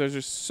thing is there's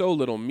just so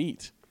little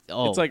meat.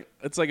 Oh,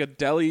 it's like a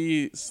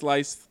deli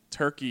sliced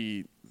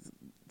turkey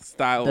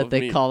style that of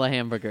they meat. call a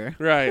hamburger.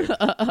 Right.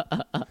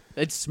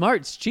 It's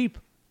smart. It's cheap.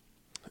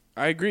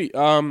 I agree.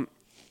 The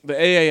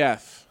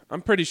AAF,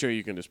 I'm pretty sure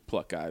you can just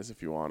pluck guys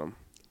if you want them.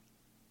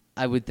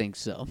 I would think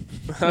so.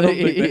 I don't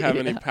think they have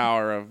any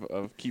power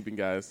of keeping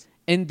guys.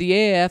 And the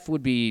AAF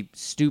would be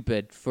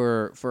stupid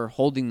for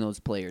holding those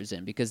players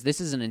in, because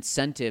this is an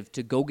incentive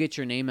to go get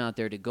your name out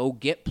there, to go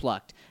get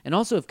plucked. And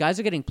also, if guys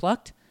are getting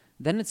plucked,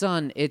 then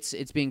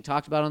it's being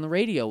talked about on the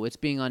radio. It's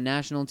being on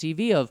national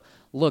TV of,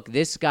 look,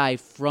 this guy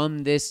from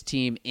this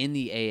team in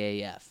the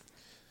AAF.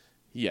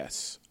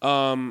 Yes.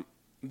 The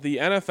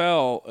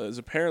NFL is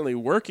apparently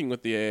working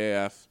with the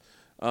AAF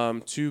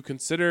to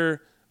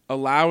consider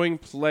allowing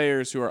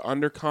players who are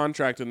under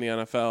contract in the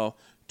NFL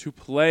to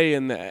play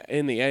in the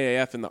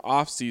AAF in the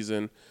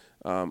offseason.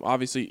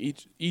 Obviously,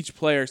 each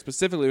player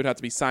specifically would have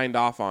to be signed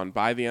off on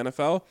by the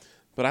NFL,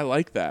 but I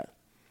like that.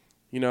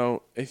 You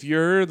know, if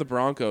you're the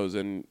Broncos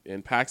and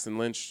Paxton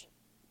Lynch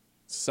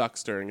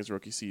sucks during his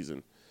rookie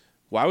season,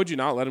 why would you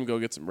not let him go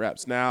get some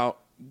reps? Now,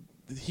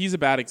 he's a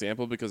bad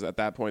example because at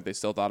that point they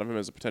still thought of him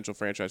as a potential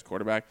franchise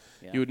quarterback.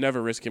 Yeah. You would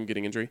never risk him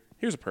getting injury.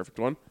 Here's a perfect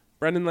one.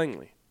 Brendan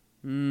Langley.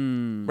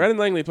 Brendan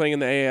Langley playing in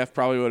the AAF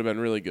probably would have been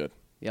really good.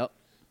 Yep.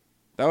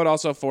 That would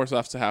also force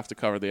us to have to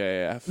cover the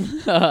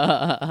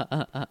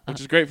AAF,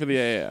 which is great for the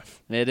AAF.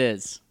 It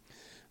is.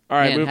 All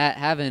right,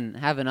 man,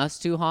 having us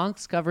two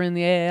honks covering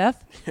the AAF,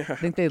 I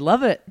think they'd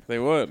love it. They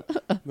would.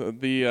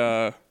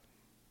 The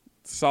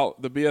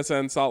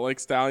BSN Salt Lake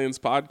Stallions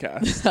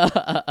podcast.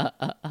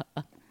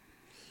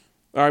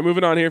 All right,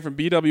 moving on here from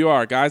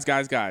BWR.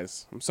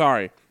 Guys. I'm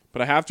sorry,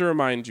 but I have to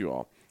remind you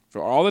all,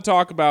 for all the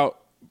talk about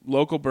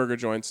local burger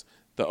joints,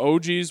 the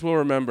OGs will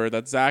remember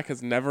that Zach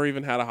has never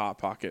even had a Hot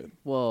Pocket.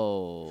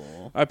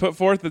 Whoa. I put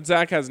forth that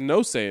Zach has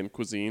no say in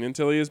cuisine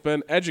until he has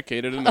been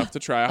educated enough to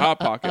try a Hot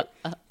Pocket,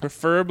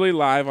 preferably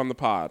live on the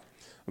pod.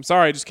 I'm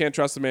sorry, I just can't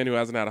trust a man who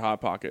hasn't had a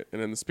Hot Pocket.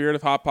 And in the spirit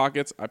of Hot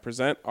Pockets, I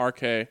present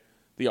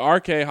the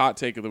RK Hot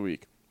Take of the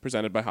Week,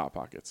 presented by Hot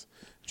Pockets.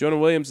 Jonah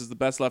Williams is the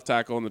best left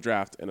tackle in the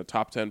draft and a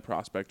top 10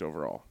 prospect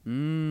overall.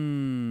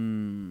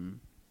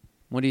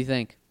 What do you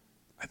think?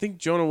 I think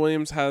Jonah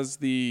Williams has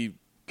the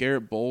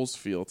Garrett Bowles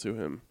feel to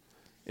him,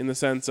 in the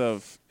sense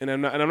of, and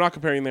I'm not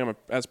comparing them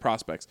as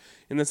prospects,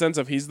 in the sense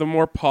of he's the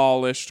more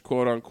polished,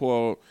 quote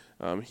unquote.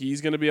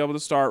 He's going to be able to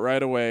start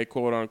right away,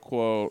 quote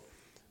unquote.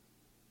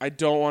 I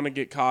don't want to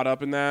get caught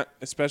up in that,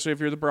 especially if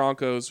you're the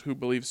Broncos, who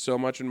believe so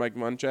much in Mike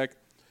Munchak.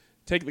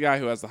 Take the guy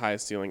who has the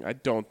highest ceiling. I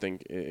don't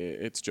think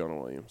it's Jonah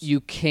Williams.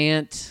 You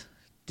can't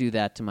do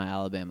that to my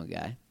Alabama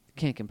guy. You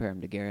can't compare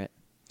him to Garrett.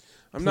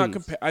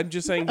 I'm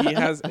just saying he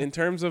has, in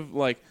terms of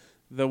like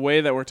the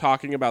way that we're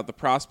talking about the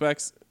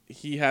prospects,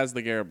 he has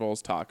the Garrett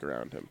Bowles talk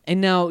around him.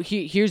 And now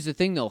here's the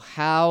thing, though.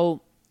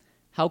 How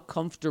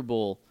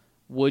comfortable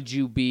would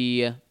you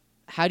be?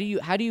 How do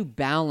you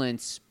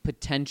balance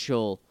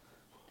potential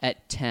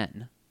at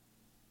 10?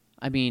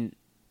 I mean,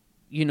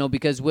 you know,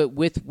 because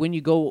with when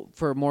you go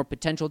for more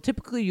potential,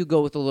 typically you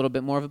go with a little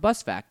bit more of a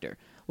bust factor,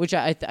 which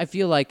I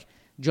feel like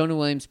Jonah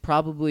Williams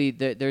probably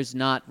there's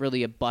not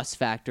really a bust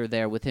factor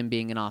there with him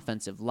being an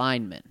offensive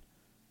lineman.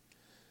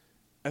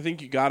 I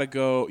think you got to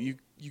go. You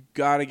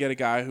got to get a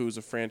guy who's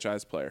a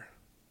franchise player.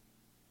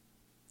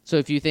 So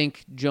if you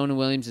think Jonah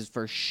Williams is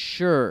for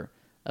sure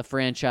a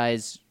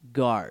franchise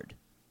guard,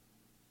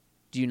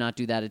 do you not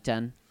do that at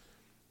 10?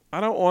 I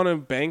don't want to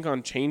bank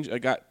on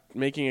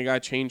making a guy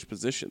change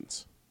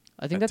positions.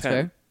 I think at that's 10.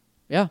 fair.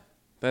 Yeah.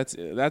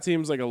 That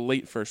seems like a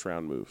late first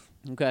round move.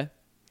 Okay.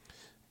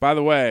 By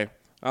the way,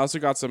 I also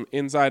got some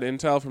inside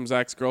intel from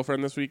Zach's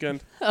girlfriend this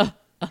weekend.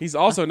 He's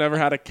also never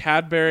had a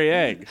Cadbury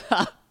egg.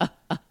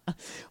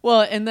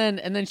 Well, and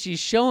then she's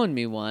showing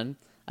me one.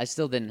 I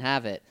still didn't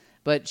have it,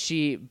 but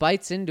she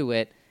bites into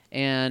it,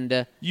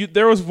 and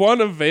There was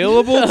one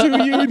available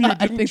to you, and you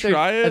didn't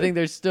try it? I think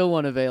there's still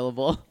one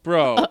available.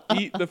 Bro,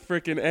 eat the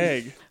freaking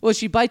egg. Well,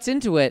 she bites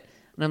into it,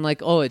 and I'm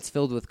like, oh, it's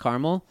filled with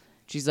caramel.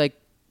 She's like,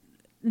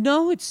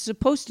 no, it's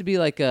supposed to be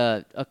like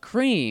a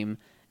cream,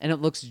 and it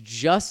looks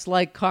just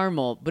like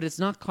caramel, but it's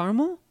not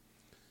caramel?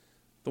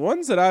 The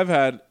ones that I've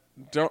had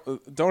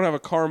don't have a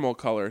caramel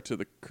color to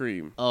the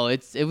cream. Oh,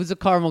 it was a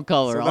caramel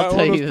color, So I'll that tell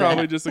one you was that.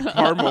 probably just a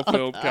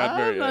caramel-filled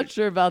Cadbury I'm egg. not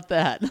sure about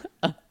that.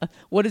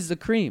 What is the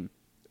cream?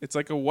 It's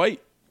like a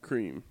white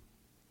cream.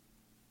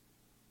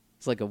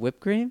 It's like a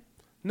whipped cream?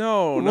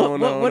 No.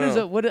 What is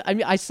it? I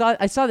mean, I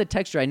saw the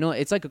texture. I know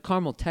it's like a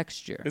caramel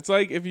texture. It's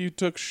like if you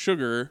took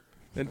sugar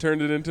and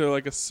turned it into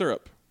like a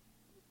syrup.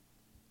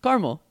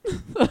 Caramel.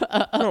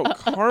 No,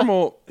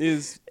 caramel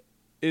is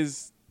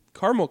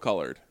caramel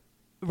colored.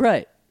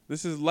 Right.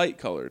 This is light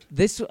colored.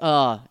 This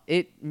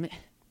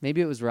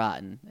maybe it was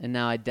rotten, and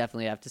now I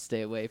definitely have to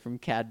stay away from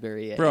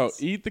Cadbury eggs. Bro,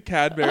 eat the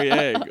Cadbury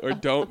egg or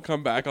don't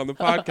come back on the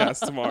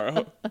podcast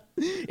tomorrow.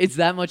 It's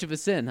that much of a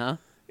sin, huh?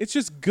 It's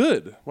just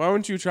good. Why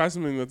wouldn't you try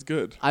something that's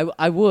good?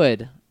 I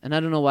would, and I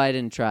don't know why I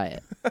didn't try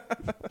it.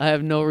 I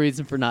have no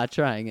reason for not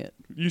trying it.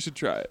 You should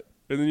try it.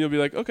 And then you'll be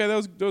like, okay,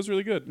 that was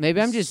really good. Maybe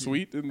I'm It's just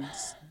sweet and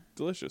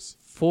delicious.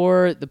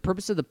 For the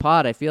purpose of the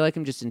pod, I feel like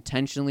I'm just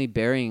intentionally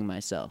burying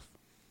myself.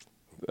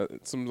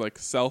 Some like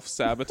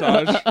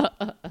self-sabotage.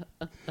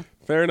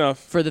 Fair enough.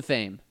 For the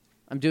fame.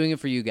 I'm doing it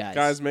for you guys.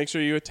 Guys, make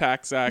sure you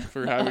attack Zach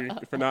for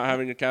not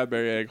having a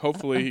Cadbury egg.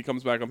 Hopefully he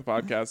comes back on the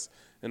podcast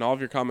and all of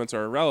your comments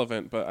are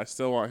irrelevant, but I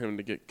still want him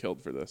to get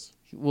killed for this.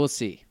 We'll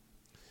see.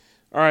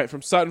 All right,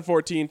 from Sutton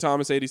 14,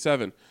 Thomas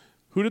 87.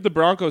 Who did the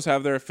Broncos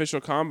have their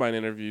official combine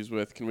interviews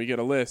with? Can we get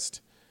a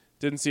list?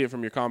 Didn't see it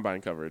from your combine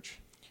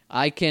coverage.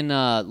 I can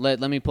let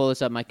me pull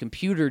this up. My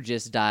computer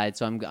just died,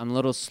 so I'm a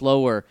little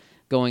slower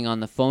going on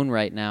the phone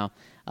right now.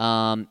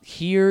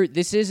 Here,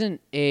 this isn't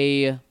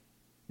a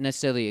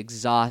necessarily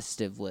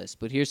exhaustive list,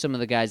 but here's some of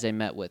the guys I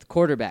met with.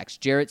 Quarterbacks,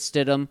 Jarrett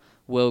Stidham,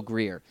 Will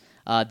Grier.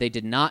 They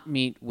did not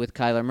meet with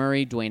Kyler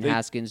Murray, Dwayne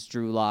Haskins,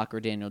 Drew Lock,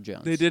 or Daniel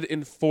Jones. They did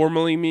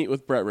informally meet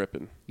with Brett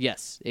Rippon.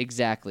 Yes,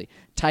 exactly.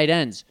 Tight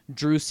ends,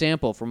 Drew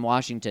Sample from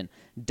Washington,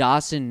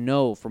 Dawson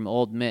Noe from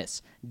Ole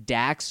Miss,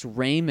 Dax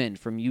Raymond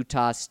from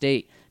Utah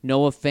State,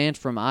 Noah Fant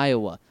from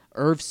Iowa,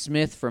 Irv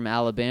Smith from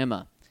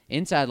Alabama.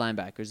 Inside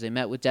linebackers, they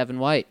met with Devin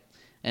White.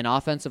 And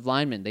offensive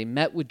linemen, they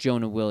met with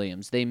Jonah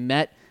Williams. They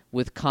met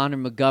with Connor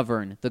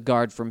McGovern, the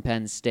guard from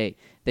Penn State.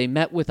 They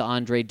met with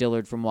Andre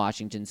Dillard from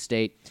Washington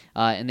State.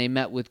 And they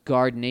met with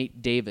guard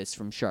Nate Davis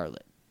from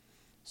Charlotte.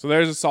 So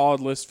there's a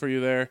solid list for you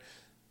there.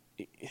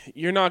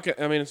 You're not.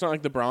 I mean, it's not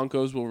like the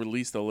Broncos will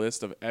release the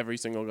list of every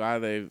single guy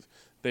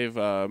they've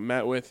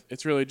met with.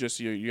 It's really just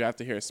you have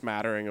to hear a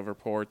smattering of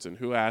reports and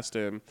who asked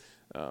him.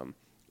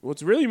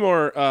 What's really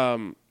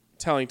more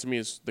telling to me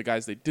is the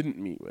guys they didn't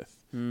meet with.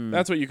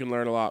 That's what you can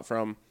learn a lot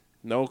from.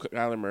 No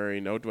Kyler Murray,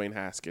 no Dwayne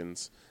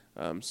Haskins.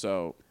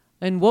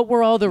 And what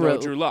were all the no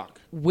Drew Lock?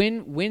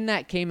 When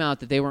that came out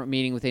that they weren't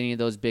meeting with any of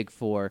those big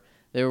four,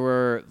 there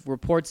were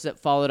reports that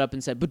followed up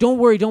and said, "But don't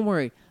worry.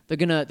 They're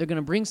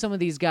gonna bring some of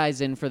these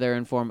guys in for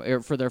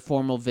their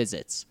formal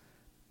visits."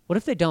 What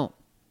if they don't?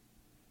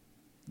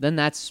 Then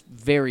that's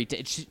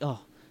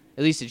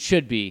at least it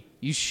should be.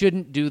 You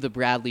shouldn't do the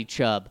Bradley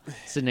Chubb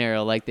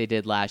scenario like they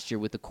did last year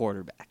with the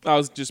quarterback. I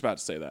was just about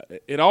to say that.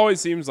 It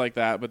always seems like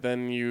that, but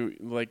then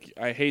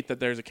I hate that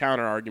there's a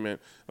counter argument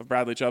of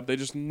Bradley Chubb. They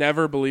just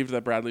never believed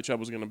that Bradley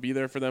Chubb was going to be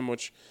there for them,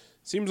 which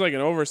seems like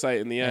an oversight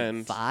in the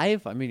end.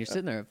 5? I mean, you're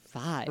sitting there at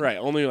 5. Right.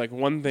 Only like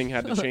one thing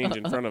had to change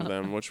in front of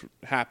them, which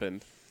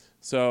happened.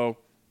 So,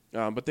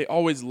 but they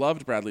always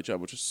loved Bradley Chubb,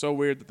 which is so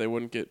weird that they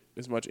wouldn't get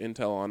as much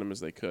intel on him as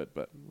they could,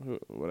 but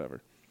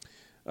whatever.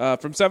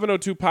 From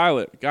 702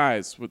 Pilot,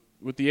 guys,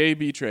 with the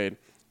AB trade,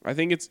 I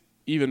think it's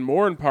even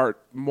more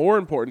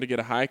important to get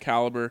a high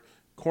caliber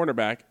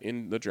cornerback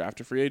in the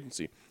draft or free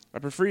agency. I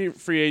prefer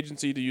free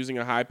agency to using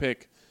a high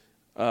pick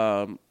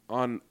on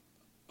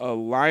a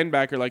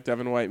linebacker like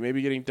Devin White,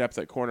 maybe getting depth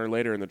at corner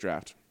later in the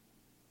draft.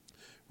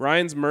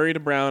 Ryan's Murray to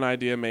Brown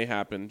idea may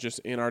happen just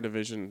in our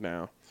division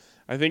now.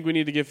 I think we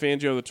need to give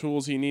Fangio the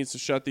tools he needs to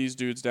shut these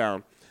dudes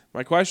down.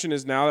 My question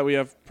is, now that we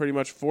have pretty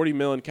much $40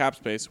 million in cap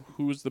space,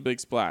 who's the big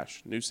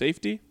splash? New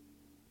safety?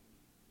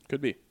 Could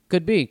be.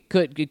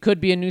 It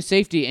could be a new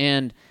safety.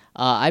 And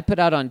I put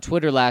out on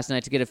Twitter last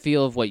night to get a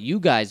feel of what you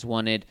guys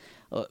wanted.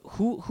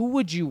 Who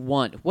would you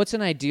want? What's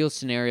an ideal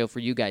scenario for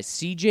you guys?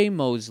 C.J.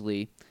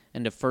 Mosley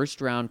and a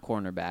first-round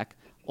cornerback,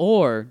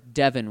 or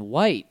Devin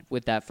White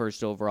with that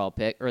first overall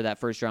pick or that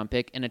first round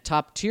pick and a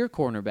top tier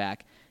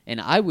cornerback. And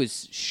I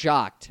was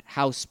shocked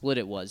how split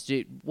it was.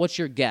 What's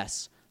your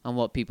guess on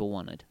what people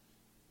wanted?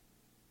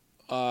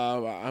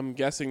 I'm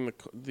guessing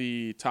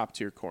the top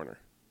tier corner.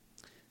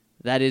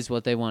 That is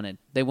what they wanted.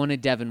 They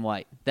wanted Devin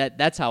White.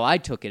 That's how I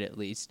took it, at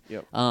least.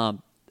 Yep.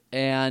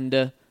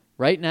 And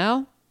right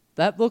now,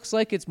 that looks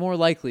like it's more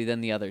likely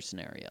than the other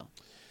scenario.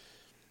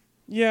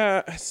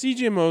 Yeah,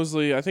 C.J.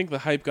 Mosley, I think the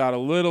hype got a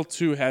little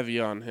too heavy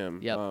on him.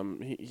 Yep.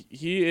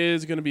 He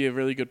is going to be a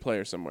really good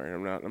player somewhere.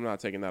 I'm not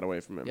taking that away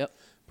from him. Yep.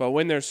 But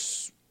when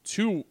there's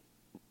two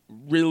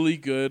really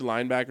good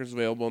linebackers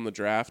available in the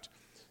draft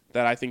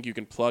that I think you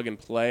can plug and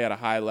play at a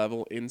high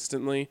level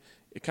instantly,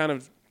 it kind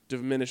of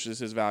diminishes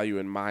his value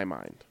in my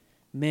mind.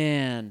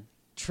 Man,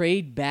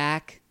 trade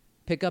back,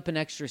 pick up an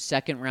extra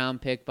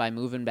second-round pick by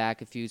moving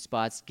back a few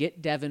spots,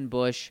 get Devin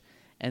Bush,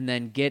 and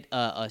then get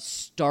a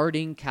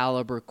starting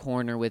caliber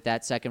corner with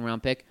that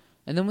second-round pick.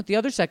 And then with the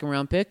other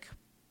second-round pick,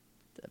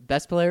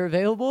 best player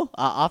available,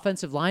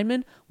 offensive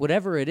lineman,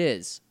 whatever it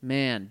is.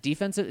 Man,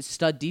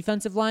 stud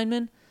defensive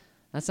lineman,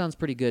 that sounds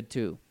pretty good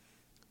too.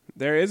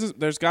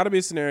 There's got to be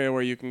a scenario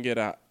where you can get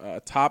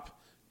a top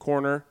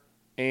corner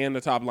and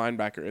a top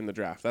linebacker in the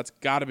draft. That's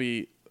got to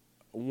be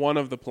one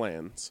of the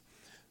plans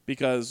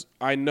because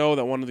I know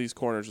that one of these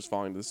corners is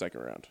falling to the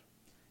second round.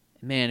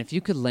 Man, if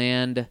you could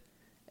land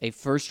a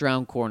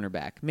first-round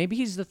cornerback, maybe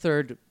he's the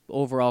third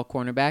overall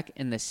cornerback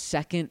and the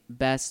second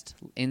best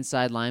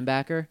inside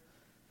linebacker,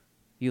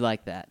 you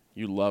like that.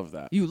 You love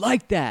that. You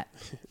like that.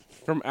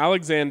 From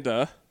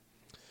Alexander.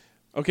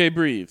 Okay,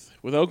 breathe.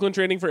 With Oakland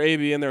trading for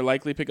AB and their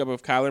likely pickup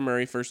of Kyler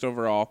Murray first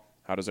overall,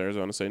 how does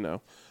Arizona say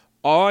no?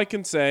 All I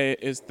can say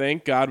is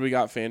thank God we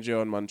got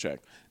Fangio and Munchak.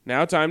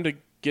 Now time to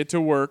get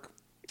to work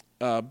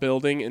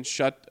building and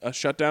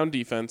shut down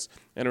defense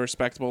and a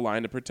respectable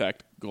line to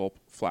protect Gulp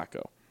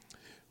Flacco.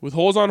 With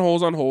holes on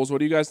holes on holes, what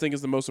do you guys think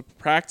is the most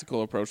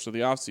practical approach to the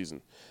offseason?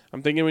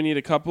 I'm thinking we need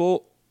a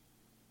couple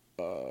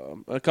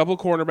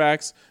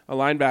cornerbacks, a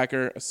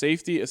linebacker, a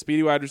safety, a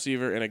speedy wide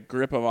receiver, and a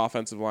grip of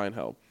offensive line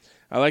help.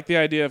 I like the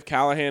idea of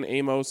Callahan,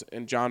 Amos,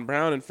 and John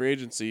Brown in free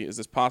agency. Is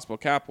this possible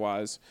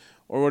cap-wise?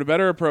 Or would a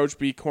better approach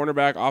be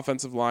cornerback,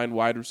 offensive line,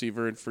 wide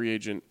receiver, and free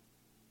agency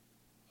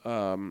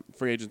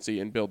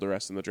and build the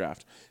rest in the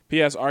draft?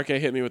 P.S. RK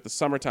hit me with the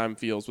summertime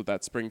feels with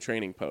that spring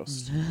training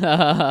post.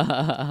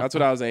 That's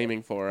what I was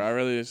aiming for.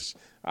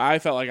 I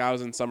felt like I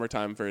was in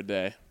summertime for a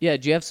day. Yeah,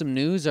 do you have some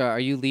news? Or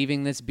are you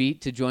leaving this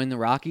beat to join the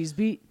Rockies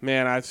beat?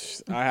 Man, I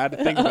had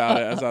to think about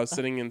it as I was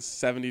sitting in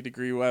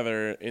 70-degree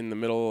weather in the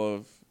middle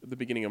of the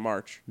beginning of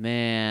March.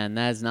 Man,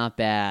 that is not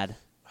bad.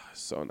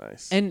 So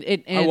nice. And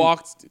I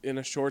walked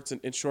in shorts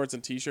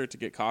and t-shirt to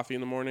get coffee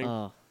in the morning.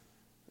 Oh,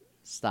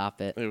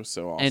 stop it! It was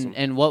so awesome.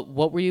 And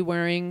what were you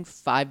wearing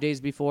 5 days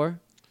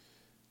before?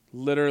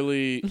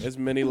 Literally as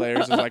many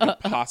layers as I could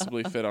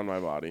possibly fit on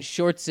my body.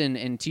 Shorts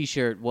and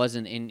t-shirt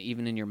wasn't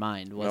even in your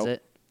mind, was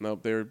it?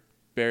 Nope. They were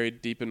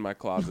buried deep in my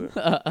closet.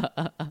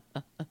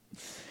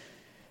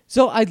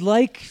 So I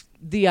like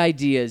the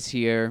ideas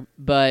here,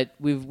 but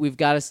we've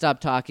got to stop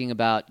talking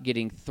about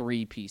getting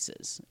three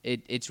pieces.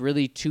 It's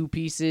really two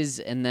pieces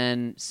and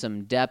then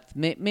some depth.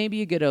 Maybe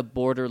you get a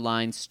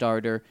borderline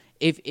starter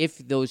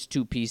if those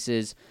two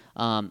pieces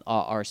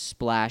are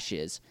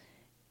splashes.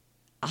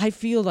 I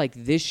feel like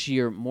this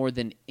year more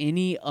than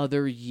any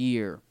other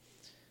year,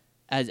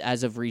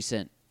 as of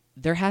recent,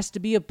 there has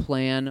to be a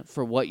plan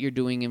for what you're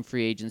doing in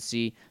free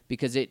agency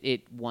because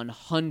it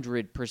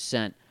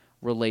 100%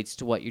 relates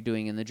to what you're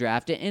doing in the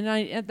draft.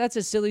 And that's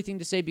a silly thing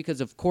to say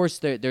because, of course,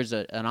 there's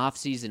an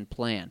off-season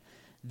plan.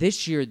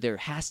 This year, there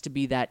has to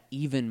be that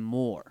even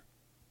more.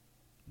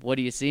 What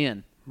are you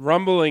seeing?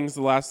 Rumblings,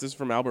 the last is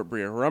from Albert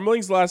Breer.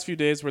 Rumblings the last few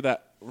days were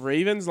that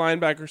Ravens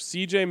linebacker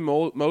C.J.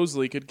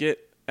 Mosley could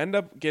end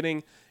up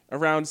getting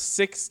around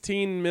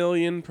 $16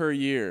 million per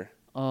year.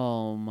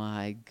 Oh,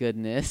 my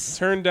goodness.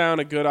 Turned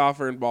down a good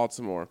offer in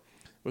Baltimore.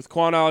 With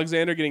Quan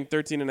Alexander getting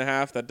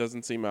 $13.5, that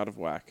doesn't seem out of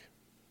whack.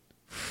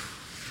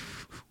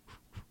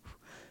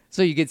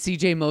 So you get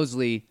C.J.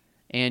 Mosley,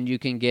 and you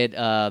can get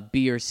a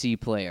B or C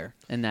player,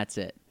 and that's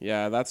it.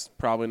 Yeah, that's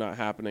probably not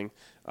happening.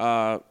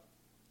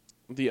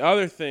 The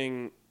other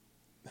thing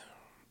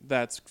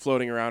that's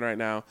floating around right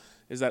now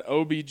is that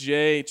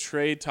OBJ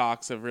trade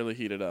talks have really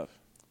heated up.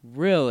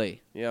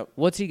 Really? Yep.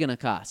 What's he going to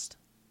cost?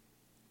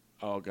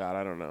 Oh, God,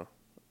 I don't know.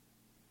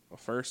 A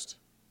first?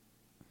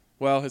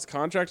 Well, his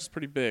contract is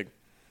pretty big.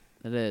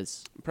 It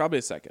is. Probably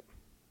a second.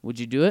 Would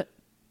you do it?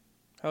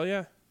 Hell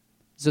yeah.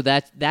 So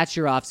that's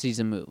your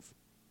off-season move.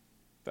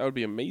 That would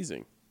be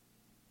amazing.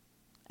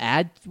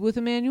 Add with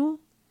Emmanuel?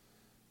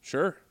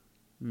 Sure.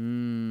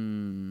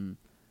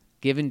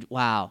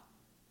 Wow.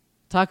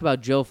 Talk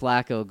about Joe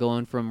Flacco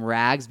going from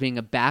rags, being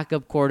a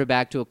backup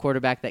quarterback to a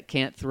quarterback that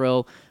can't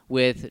throw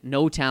with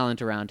no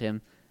talent around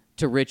him,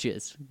 to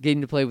riches.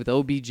 Getting to play with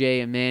OBJ,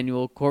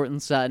 Emmanuel,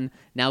 Courtland Sutton.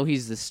 Now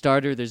he's the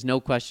starter. There's no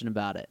question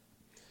about it.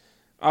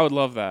 I would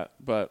love that,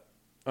 but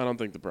I don't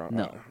think the Broncos.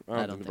 No,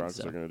 I don't think the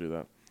Broncos are going to do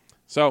that.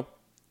 So,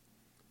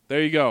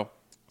 there you go.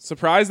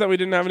 Surprised that we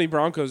didn't have any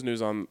Broncos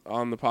news on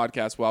the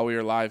podcast while we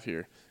were live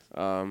here.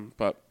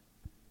 But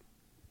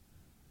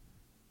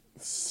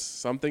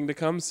something to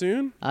come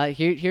soon?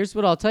 Here's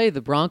what I'll tell you. The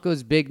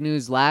Broncos' big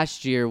news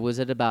last year was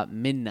at about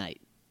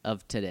midnight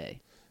of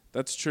today.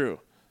 That's true.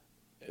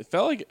 It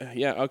felt like,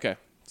 yeah, okay.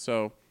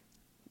 So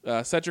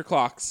set your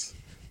clocks.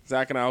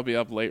 Zach and I will be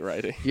up late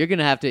writing. You're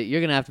gonna have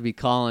to be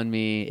calling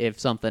me if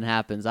something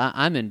happens.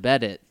 I'm in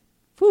bed at,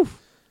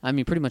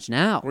 pretty much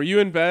now. Were you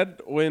in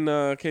bed when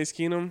Case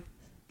Keenum?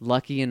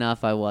 Lucky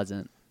enough, I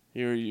wasn't.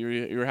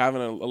 You were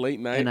having a late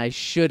night, and I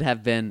should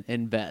have been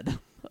in bed.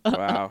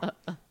 Wow,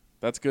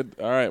 that's good.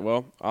 All right,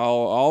 well,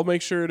 I'll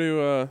make sure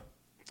to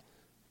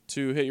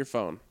hit your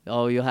phone.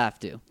 Oh, you'll have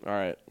to. All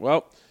right,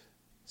 well.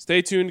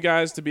 Stay tuned,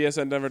 guys, to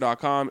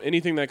bsndenver.com.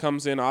 Anything that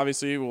comes in,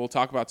 obviously, we'll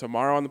talk about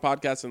tomorrow on the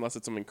podcast, unless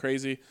it's something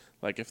crazy.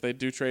 Like if they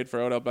do trade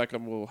for Odell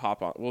Beckham, we'll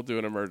hop on. We'll do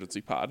an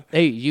emergency pod.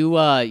 Hey,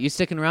 you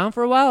sticking around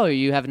for a while, or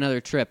you have another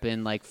trip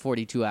in like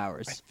 42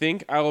 hours? I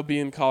think I will be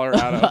in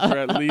Colorado for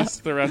at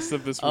least the rest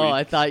of this week. Oh,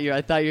 I thought you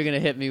were gonna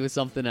hit me with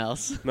something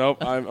else. Nope,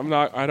 I'm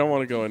not. I don't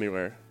want to go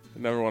anywhere. I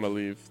never want to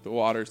leave. The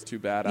water's too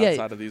bad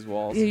outside of these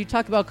walls. Yeah, you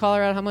talk about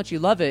Colorado, how much you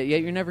love it,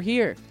 yet you're never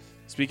here.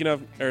 Speaking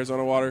of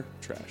Arizona water,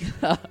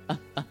 trash.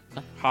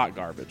 Hot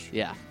garbage.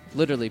 Yeah,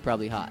 literally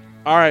probably hot.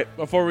 All right,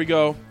 before we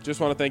go, just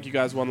want to thank you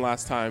guys one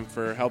last time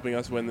for helping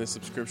us win this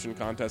subscription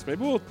contest.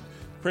 Maybe we'll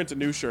print a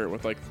new shirt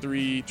with like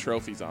 3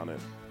 trophies on it.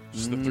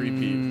 Just the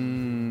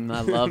 3P.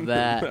 I love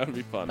that. That would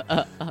be fun.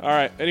 All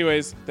right,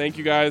 anyways, thank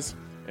you guys,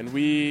 and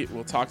we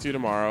will talk to you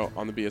tomorrow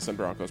on the BSN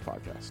Broncos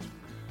podcast.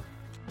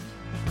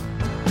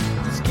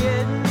 It's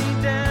getting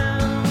me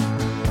down,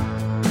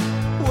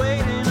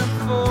 waiting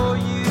up for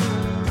you.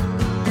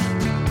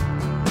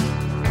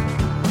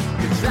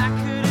 'Cause I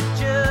could have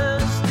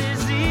just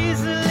as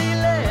easily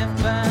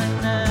left by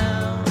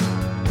now.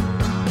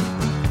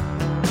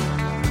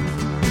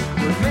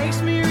 What makes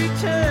me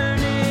return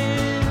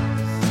is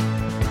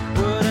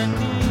what I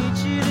need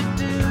you to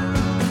do.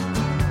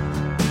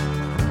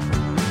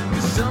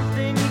 'Cause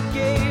something you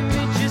gave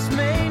me just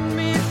made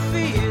me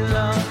feel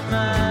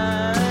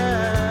almighty.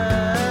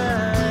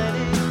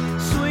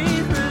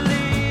 Sweet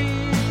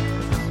release.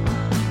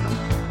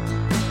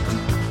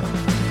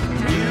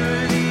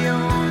 You're the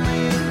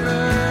only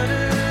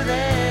rudder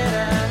that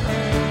I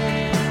had.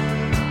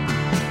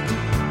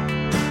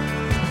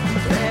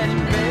 That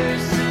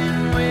embarrassing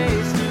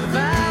waste of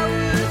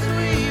hours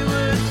we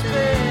would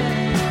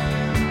spend.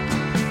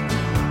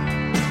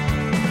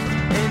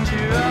 And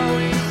you're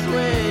always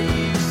where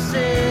you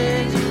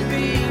said you'd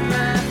be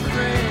my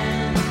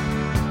friend.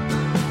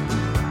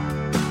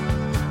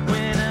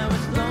 When I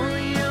was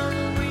lonely on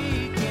the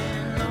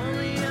weekend,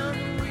 lonely on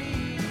the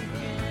weekend.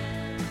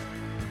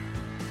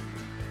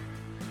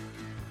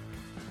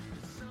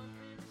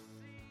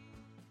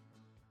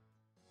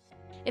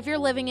 If you're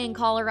living in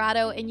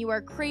Colorado and you are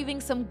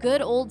craving some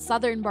good old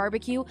Southern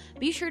barbecue,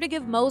 be sure to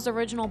give Moe's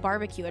Original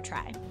Barbecue a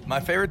try. My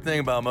favorite thing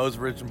about Moe's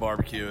Original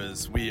Barbecue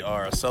is we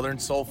are a Southern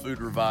soul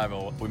food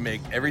revival. We make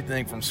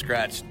everything from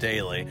scratch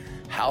daily,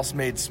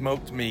 house-made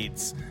smoked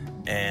meats,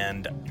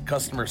 and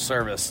customer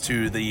service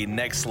to the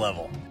next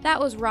level.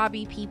 That was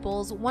Robbie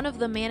Peoples, one of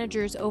the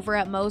managers over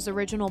at Moe's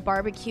Original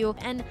Barbecue,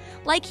 and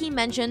like he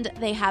mentioned,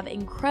 they have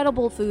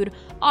incredible food,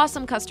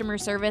 awesome customer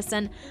service,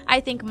 and I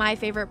think my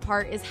favorite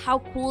part is how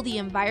cool the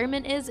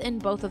environment is in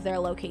both of their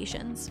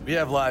locations. We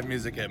have live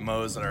music at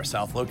Moe's at our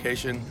South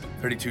location,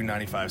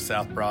 3295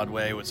 South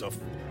Broadway, with a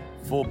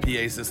full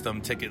PA system,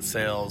 ticket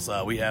sales.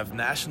 We have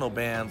national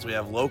bands, we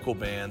have local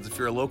bands. If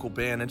you're a local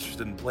band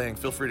interested in playing,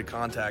 feel free to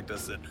contact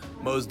us at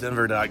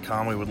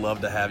moesdenver.com. We would love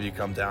to have you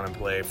come down and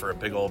play for a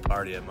big old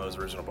party at Moe's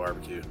Original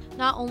Barbecue.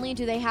 Not only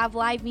do they have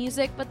live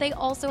music, but they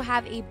also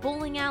have a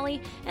bowling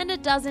alley and a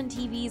dozen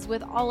TVs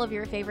with all of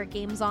your favorite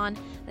games on.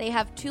 They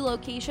have 2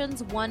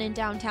 locations, one in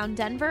downtown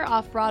Denver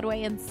off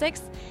Broadway and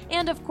 6th,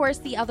 and of course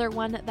the other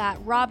one that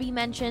Robbie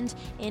mentioned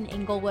in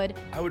Inglewood.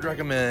 I would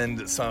recommend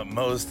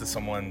Moe's to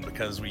someone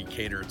because we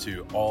cater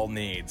to all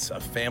needs, a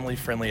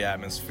family-friendly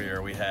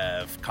atmosphere. We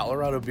have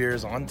Colorado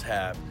beers on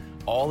tap,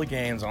 all the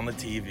games on the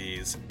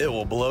TVs. It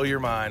will blow your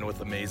mind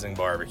with amazing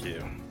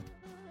barbecue.